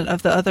reminiscent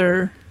of the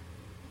other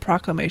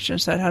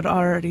proclamations that had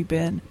already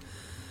been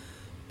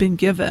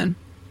given.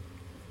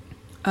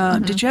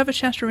 Did you have a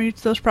chance to read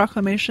those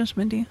proclamations,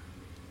 Mindy?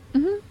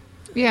 Mm-hmm.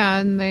 Yeah,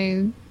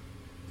 and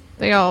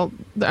they all,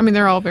 I mean,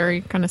 they're all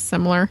very kind of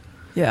similar.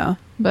 Yeah.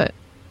 But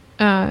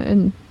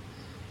in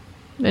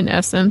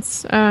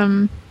essence,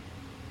 and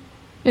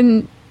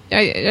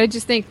I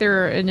just think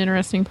they're an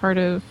interesting part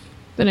of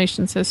the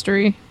nation's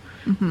history,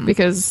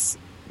 because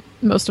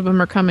most of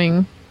them are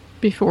coming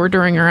before,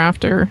 during, or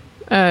after,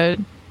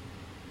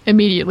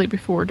 immediately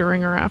before,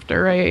 during, or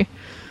after a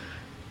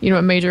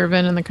major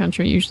event in the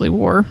country, usually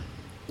war.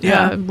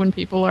 Yeah. When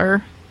people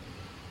are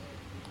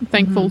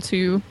thankful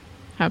to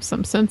have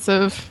some sense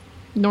of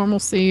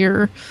normalcy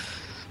or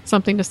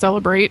something to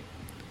celebrate.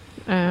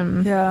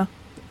 Yeah.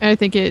 I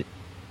think it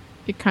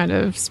kind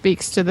of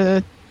speaks to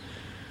the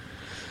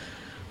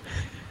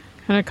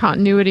kind of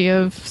continuity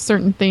of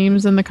certain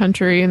themes in the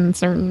country and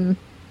certain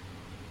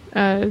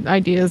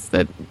ideas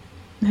that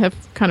have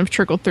kind of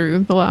trickled through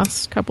the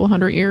last couple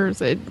hundred years.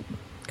 It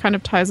kind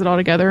of ties it all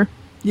together.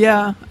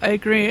 Yeah, I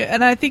agree.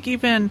 And I think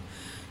even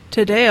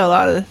today, a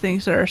lot of the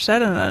things that are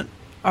said in it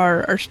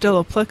are still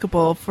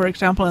applicable. For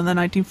example, in the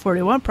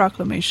 1941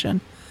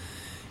 proclamation,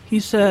 he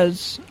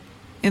says,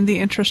 "In the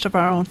interest of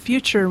our own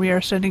future, we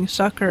are sending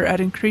succor at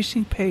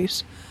increasing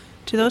pace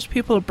to those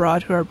people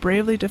abroad who are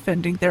bravely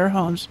defending their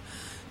homes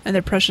and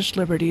their precious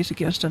liberties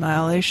against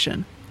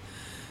annihilation."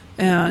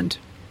 And,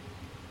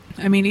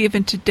 I mean,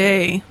 even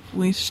today,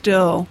 we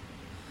still,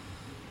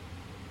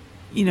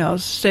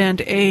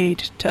 send aid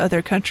to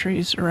other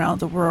countries around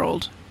the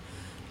world.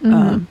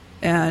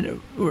 And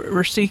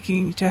we're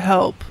seeking to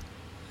help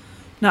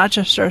not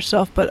just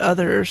ourselves, but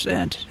others,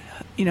 and,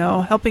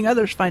 helping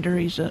others find a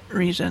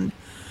reason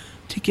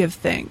to give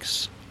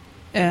thanks.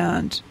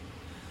 And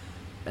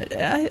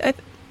I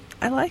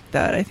like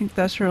that. I think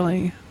that's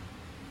really,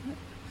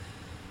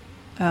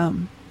 I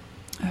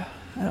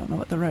don't know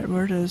what the right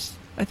word is.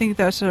 I think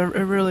that's a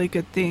really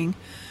good thing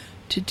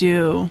to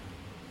do,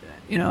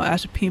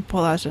 as a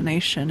people, as a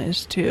nation,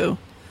 is to,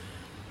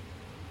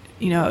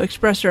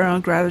 express their own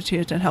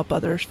gratitude and help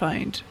others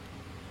find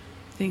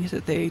things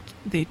that they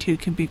too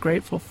can be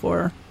grateful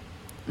for.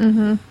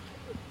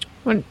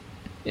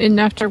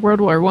 After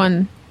World War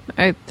I,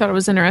 I thought it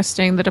was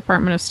interesting, the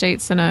Department of State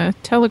sent a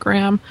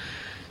telegram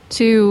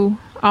to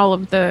all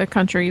of the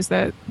countries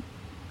that,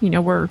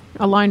 were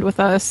aligned with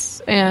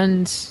us,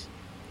 and,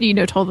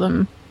 told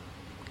them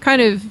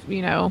kind of,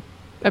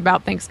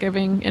 about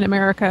Thanksgiving in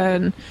America,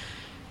 and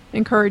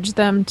encouraged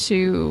them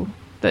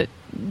that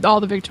all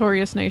the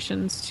victorious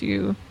nations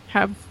to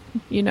have,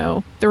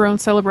 their own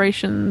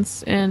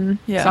celebrations in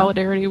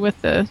solidarity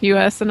with the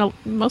U.S. And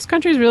most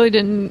countries really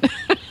didn't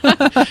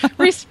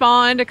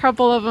respond. A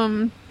couple of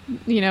them,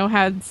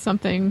 had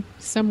something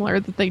similar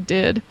that they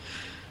did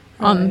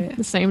on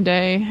the same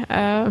day.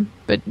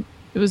 But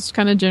it was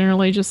kind of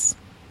generally just,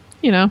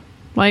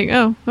 like,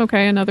 oh,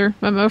 okay, another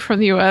memo from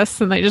the U.S.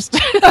 and they just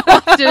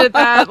left it at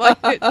that.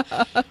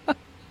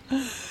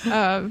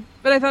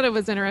 But I thought it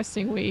was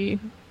interesting. We,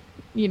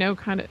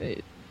 kind of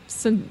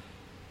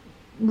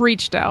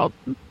reached out,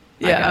 I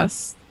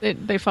guess,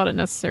 they felt it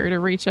necessary to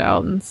reach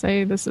out and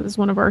say, this is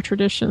one of our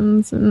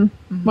traditions, and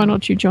why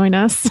don't you join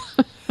us?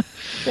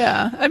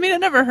 Yeah, I mean, it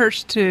never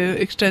hurts to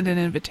extend an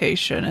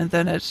invitation, and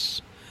then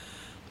it's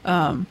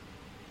up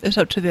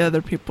to the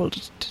other people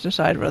to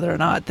decide whether or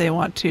not they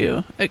want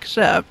to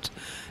accept.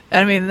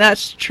 I mean,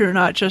 that's true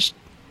not just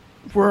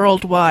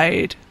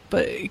worldwide,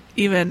 but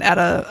even at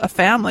a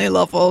family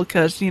level,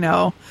 because, you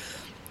know,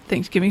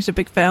 Thanksgiving's a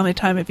big family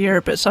time of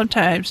year, but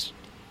sometimes,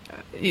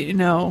 you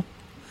know,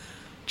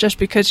 just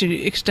because you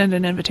extend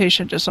an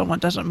invitation to someone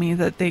doesn't mean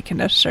that they can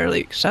necessarily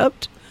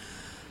accept.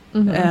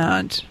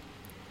 And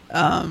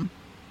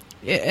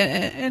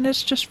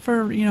it's just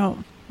for, you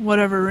know,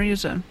 whatever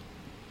reason.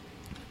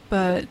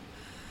 But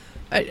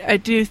I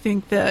do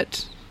think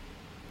that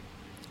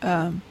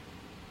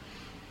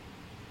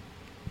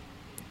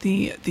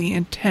the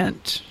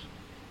intent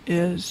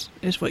is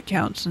what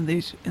counts in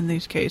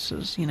these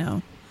cases, you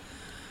know.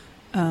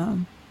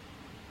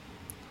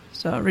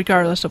 So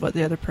regardless of what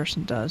the other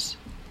person does.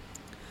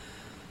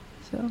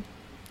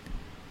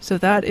 So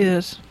that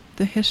is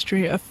the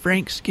history of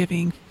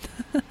Franksgiving.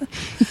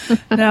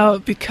 Now,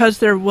 because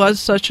there was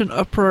such an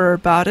uproar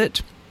about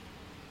it,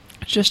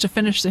 just to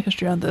finish the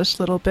history on this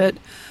little bit,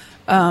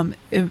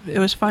 it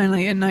was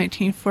finally in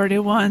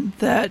 1941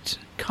 that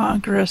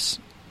Congress,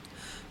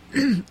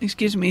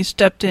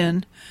 stepped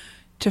in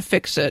to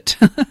fix it.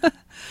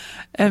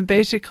 And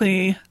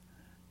basically,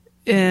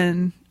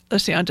 on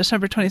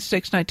December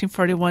 26,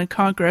 1941,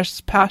 Congress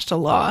passed a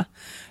law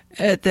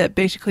that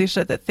basically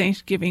said that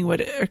Thanksgiving would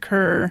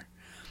occur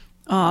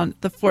on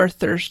the fourth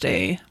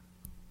Thursday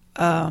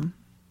of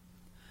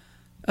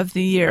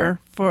the year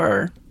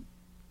for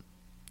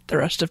the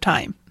rest of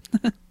time.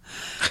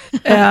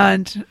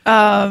 And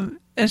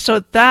so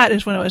that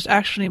is when it was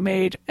actually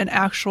made an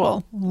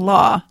actual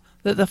law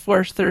that the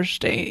fourth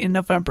Thursday in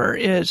November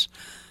is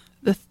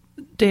the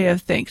day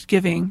of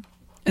Thanksgiving.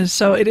 And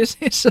so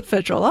it's a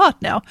federal law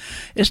now.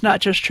 It's not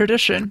just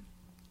tradition.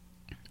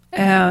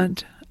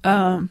 And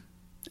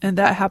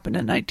that happened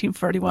in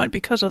 1941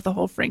 because of the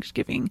whole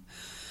Franksgiving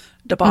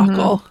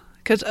debacle.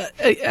 Because,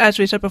 as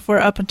we said before,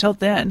 up until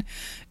then,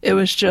 it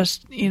was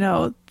just, you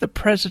know, the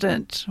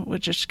president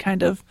would just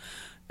kind of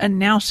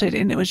announce it,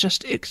 and it was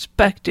just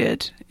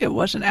expected. It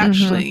wasn't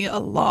actually a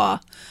law.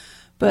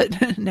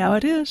 But now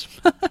it is.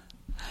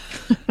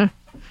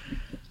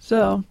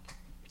 So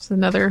it's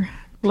another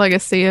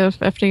legacy of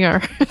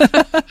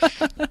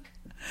FDR.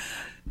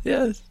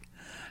 Yes.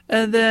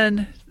 And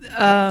then,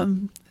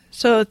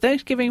 so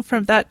Thanksgiving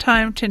from that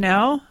time to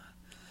now,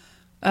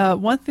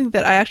 one thing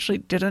that I actually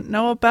didn't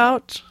know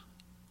about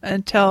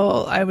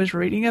until I was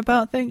reading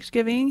about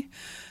Thanksgiving,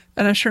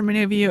 and I'm sure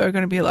many of you are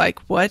going to be like,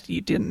 what?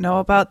 You didn't know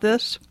about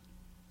this?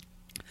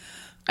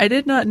 I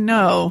did not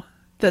know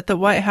that the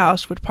White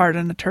House would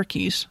pardon the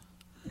turkeys.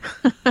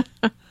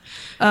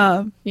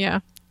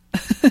 Yeah.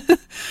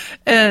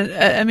 And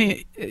I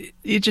mean,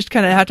 you just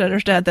kind of have to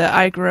understand that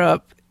I grew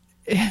up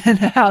in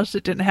a house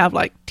that didn't have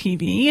like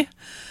TV.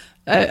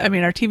 I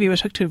mean, our TV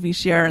was hooked to a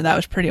VCR, and that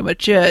was pretty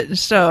much it.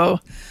 So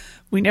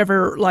we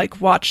never like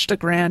watched the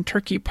grand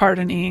turkey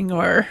pardoning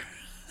or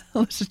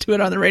listened to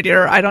it on the radio.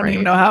 Or I don't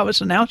even know how it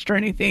was announced or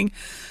anything.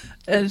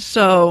 And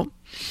so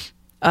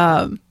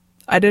I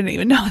didn't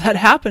even know that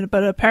happened.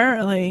 But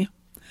apparently,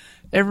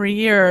 every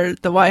year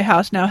the White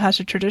House now has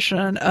a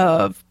tradition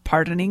of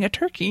pardoning a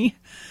turkey,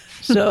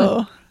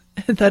 so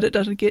that it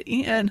doesn't get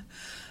eaten.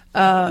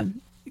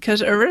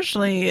 Because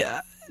originally,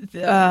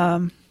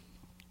 the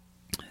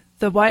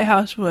White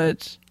House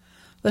would,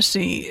 let's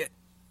see,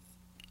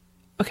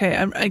 okay,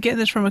 I'm getting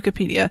this from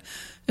Wikipedia.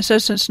 It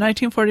says, since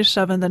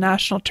 1947, the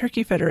National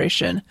Turkey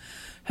Federation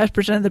has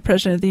presented the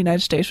President of the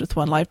United States with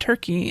one live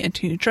turkey and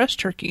 2 dressed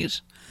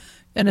turkeys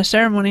in a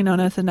ceremony known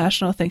as the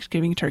National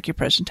Thanksgiving Turkey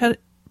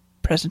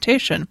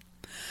Presentation.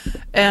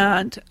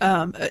 And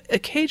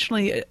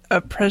occasionally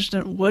a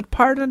president would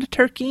pardon a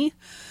turkey.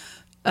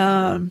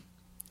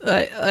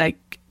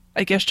 Like,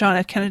 I guess John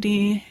F.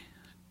 Kennedy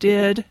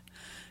did,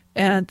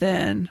 and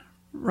then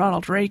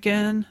Ronald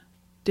Reagan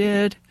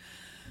did,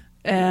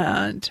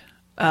 and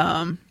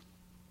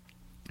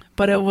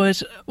but it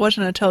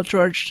wasn't until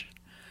George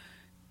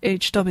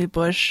H.W.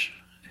 Bush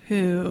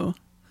who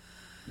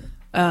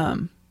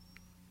that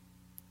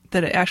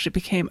it actually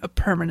became a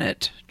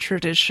permanent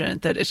tradition,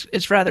 that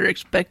it's rather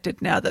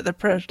expected now that the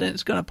president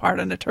is going to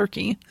pardon a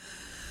turkey.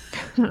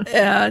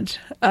 And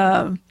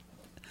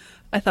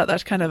I thought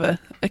that's kind of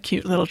a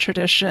cute little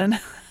tradition.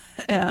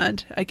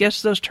 And I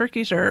guess those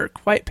turkeys are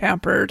quite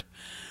pampered.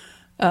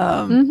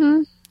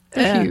 They're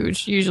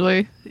huge,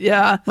 usually.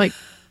 Yeah. Like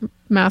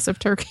massive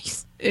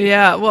turkeys.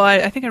 Yeah, well,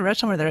 I think I read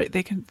somewhere that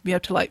they can be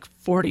up to like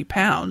 40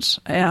 pounds.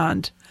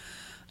 And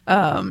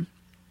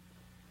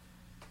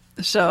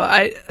so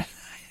I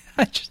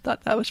just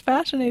thought that was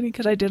fascinating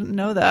because I didn't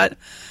know that.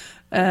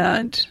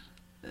 And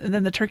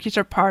then the turkeys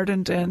are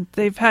pardoned, and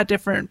they've had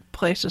different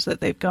places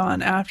that they've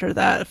gone after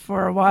that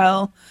for a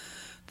while.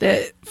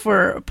 That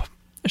for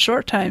a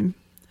short time,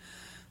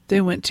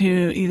 they went to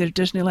either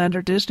Disneyland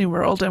or Disney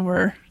World and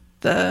were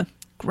the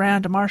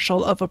grand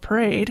marshal of a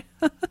parade.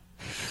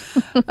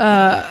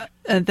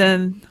 And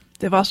then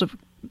they've also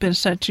been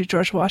sent to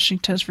George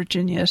Washington's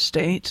Virginia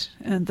estate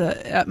and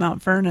at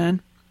Mount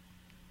Vernon.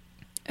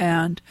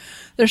 And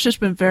there's just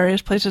been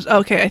various places.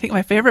 Okay, I think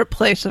my favorite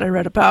place that I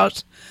read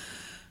about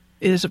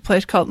is a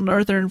place called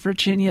Northern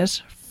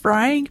Virginia's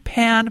Frying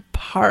Pan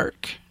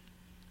Park.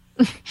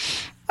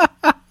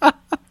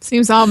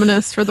 Seems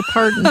ominous for the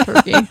pardon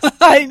turkey.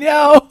 I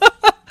know.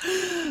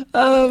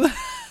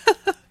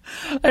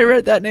 I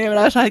read that name and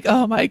I was like,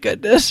 oh my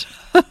goodness.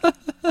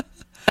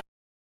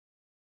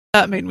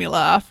 That made me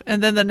laugh.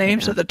 And then the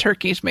names of the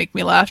turkeys make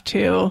me laugh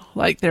too.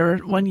 Like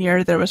one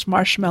year there was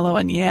Marshmallow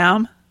and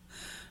Yam.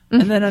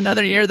 And then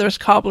another year there was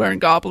Cobbler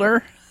and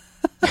Gobbler.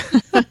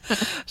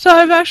 So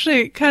I've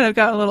actually kind of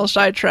got a little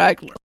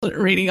sidetracked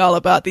reading all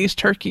about these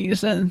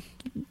turkeys and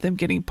them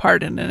getting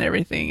pardoned and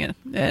everything.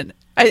 And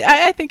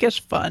I think it's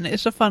fun.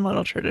 It's a fun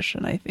little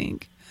tradition, I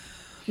think.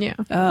 Yeah.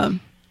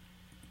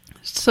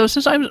 So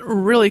since I'm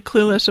really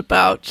clueless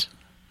about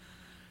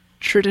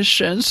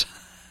traditions,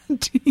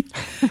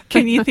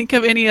 can you think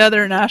of any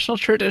other national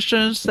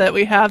traditions that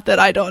we have that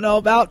I don't know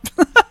about?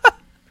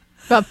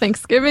 About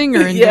Thanksgiving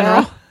or in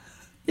general?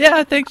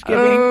 Yeah,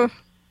 Thanksgiving.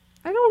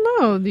 I don't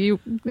know.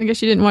 I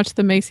guess you didn't watch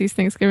the Macy's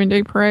Thanksgiving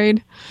Day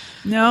Parade?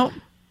 No.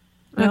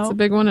 That's a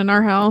big one in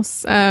our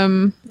house.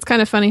 It's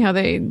kind of funny how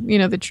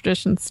the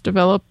traditions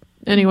develop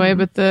anyway,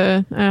 but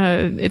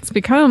it's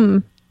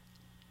become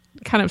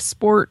kind of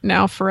sport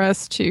now for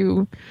us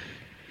to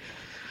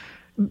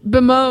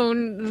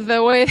bemoan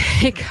the way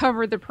they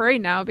cover the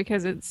parade now,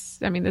 because this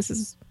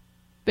has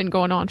been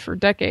going on for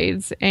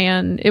decades,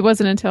 and it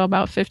wasn't until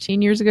about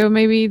 15 years ago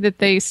maybe that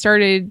they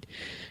started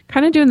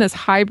kind of doing this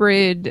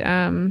hybrid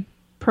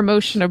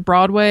promotion of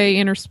Broadway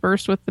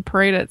interspersed with the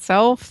parade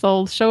itself.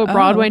 They'll show a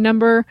Broadway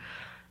number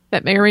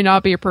that may or may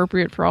not be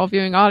appropriate for all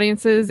viewing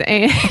audiences,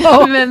 and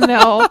then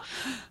they'll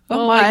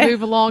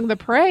move along the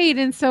parade.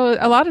 And so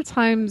a lot of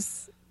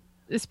times,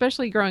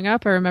 especially growing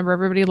up, I remember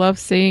everybody loved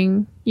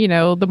seeing,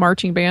 the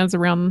marching bands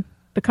around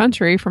the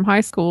country from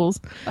high schools.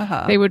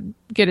 They would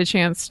get a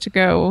chance to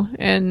go,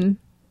 and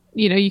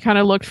you kind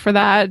of looked for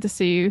that to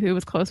see who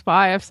was close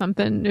by. If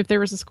there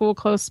was a school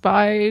close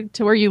by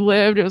to where you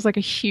lived, it was like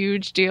a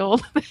huge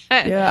deal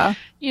that,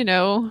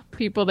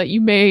 people that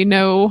you may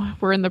know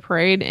were in the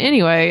parade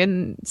anyway.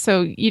 And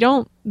so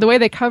the way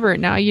they cover it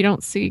now, you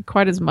don't see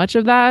quite as much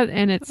of that.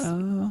 And it's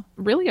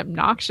really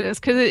obnoxious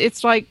because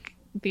it's like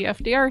the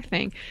FDR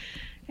thing.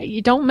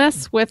 You don't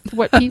mess with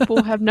what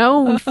people have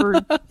known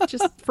for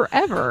just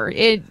forever.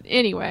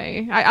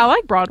 Anyway, I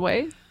like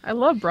Broadway. I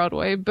love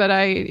Broadway, but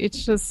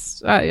it's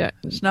just...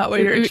 it's not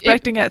what you're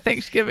expecting at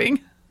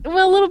Thanksgiving.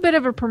 Well, a little bit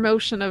of a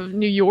promotion of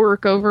New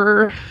York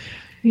over,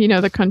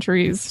 the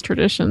country's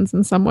traditions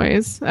in some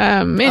ways.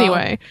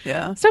 Anyway,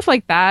 stuff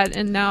like that.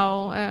 And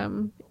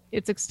now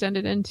it's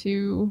extended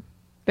into...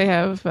 They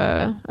have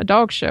a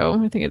dog show.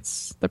 I think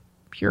it's the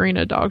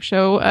Purina Dog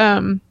Show.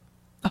 And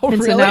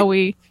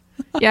really?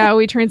 So now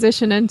we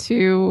transition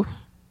into,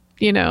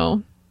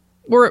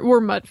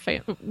 we're mutt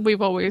fan.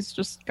 We've always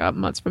just got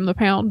mutts from the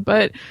pound,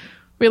 but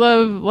we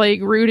love like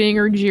rooting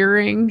or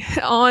jeering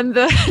on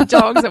the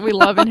dogs that we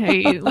love and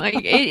hate. Like,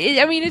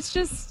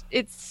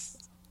 it's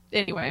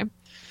anyway.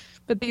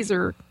 But these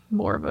are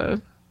more of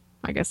a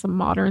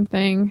modern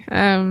thing.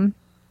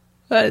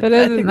 But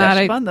I think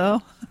that's fun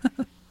though.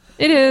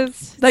 It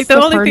is. Like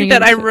the only thing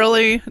that I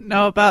really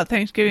know about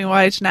Thanksgiving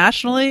wise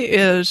nationally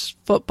is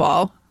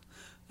football.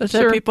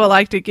 So people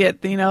like to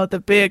get,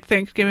 the big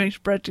Thanksgiving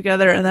spread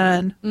together and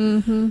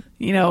then,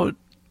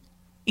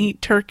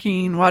 eat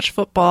turkey and watch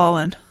football.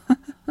 And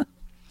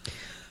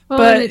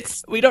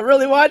but we don't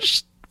really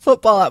watch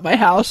football at my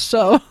house,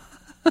 so.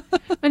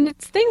 And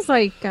it's things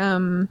like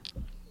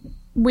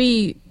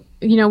we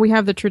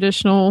have the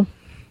traditional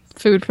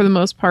food for the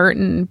most part,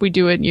 and we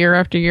do it year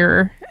after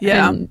year.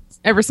 Yeah. And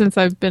ever since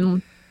I've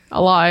been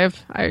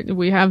alive,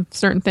 we have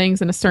certain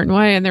things in a certain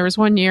way. And there was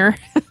one year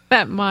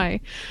that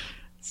my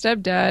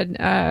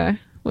stepdad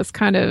was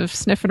kind of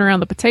sniffing around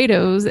the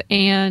potatoes,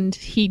 and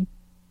he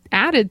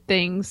added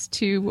things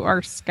to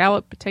our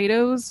scalloped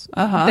potatoes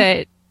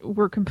that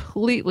were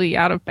completely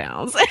out of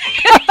bounds.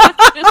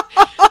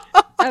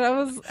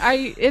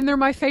 And they're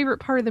my favorite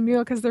part of the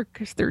meal because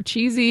they're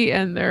cheesy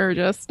and they're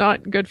just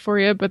not good for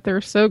you, but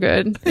they're so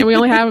good. And we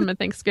only have them at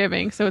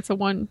Thanksgiving, so it's a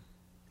one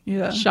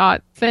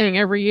shot thing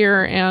every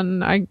year.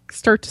 And I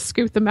start to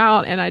scoop them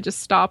out, and I just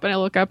stop and I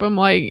look up. I'm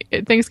like,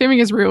 Thanksgiving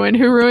is ruined.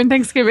 Who ruined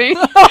Thanksgiving?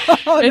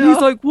 And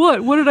he's like,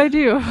 what? What did I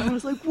do? I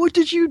was like, what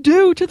did you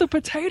do to the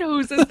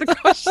potatoes? Is the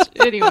question.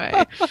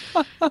 Anyway,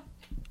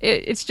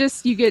 it's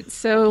just you get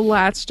so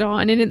latched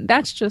on, and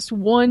that's just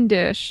one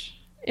dish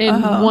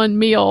in one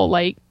meal,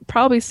 like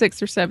probably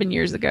 6 or 7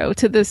 years ago.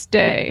 To this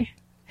day,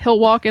 he'll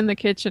walk in the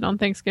kitchen on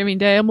Thanksgiving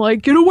Day. I'm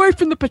like, get away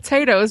from the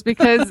potatoes,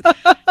 because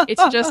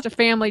it's just a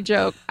family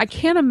joke. I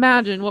can't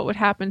imagine what would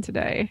happen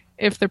today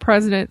if the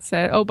president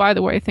said, oh, by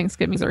the way,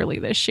 Thanksgiving's early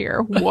this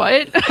year.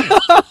 What?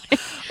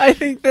 I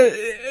think that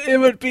it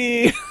would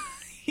be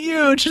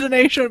huge. The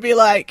nation would be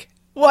like,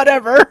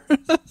 whatever.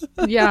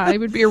 Yeah, it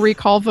would be a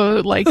recall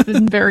vote like the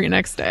very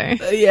next day.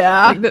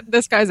 Yeah. Like,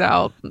 this guy's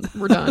out.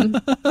 We're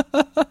done.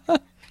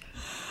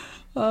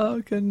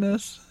 Oh,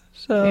 goodness.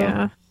 So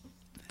Yeah.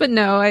 But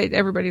no,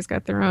 everybody's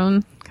got their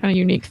own kind of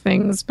unique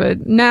things.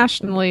 But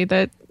nationally,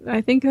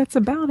 I think that's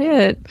about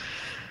it.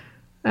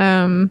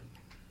 I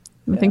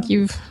think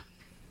you've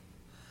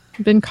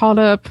been caught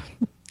up.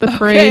 The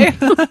parade.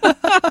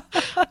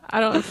 I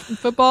don't know.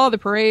 Football, the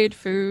parade,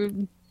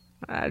 food.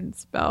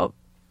 It's about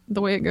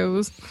the way it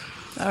goes.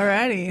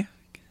 Alrighty.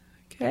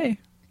 Okay.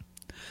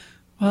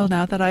 Well,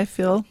 now that I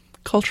feel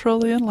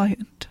culturally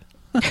enlightened.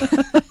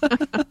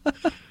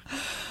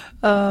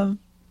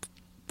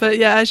 But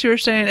yeah, as you were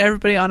saying,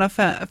 everybody on a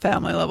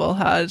family level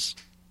has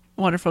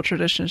wonderful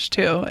traditions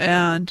too.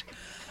 And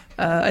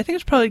I think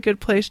it's probably a good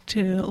place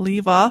to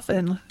leave off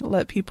and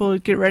let people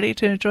get ready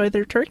to enjoy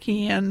their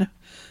turkey and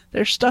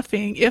their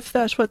stuffing, if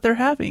that's what they're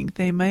having.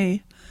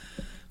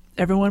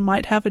 Everyone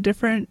might have a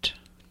different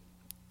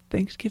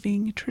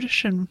Thanksgiving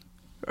tradition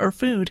or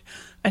food.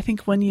 I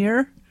think one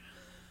year,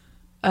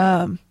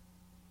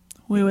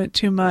 we went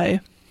to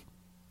my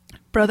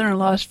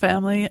brother-in-law's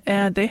family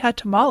and they had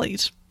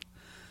tamales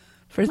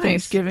for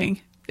Thanksgiving.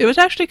 It was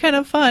actually kind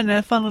of fun,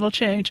 a fun little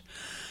change.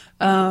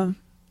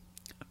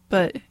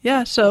 But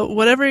yeah, so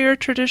whatever your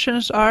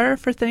traditions are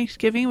for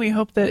Thanksgiving, we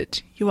hope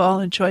that you all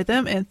enjoy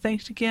them. And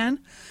thanks again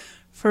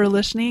for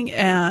listening.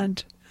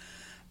 And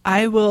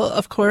I will,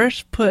 of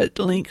course, put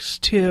links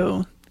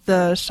to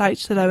the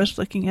sites that I was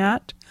looking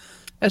at,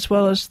 as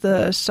well as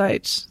the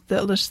sites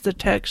that list the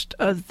text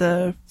of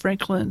the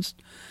Franklin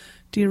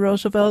D.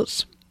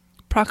 Roosevelt's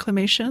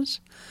proclamations,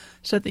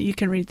 so that you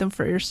can read them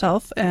for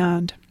yourself.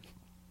 And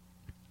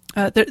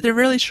they're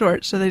really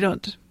short, so they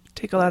don't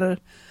take a lot of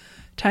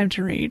time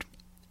to read.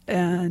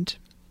 And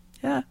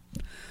yeah,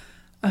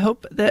 I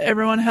hope that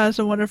everyone has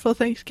a wonderful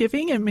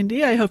Thanksgiving. And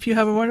Mindy, I hope you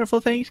have a wonderful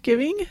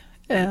Thanksgiving.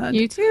 And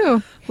you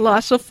too.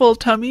 Lots of full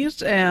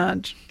tummies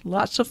and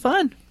lots of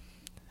fun.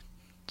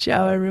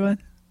 Ciao, everyone.